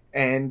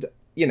 And,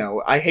 you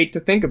know, I hate to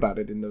think about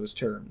it in those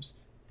terms.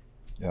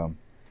 Yeah.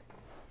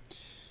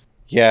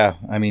 Yeah,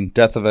 I mean,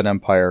 Death of an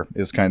Empire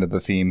is kind of the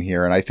theme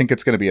here, and I think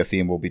it's going to be a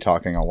theme we'll be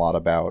talking a lot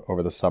about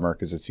over the summer,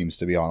 because it seems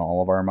to be on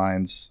all of our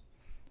minds.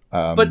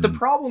 But the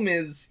problem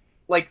is,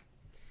 like,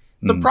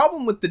 the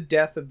problem with the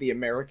death of the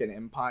American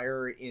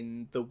Empire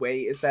in the way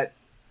is that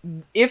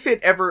if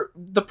it ever,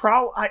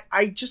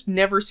 I just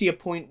never see a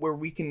point where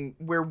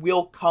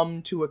we'll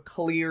come to a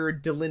clear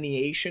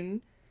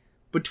delineation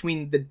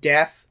between the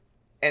death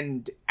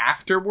and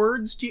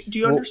afterwards. Do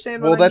you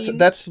understand what I mean?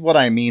 That's what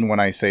I mean when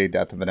I say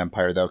Death of an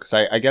Empire, though, because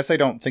I guess I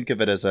don't think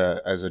of it as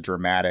a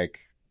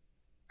dramatic,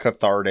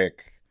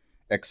 cathartic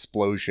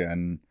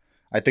explosion.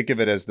 I think of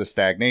it as the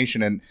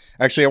stagnation. And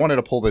actually, I wanted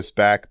to pull this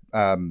back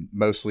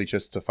mostly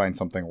just to find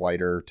something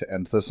lighter to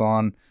end this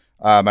on.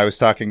 I was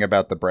talking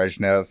about the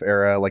Brezhnev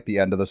era, like the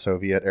end of the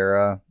Soviet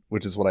era,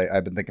 which is what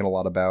I've been thinking a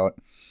lot about.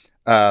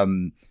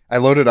 I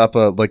loaded up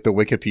the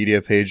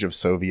Wikipedia page of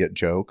Soviet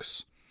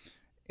jokes,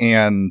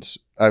 and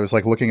I was,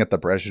 like, looking at the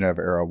Brezhnev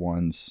era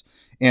ones,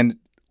 and,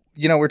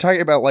 you know, we're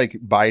talking about, like,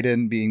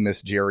 Biden being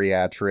this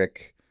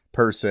geriatric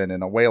person,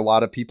 and a way a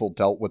lot of people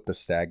dealt with the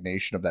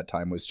stagnation of that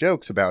time was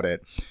jokes about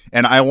it.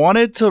 And I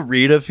wanted to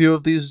read a few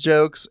of these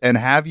jokes and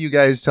have you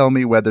guys tell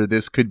me whether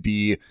this could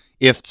be,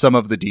 if some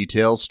of the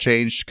details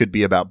changed, could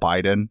be about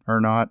Biden or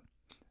not.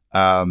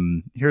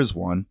 Here's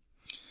one.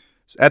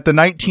 At the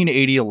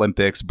 1980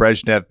 Olympics,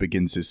 Brezhnev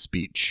begins his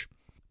speech.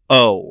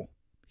 "Oh,"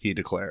 he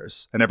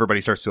declares, and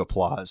everybody starts to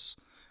applause.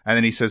 And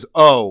then he says,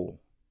 "Oh,"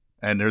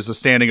 and there's a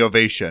standing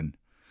ovation.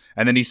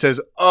 And then he says,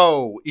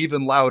 "Oh,"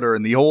 even louder,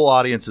 and the whole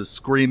audience is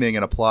screaming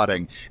and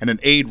applauding. And an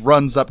aide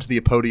runs up to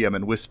the podium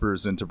and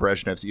whispers into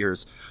Brezhnev's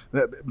ears,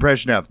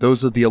 "Brezhnev,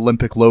 those are the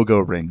Olympic logo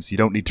rings. You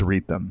don't need to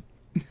read them."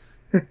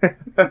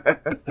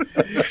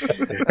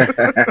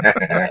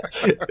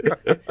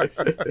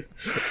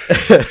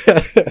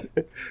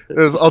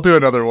 I'll do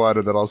another one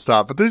and then I'll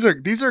stop. But these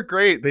are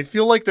great. They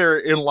feel like they're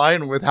in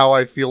line with how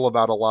I feel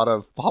about a lot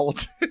of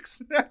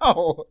politics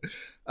now.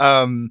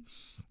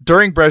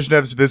 During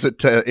Brezhnev's visit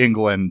to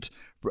England,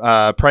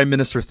 Prime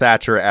Minister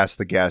Thatcher asked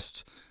the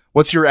guest,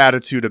 "What's your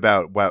attitude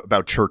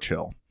about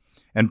Churchill?"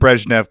 And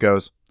Brezhnev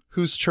goes,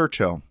 "Who's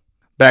Churchill?"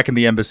 Back in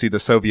the embassy, the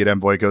Soviet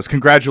envoy goes,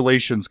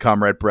 "Congratulations,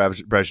 Comrade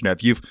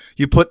Brezhnev.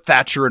 You put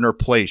Thatcher in her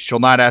place. She'll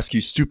not ask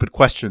you stupid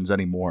questions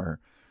anymore."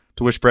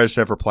 To which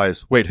Brezhnev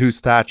replies, "Wait, who's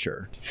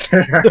Thatcher?"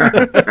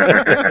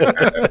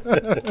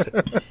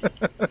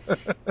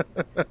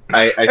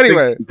 I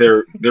Anyway. think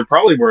there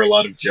probably were a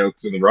lot of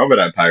jokes in the Roman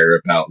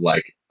Empire about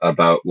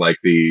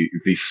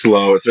the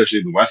slow,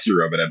 especially the Western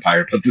Roman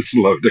Empire, about the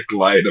slow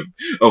decline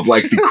of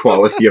like the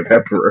quality of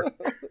emperor.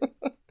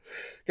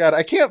 God,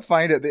 I can't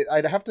find it.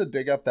 I'd have to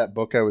dig up that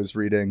book I was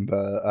reading.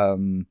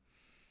 The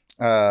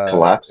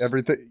Collapse?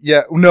 Everything.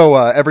 Yeah, no.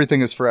 Everything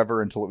is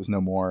forever until it was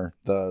no more.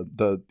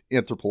 The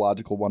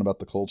anthropological one about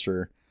the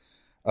culture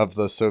of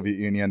the Soviet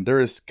Union. There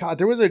was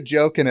a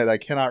joke in it I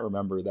cannot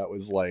remember that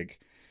was like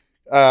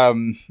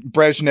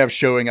Brezhnev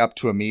showing up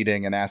to a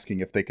meeting and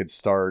asking if they could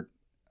start.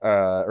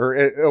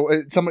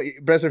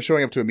 Brezhnev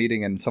showing up to a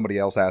meeting and somebody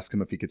else asks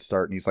him if he could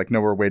start, and he's like, "No,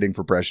 we're waiting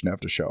for Brezhnev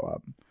to show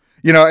up."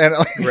 You know, and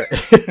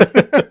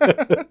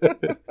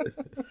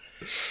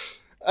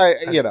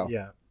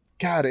Yeah.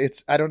 God,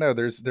 I don't know.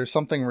 There's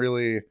something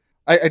really.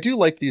 I do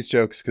like these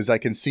jokes because I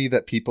can see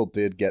that people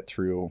did get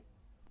through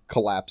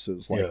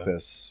collapses like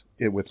this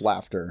with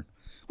laughter,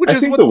 which I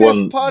is think what the this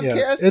one-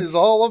 podcast it's- is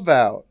all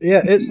about.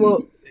 Yeah,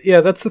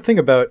 that's the thing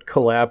about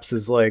collapse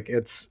is like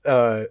it's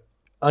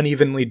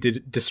unevenly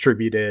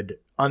distributed,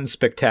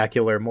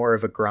 unspectacular, more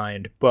of a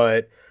grind,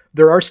 but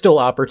there are still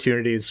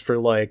opportunities for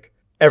like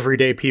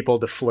everyday people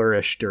to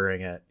flourish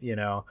during it, you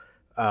know.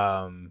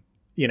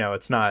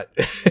 It's not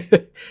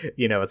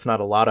it's not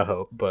a lot of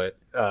hope, but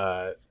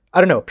I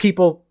don't know,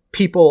 people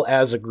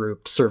as a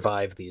group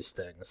survive these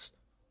things.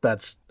 I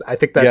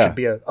think that should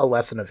be a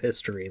lesson of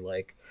history.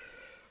 Like,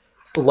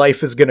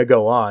 life is going to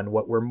go on.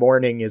 What we're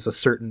mourning is a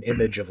certain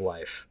image of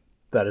life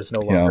that is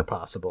no longer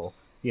possible.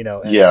 You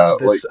know, and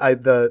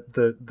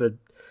the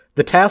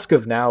task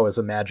of now is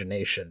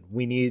imagination.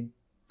 We need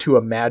to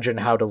imagine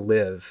how to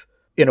live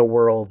in a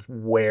world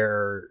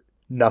where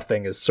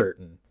nothing is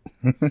certain.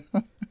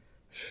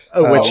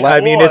 Which I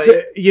mean, it's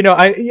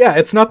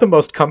it's not the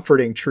most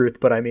comforting truth,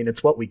 but I mean,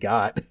 it's what we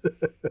got.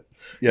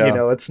 You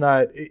know, it's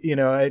not. You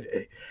know,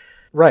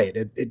 right?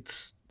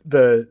 It's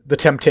the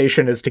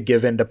temptation is to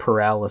give in to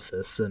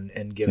paralysis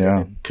and give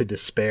in to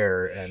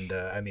despair. And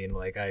I mean,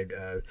 like I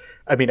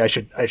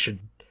should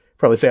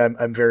probably say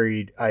I'm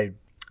very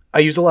I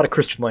use a lot of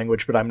Christian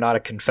language, but I'm not a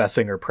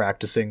confessing or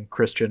practicing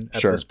Christian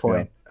at this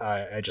point.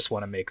 I just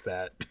want to make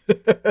that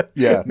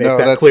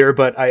clear.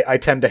 But I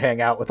tend to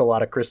hang out with a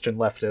lot of Christian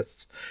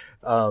leftists.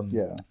 And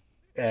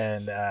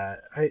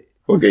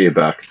we'll get you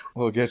back.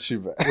 We'll get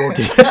you back.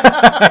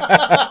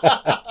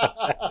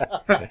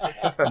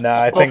 No,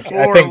 I think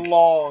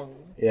long.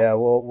 Yeah,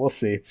 we'll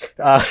see.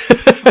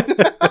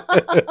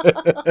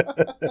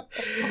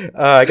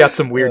 I got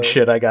some weird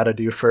shit I got to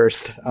do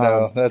first.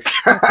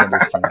 That's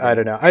understandable. I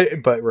don't know. I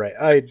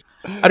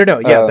don't know.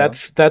 Yeah,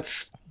 that's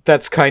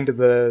kind of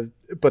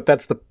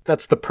that's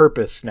the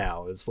purpose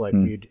now. Is like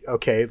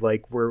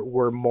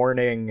we're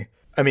mourning.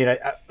 I mean,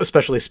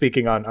 especially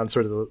speaking on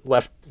sort of the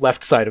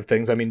left side of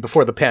things. I mean,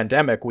 before the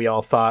pandemic, we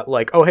all thought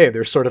like, oh, hey,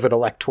 there's sort of an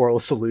electoral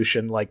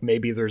solution. Like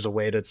maybe there's a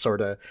way to sort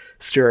of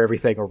steer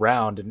everything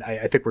around. And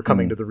I think we're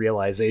coming to the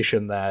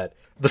realization that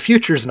the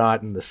future's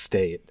not in the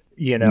state.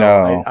 You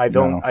know, I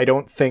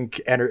don't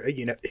think,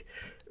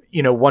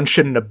 one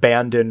shouldn't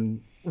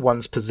abandon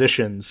one's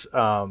positions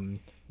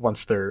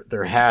once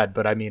they're had.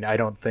 But I mean, I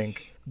don't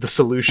think the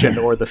solution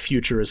or the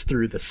future is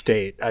through the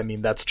state. I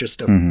mean, that's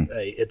just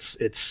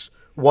it's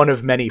one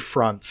of many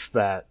fronts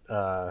that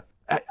I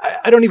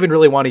don't even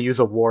really want to use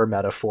a war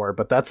metaphor,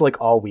 but that's like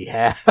all we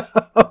have.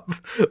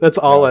 That's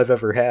all I've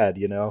ever had,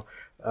 you know?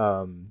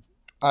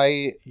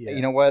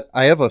 You know what?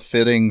 I have a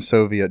fitting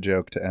Soviet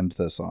joke to end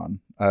this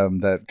on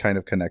that kind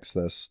of connects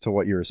this to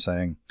what you were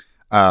saying.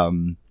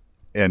 And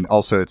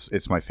also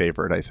it's my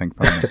favorite, I think,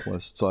 on this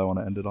list, so I want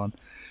to end it on.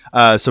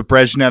 So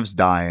Brezhnev's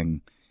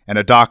dying, and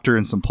a doctor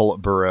and some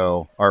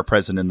Politburo are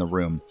present in the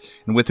room.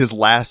 And with his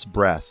last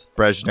breath,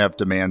 Brezhnev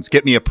demands,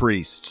 "Get me a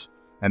priest,"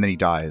 and then he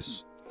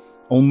dies.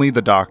 Only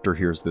the doctor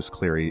hears this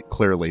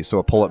clearly, so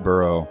a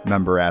Politburo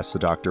member asks the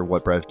doctor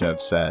what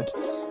Brezhnev said.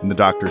 And the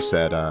doctor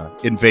said,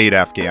 "Invade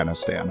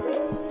Afghanistan."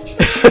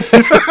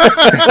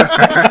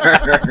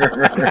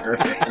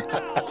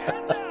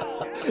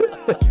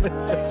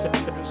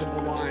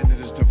 Invisible line that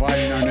is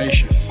dividing our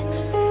nation.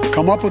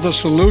 Come up with a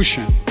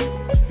solution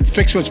and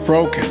fix what's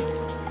broken.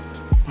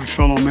 My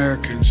fellow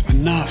Americans,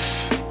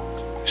 enough.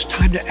 It's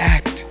time to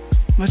act.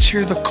 Let's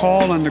hear the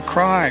call and the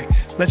cry.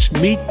 Let's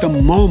meet the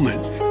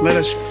moment. Let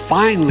us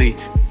finally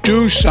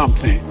do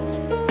something.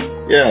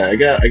 Yeah, I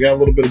got a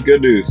little bit of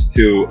good news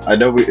too. I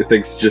know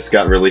things just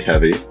got really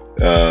heavy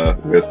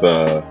with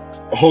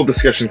whole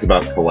discussions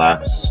about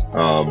collapse,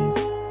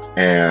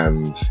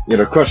 and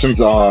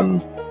questions on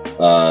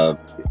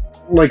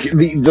like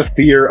the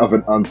fear of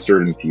an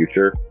uncertain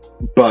future.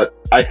 But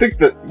I think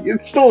that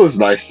it still is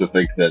nice to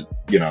think that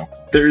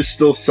there's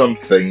still some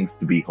things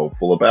to be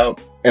hopeful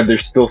about, and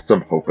there's still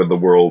some hope in the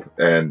world,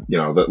 and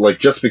that like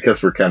just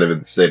because we're kind of in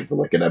the state of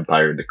like an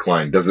empire in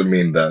decline doesn't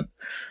mean that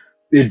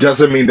it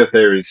doesn't mean that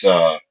there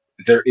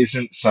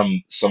isn't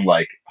some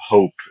like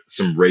hope,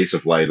 some rays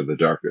of light of the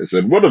darkness.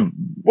 And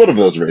one of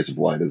those rays of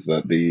light is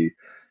that the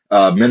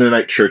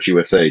Mennonite Church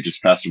USA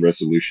just passed a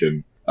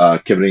resolution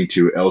committing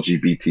to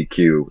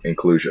LGBTQ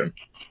inclusion.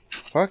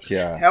 Fuck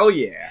yeah. Hell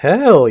yeah.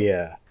 Hell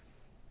yeah.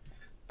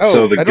 Oh,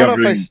 So the I don't know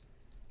governing- if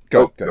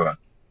Go Go ahead.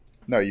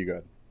 No, you go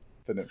ahead.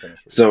 Finish.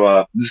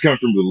 So this is coming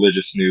from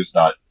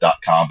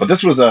religiousnews.com, but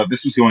this was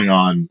going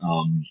on.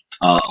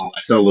 I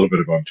saw a little bit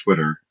of it on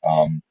Twitter.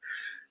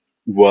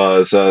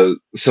 So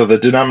the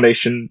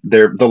denomination,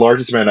 they're the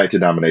largest Mennonite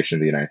denomination in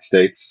the United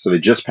States. So they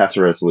just passed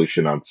a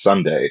resolution on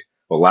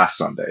last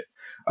Sunday,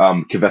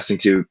 confessing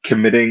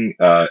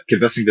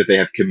that they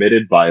have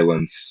committed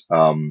violence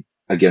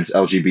against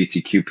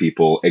LGBTQ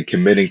people and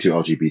committing to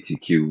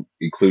LGBTQ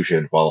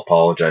inclusion while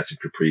apologizing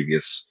for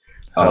previous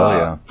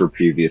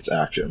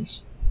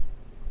actions.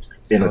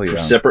 In a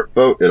separate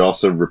vote, it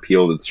also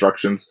repealed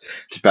instructions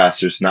to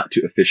pastors not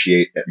to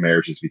officiate at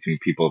marriages between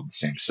people of the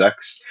same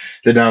sex.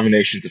 The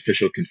denomination's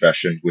official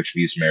confession, which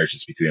views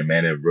marriages between a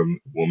man and a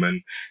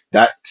woman,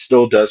 that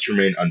still does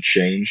remain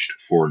unchanged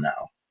for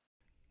now.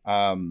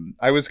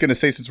 I was going to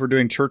say, since we're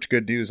doing church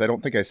good news, I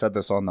don't think I said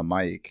this on the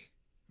mic.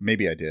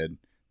 Maybe I did,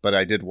 but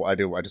I did. I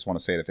just want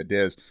to say it if it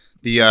is.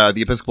 The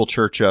Episcopal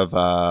Church of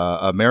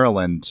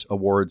Maryland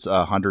awarded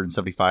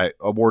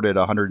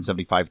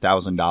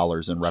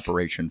 $175,000 in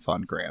reparation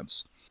fund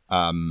grants,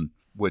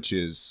 which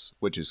is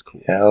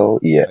cool. Hell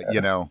yeah!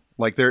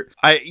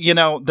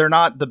 They're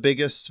not the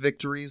biggest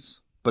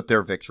victories, but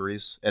they're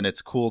victories, and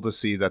it's cool to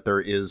see that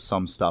there is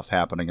some stuff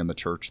happening in the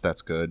church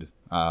that's good.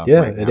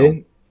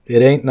 It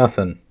ain't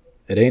nothing.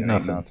 It ain't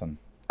nothing.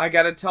 I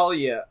gotta tell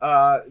you,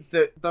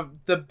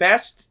 the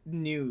best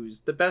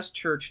news, the best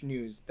church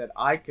news that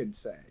I could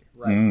say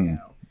right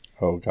now.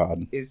 Oh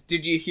God! Is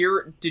did you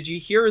hear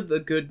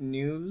the good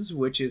news,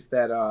 which is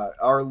that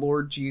our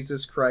Lord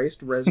Jesus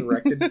Christ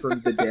resurrected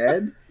from the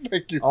dead?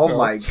 Thank you. Oh Phil.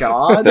 my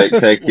God!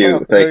 Thank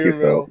you,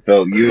 Phil.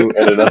 Phil, you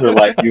in another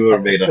life, you would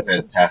have made a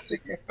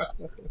fantastic youth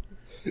pastor.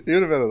 You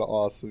would have been an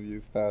awesome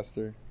youth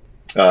pastor.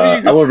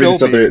 I will read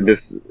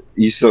this.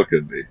 You still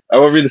could be. I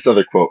will read this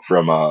other quote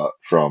from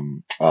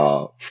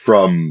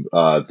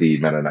the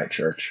Mennonite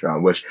Church,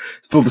 which,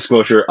 full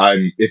disclosure,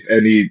 if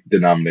any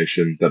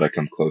denomination that I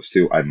come close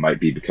to, I might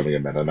be becoming a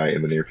Mennonite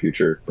in the near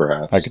future,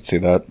 perhaps. I could see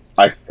that.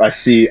 I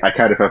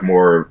kind of have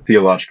more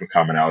theological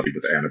commonality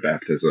with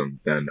Anabaptism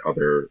than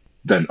other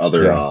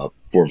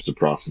forms of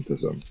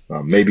Protestantism,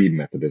 maybe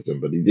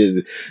Methodism, but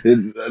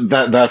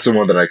that's the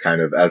one that I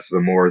kind of, as the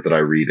more that I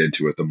read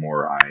into it, the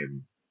more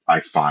I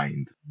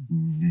find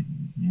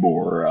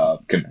more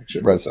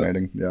connection.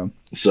 Resonating, yeah.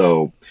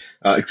 So,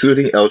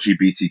 excluding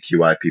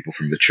LGBTQI people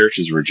from the church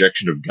is a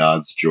rejection of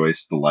God's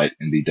joyous delight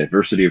in the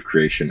diversity of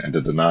creation and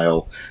a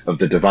denial of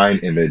the divine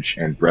image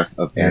and breath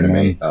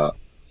animating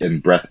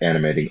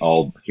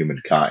all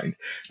humankind.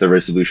 The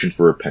resolution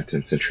for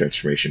repentance and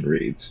transformation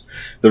reads: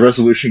 the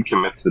resolution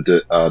commits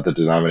the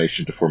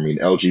denomination to forming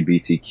an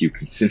LGBTQ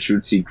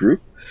constituency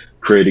group,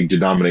 creating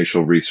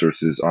denominational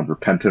resources on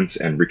repentance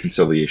and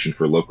reconciliation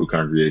for local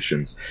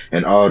congregations,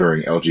 and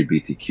honoring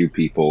LGBTQ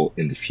people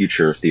in the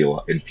future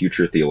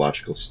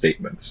theological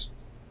statements.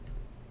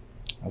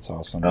 That's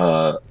awesome.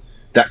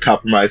 That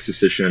compromise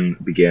decision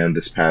began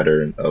this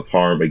pattern of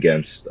harm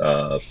against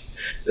that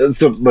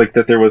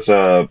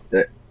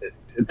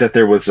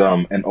there was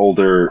an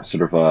older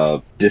sort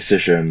of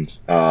decision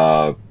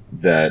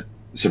that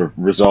sort of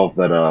resolved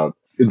that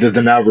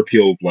the now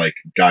repealed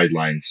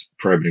guidelines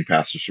prohibiting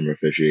pastors from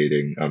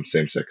officiating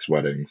same-sex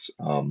weddings.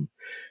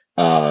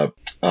 That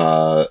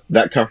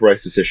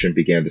compromise decision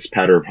began this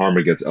pattern of harm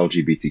against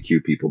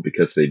LGBTQ people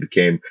because they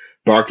became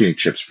bargaining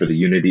chips for the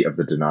unity of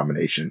the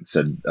denomination,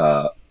 said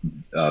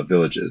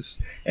Villages,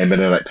 a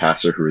Mennonite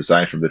pastor who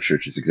resigned from the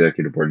church's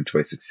executive board in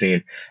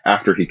 2016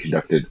 after he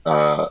conducted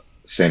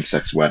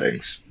same-sex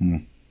weddings.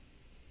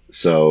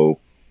 So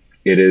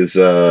it is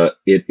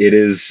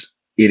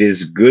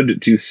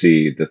good to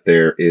see that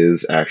there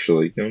is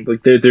actually,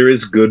 there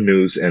is good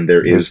news, and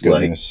there is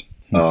news.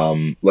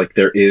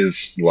 There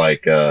is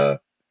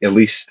at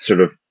least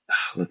sort of,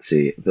 let's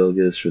see,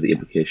 Vilgas for the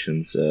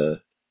implications,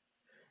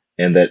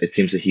 and that it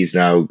seems that he's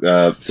now,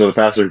 so the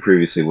pastor who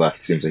previously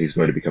left seems that he's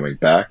going to be coming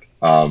back,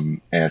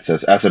 and it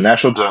says, as a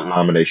national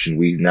denomination,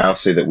 we now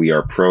say that we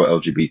are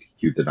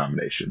pro-LGBTQ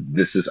denomination.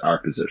 This is our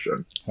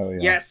position. Oh, yeah.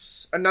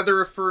 Yes,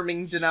 another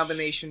affirming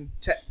denomination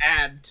to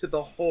add to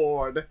the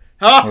horde.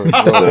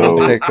 So,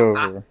 take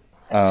over.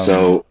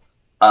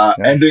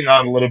 Ending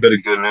on a little bit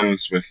of good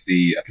news with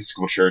the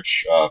Episcopal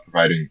Church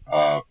providing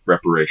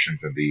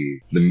reparations, and the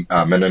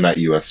Mennonite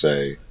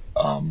USA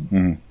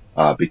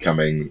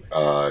becoming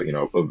a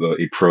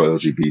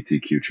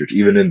pro-LGBTQ church,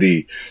 even in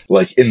the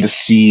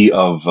sea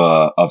of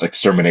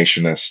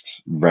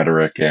exterminationist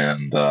rhetoric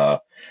and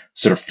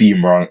sort of fear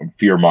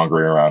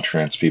mongering around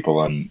trans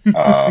people and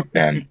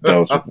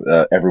those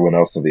with, everyone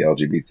else of the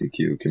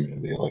LGBTQ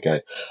community.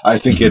 I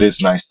think it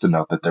is nice to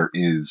note that there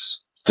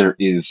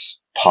is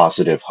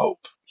positive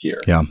hope here.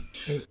 Yeah.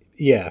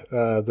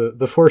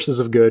 the forces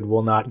of good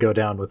will not go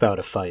down without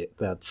a fight.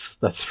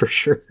 That's for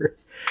sure.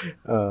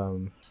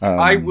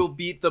 I will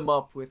beat them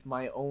up with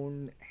my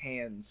own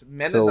hands.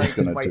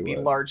 Mennonites might be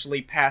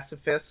largely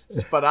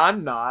pacifists, but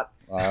I'm not.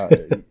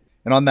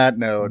 And on that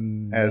note,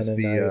 as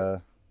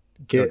the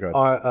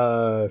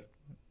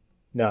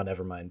no,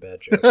 never mind. Bad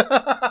joke.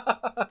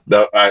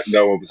 No,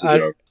 what was the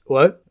joke?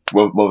 What?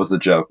 What was the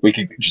joke? We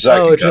could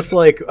just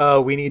like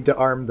we need to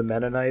arm the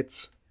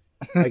Mennonites.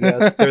 I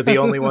guess they're the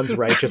only ones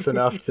righteous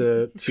enough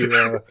to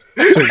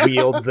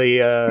wield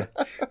the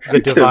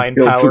divine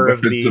power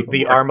of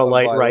the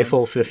Armalite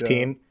Rifle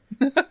 15.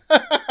 Yeah.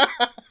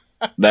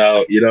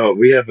 Now,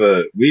 we had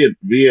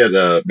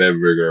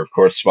Mammenburger, of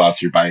course,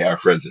 sponsored by our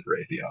friends at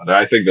Raytheon. And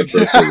I think that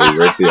personally,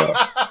 Raytheon.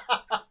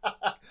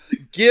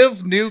 Give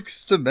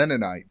nukes to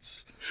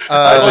Mennonites.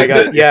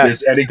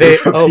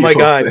 Oh my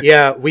god!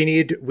 Yeah, we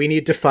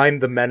need to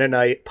find the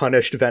Mennonite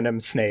punished venom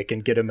snake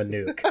and get him a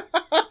nuke.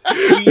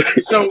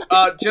 So,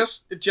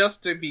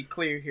 just to be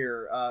clear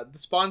here, the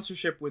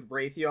sponsorship with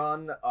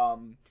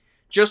Raytheon,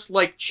 just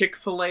like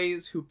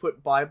Chick-fil-A's who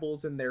put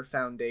Bibles in their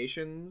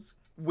foundations,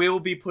 will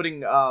be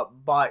putting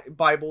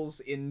Bibles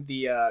in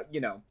the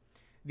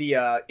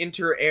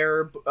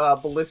inter-air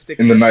ballistic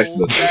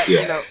missiles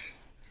that,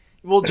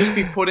 we'll just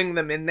be putting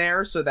them in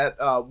there so that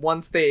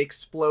once they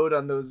explode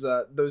on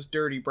those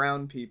dirty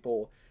brown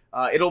people,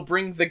 it'll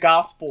bring the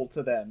gospel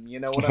to them. You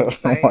know what I'm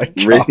saying?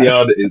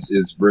 Raytheon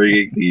is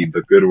bringing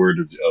the good word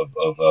of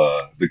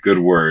the good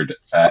word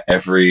at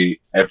every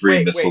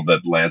missile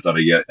that lands on a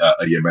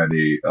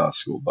Yemeni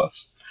school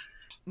bus.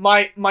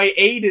 My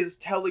aide is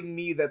telling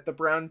me that the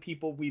brown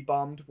people we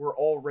bombed were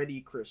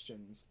already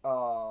Christians.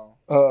 Oh.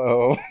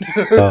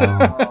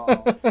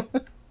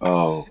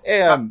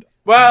 And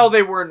well,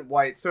 they weren't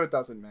white, so it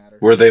doesn't matter.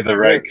 Were they the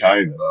right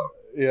kind, though?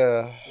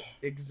 Yeah.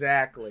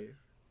 Exactly.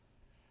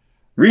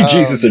 Read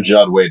Jesus and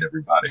John Wayne,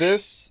 everybody.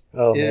 This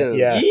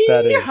is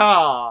that is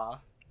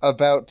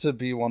about to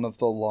be one of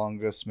the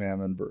longest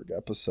Mammenburg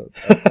episodes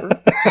ever.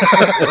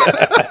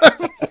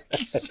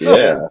 That's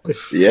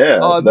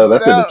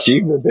an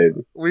achievement,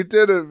 baby. We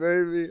did it,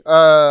 baby.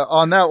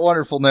 On that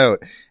wonderful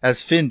note,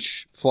 as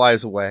Finch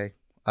flies away,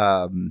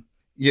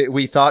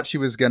 we thought she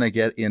was going to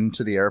get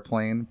into the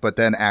airplane, but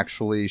then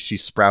actually she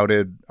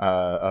sprouted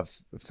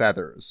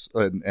feathers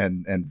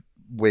and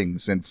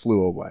wings and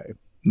flew away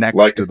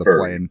next to the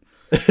plane.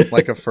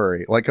 Like a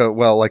furry.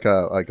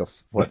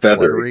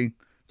 Feathery.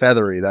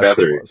 Feathery, that's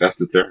what it was. That's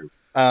the term.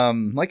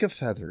 Like a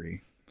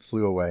feathery.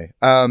 Flew away.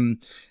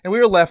 And we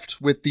were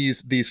left with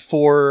these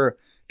four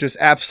just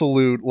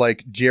absolute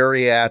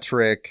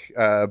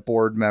geriatric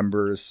board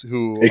members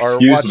who are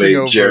watching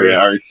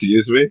over.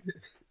 Excuse me.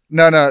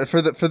 No,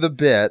 for the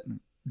bit,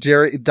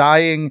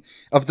 dying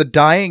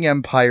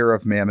empire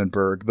of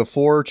Mammenburg, the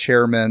four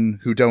chairmen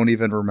who don't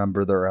even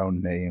remember their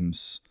own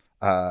names,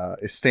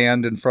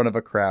 stand in front of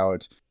a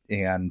crowd,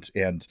 and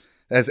as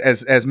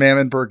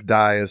Mammenburg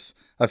dies,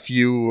 a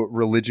few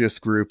religious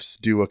groups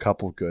do a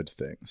couple good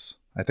things.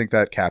 I think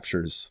that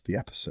captures the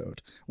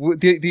episode.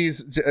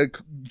 These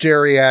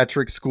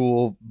geriatric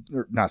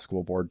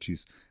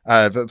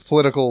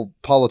political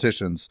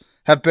politicians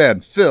have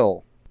been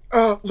Phil.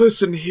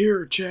 Listen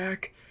here,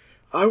 Jack.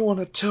 I want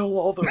to tell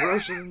all the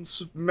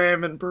residents of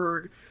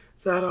Mammenburg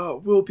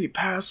that we'll be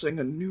passing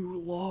a new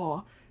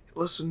law.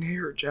 Listen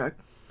here, Jack.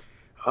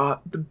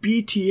 The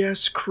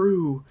BTS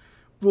crew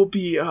will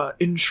be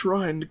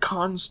enshrined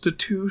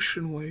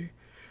constitutionally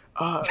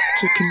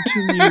to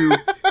continue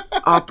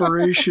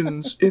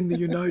operations in the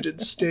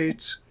United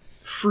States,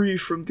 free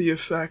from the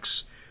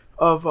effects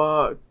of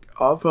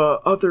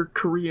other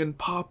Korean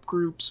pop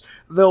groups.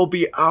 They'll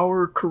be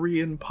our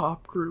Korean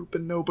pop group,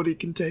 and nobody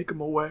can take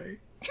them away.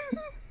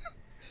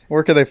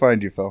 Where can they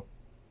find you, Phil?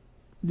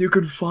 You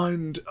can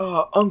find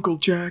Uncle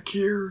Jack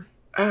here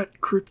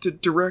at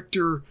Cryptid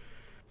Director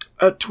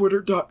at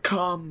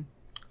Twitter.com.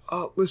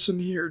 Listen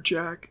here,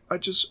 Jack. I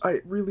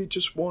really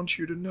just want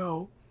you to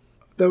know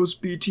those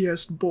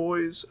BTS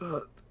boys.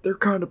 They're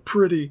kind of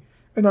pretty,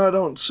 and I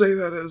don't say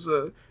that as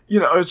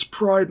it's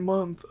Pride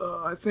Month.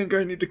 I think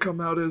I need to come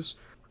out as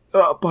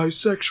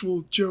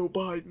bisexual Joe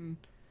Biden.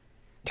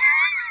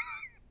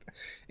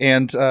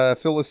 And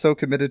Phil is so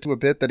committed to a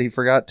bit that he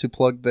forgot to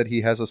plug that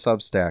he has a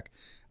Substack.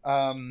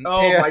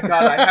 My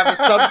god, I have a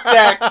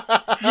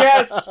Substack!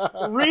 Yes!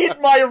 Read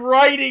my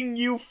writing,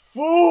 you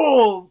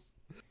fools!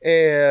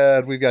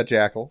 And we've got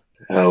Jackal.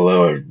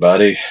 Hello,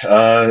 everybody.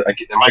 Am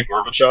I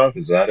Gorbachev?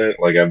 Is that it?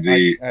 I'm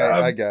the...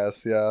 I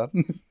guess, yeah.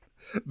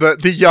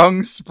 the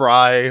young,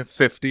 spry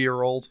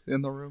 50-year-old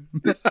in the room.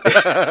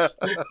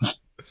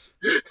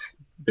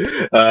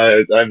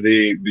 I'm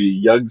the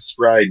young,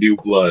 spry new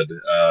blood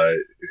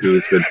who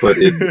has been put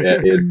who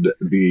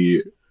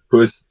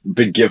has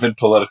been given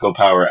political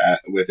power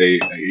with a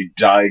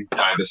dying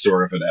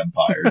dinosaur of an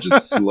empire,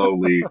 just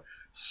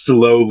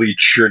slowly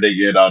churning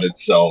in on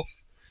itself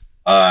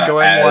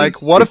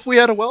What if we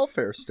had a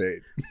welfare state?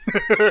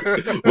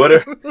 what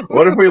if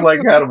we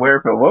had a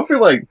welfare? What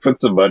if we put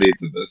some money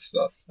into this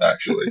stuff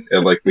actually,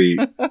 and we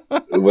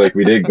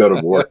didn't go to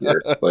war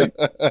here?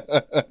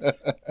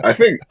 I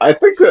think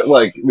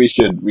that we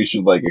should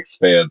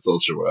expand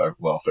social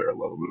welfare a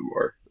little bit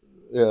more.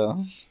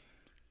 Yeah.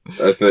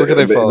 I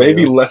think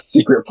maybe less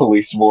secret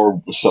police,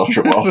 more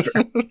social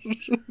welfare.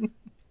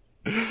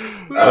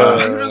 Who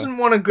doesn't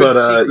want a good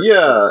secret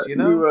police, you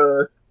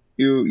know?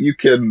 You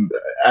can,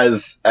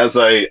 as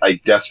I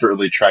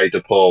desperately tried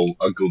to pull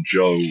Uncle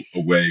Joe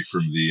away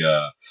from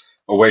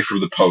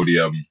the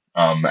podium,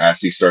 as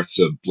he starts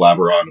to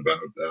blabber on about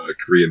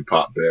Korean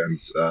pop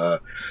bands,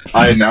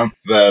 I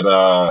announced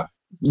that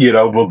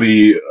we'll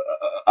be.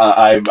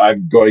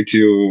 I'm going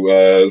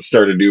to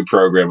start a new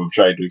program of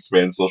trying to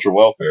expand social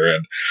welfare,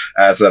 and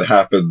as that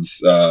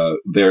happens,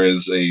 there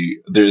is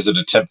an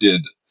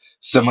attempted.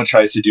 Someone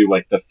tries to do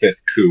the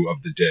fifth coup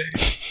of the day.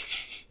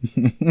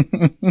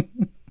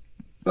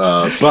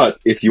 But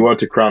if you want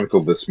to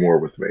chronicle this more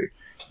with me,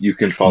 you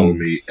can follow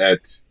me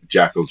at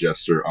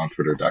JackalJester on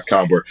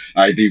Twitter.com, where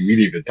we didn't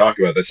even talk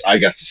about this. I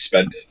got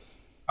suspended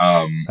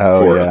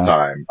for a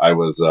time. I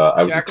was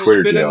in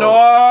Twitter jail. Been a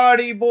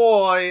naughty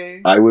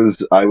boy. I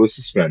was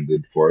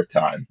suspended for a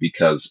time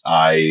because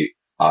I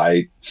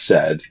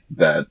said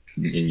that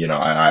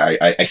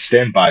I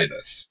stand by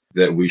this,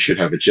 that we should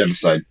have a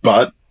genocide,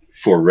 but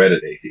for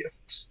Reddit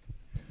atheists.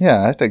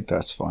 Yeah, I think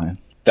that's fine.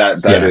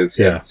 That is.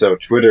 So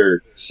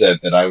Twitter said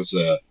that I was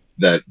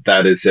that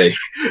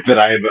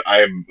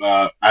I am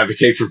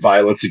advocate for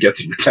violence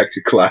against a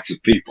protected class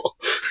of people.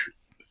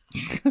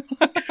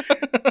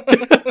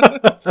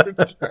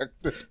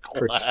 Protected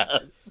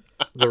class.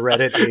 The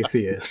Reddit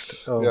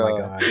atheist. Oh my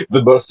god.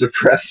 The most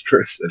oppressed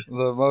person.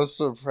 The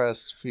most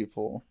oppressed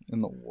people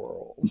in the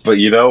world. But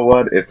you know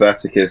what? If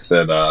that's the case,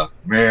 then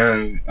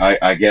man,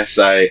 I guess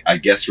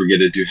we're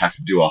gonna have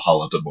to do a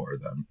Holodomor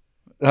then.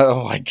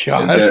 Oh my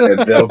god! And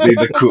they'll be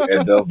the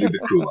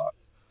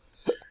kulaks.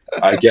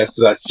 I guess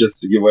that's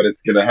just what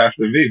it's gonna have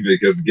to be,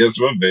 because guess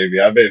what, baby?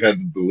 I may have had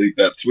to delete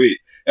that tweet.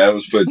 I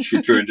was put in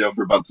jail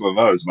for about 12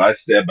 hours, but I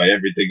stand by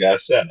everything I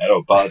said. I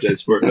don't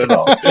apologize for it at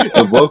all.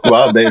 The local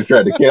out may have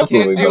tried to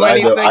cancel me, but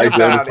I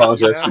don't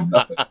apologize for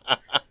nothing.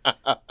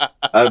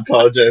 I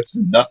apologize for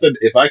nothing.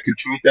 If I could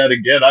tweet that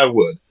again, I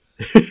would.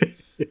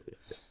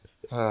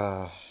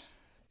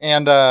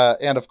 And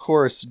of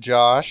course,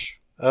 Josh.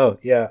 Oh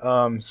yeah.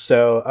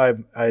 So I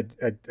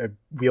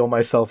wheel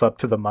myself up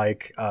to the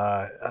mic.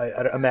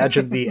 I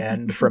imagine the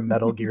end from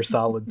Metal Gear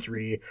Solid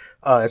 3,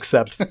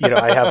 except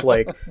I have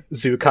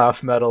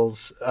Zukov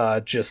medals.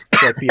 Just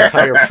the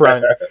entire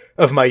front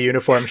of my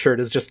uniform shirt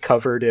is just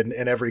covered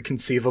in every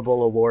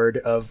conceivable award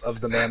of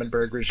the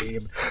Manenberg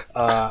regime.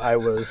 I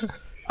was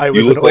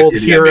an old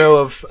hero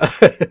of.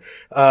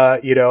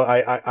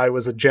 I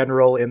was a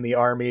general in the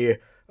army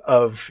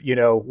of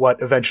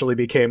what eventually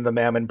became the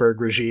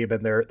Manenberg regime,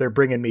 and they're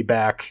bringing me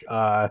back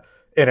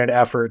in an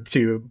effort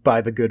to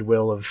buy the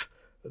goodwill of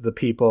the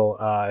people,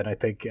 and I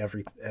think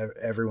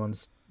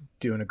everyone's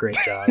doing a great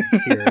job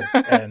here,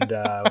 and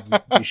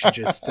we should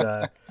just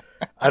I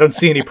don't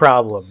see any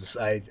problems.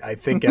 I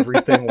think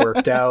everything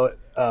worked out.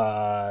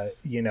 I'm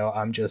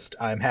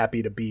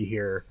happy to be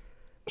here.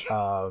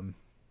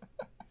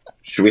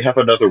 Should we have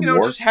another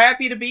war? Just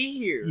happy to be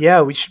here.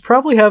 Yeah, we should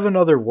probably have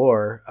another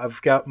war.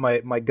 I've got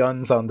my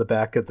guns on the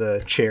back of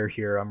the chair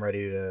here. I'm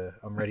ready to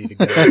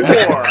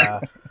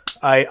go.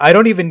 I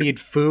don't even need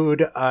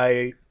food.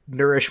 I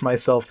nourish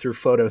myself through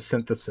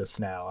photosynthesis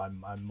now.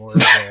 I'm more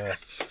of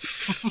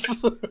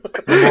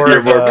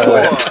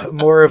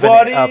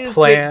a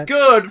plant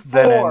good for?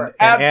 than an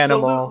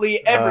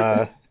Absolutely animal.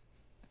 Everything.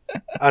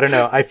 I don't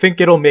know. I think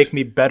it'll make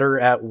me better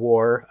at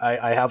war.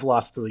 I have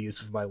lost the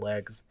use of my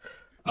legs.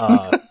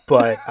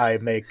 But I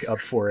make up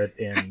for it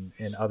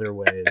in other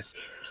ways.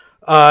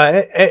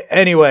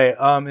 Anyway,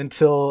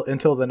 until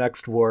the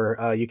next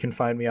war, you can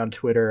find me on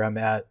Twitter. I'm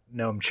at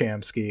Noam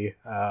Chomsky.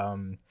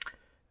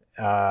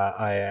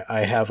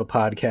 I have a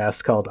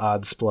podcast called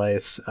Odd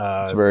Splice.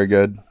 It's very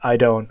good. I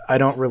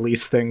don't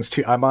release things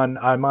too. I'm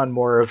on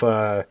more of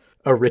a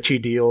Richie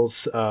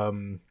Deals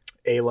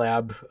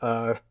A-Lab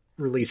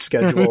release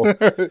schedule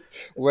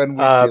when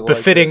we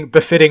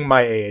befitting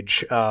my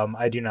age.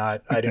 I do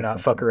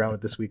not fuck around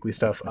with this weekly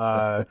stuff.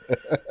 I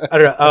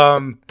don't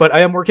know. But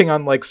I am working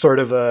on sort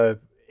of a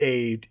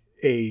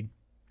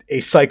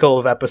cycle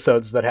of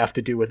episodes that have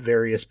to do with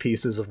various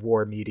pieces of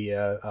war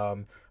media.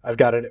 I've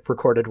got a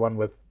recorded one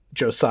with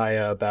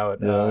Josiah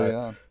about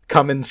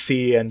Come and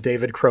See and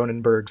David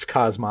Cronenberg's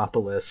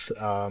Cosmopolis.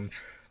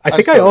 I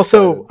think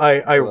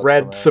I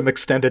read some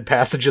extended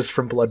passages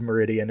from Blood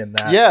Meridian in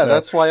that. Yeah, so.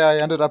 That's why I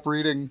ended up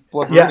reading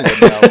Blood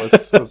Meridian now.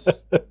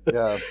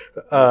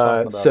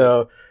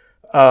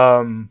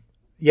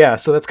 yeah,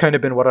 so that's kind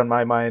of been what on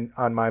my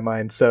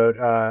mind. So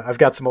I've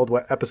got some old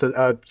episodes.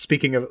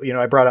 Speaking of,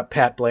 I brought up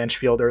Pat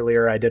Blanchfield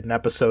earlier. I did an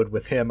episode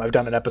with him. I've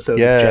done an episode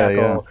with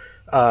Jackal.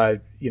 So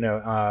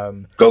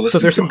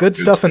there's some good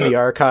stuff in the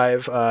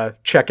archive.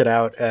 Check it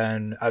out,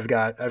 and I've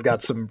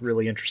got some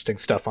really interesting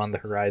stuff on the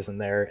horizon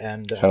there.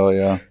 And hell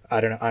yeah, I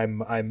don't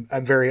know.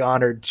 I'm very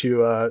honored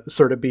to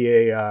sort of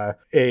be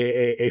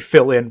a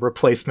fill-in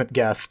replacement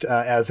guest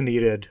as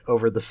needed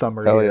over the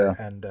summer. Hell here.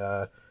 yeah. And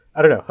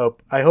I don't know.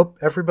 I hope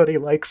everybody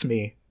likes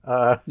me.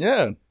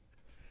 Yeah.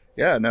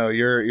 No,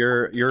 you're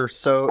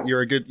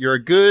a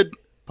good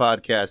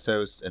podcast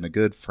host and a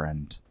good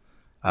friend.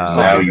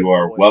 Now you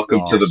are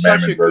welcome to the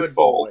Mammonburg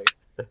Bowl.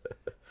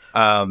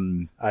 I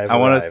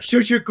want to.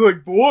 Such a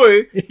good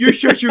boy. You're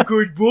such a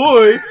good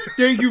boy.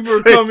 Thank you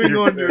for coming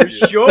on the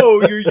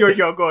show. You're such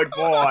a good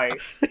boy.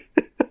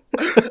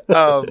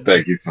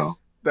 Thank you, Paul.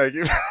 Thank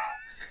you.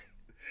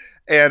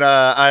 And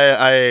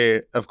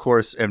I of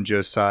course am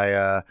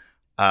Josiah.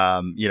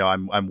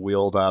 I'm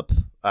wheeled up,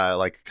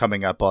 like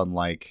coming up on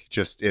like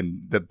just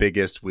in the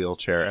biggest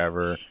wheelchair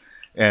ever,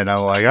 and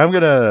I'm like,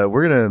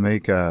 we're gonna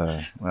make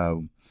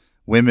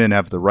women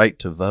have the right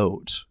to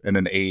vote, and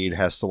an aide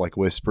has to like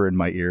whisper in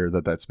my ear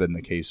that that's been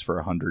the case for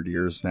 100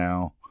 years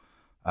now,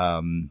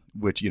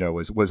 which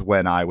was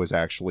when I was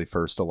actually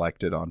first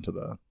elected onto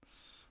the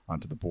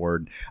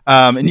board.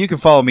 And you can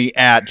follow me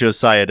at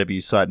Josiah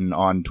W. Sutton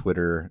on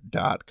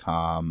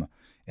Twitter.com,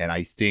 and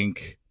I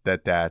think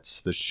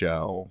that's the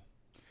show.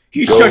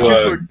 He's such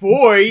a good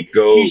boy.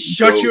 He's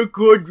such a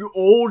good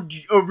old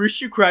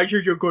aristocrat.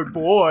 He's a good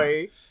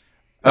boy.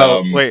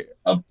 Wait.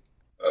 No,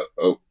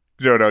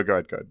 go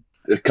ahead.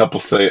 A couple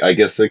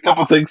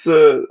things.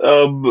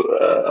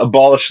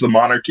 Abolish the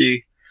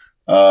monarchy.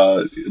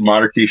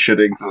 Monarchy should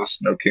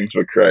exist. No kings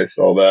but Christ.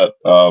 All that.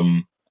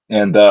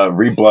 And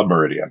read Blood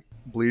Meridian.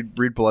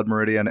 Read Blood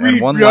Meridian. Read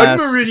and one Blood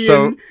last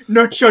Meridian,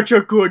 not such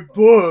a good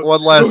book.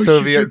 One last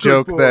Soviet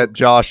joke that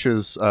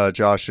Josh's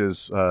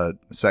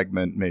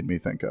segment made me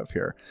think of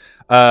here.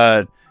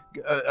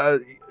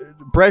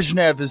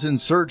 Brezhnev is in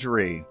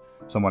surgery.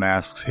 Someone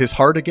asks, his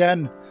heart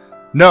again?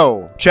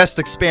 No, chest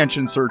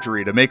expansion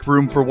surgery to make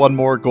room for one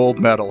more gold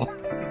medal. All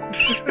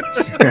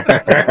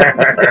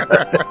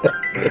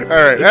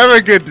right, have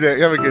a good day.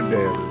 Have a good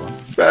day,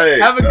 everyone. Bye.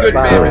 Have a good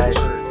Courage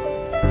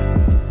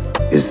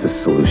is the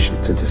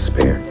solution to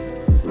despair.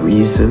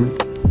 Reason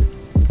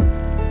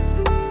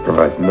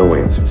provides no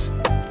answers.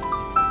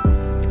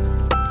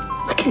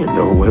 We can't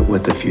know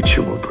what the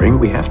future will bring.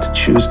 We have to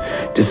choose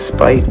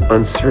despite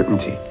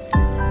uncertainty.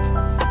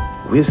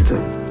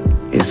 Wisdom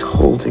is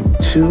holding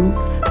two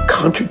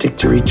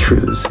contradictory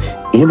truths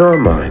in our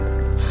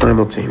mind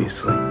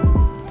simultaneously.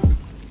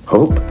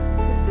 Hope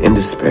and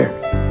despair.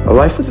 A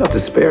life without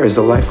despair is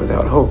a life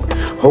without hope.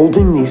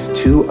 Holding these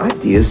two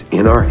ideas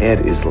in our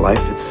head is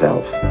life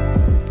itself.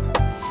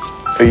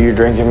 Are you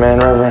drinking, man,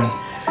 Reverend?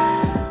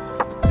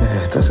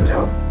 It doesn't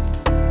help.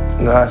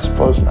 No, I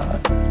suppose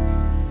not.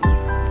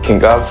 Can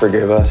God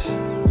forgive us?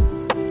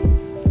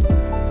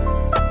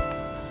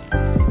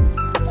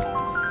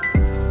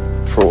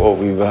 For what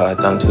we've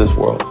done to this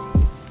world?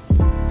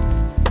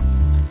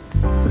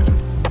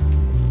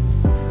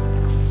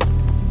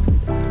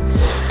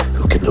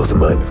 Who can know the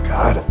mind of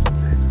God?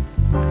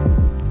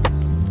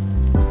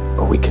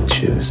 But we can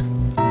choose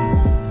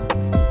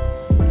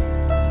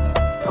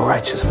a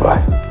righteous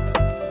life,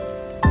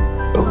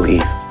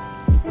 belief,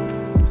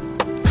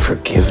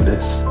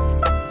 forgiveness,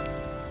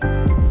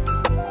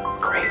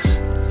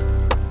 grace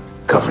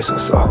covers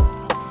us all.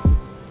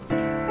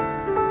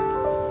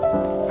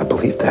 I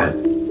believe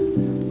that.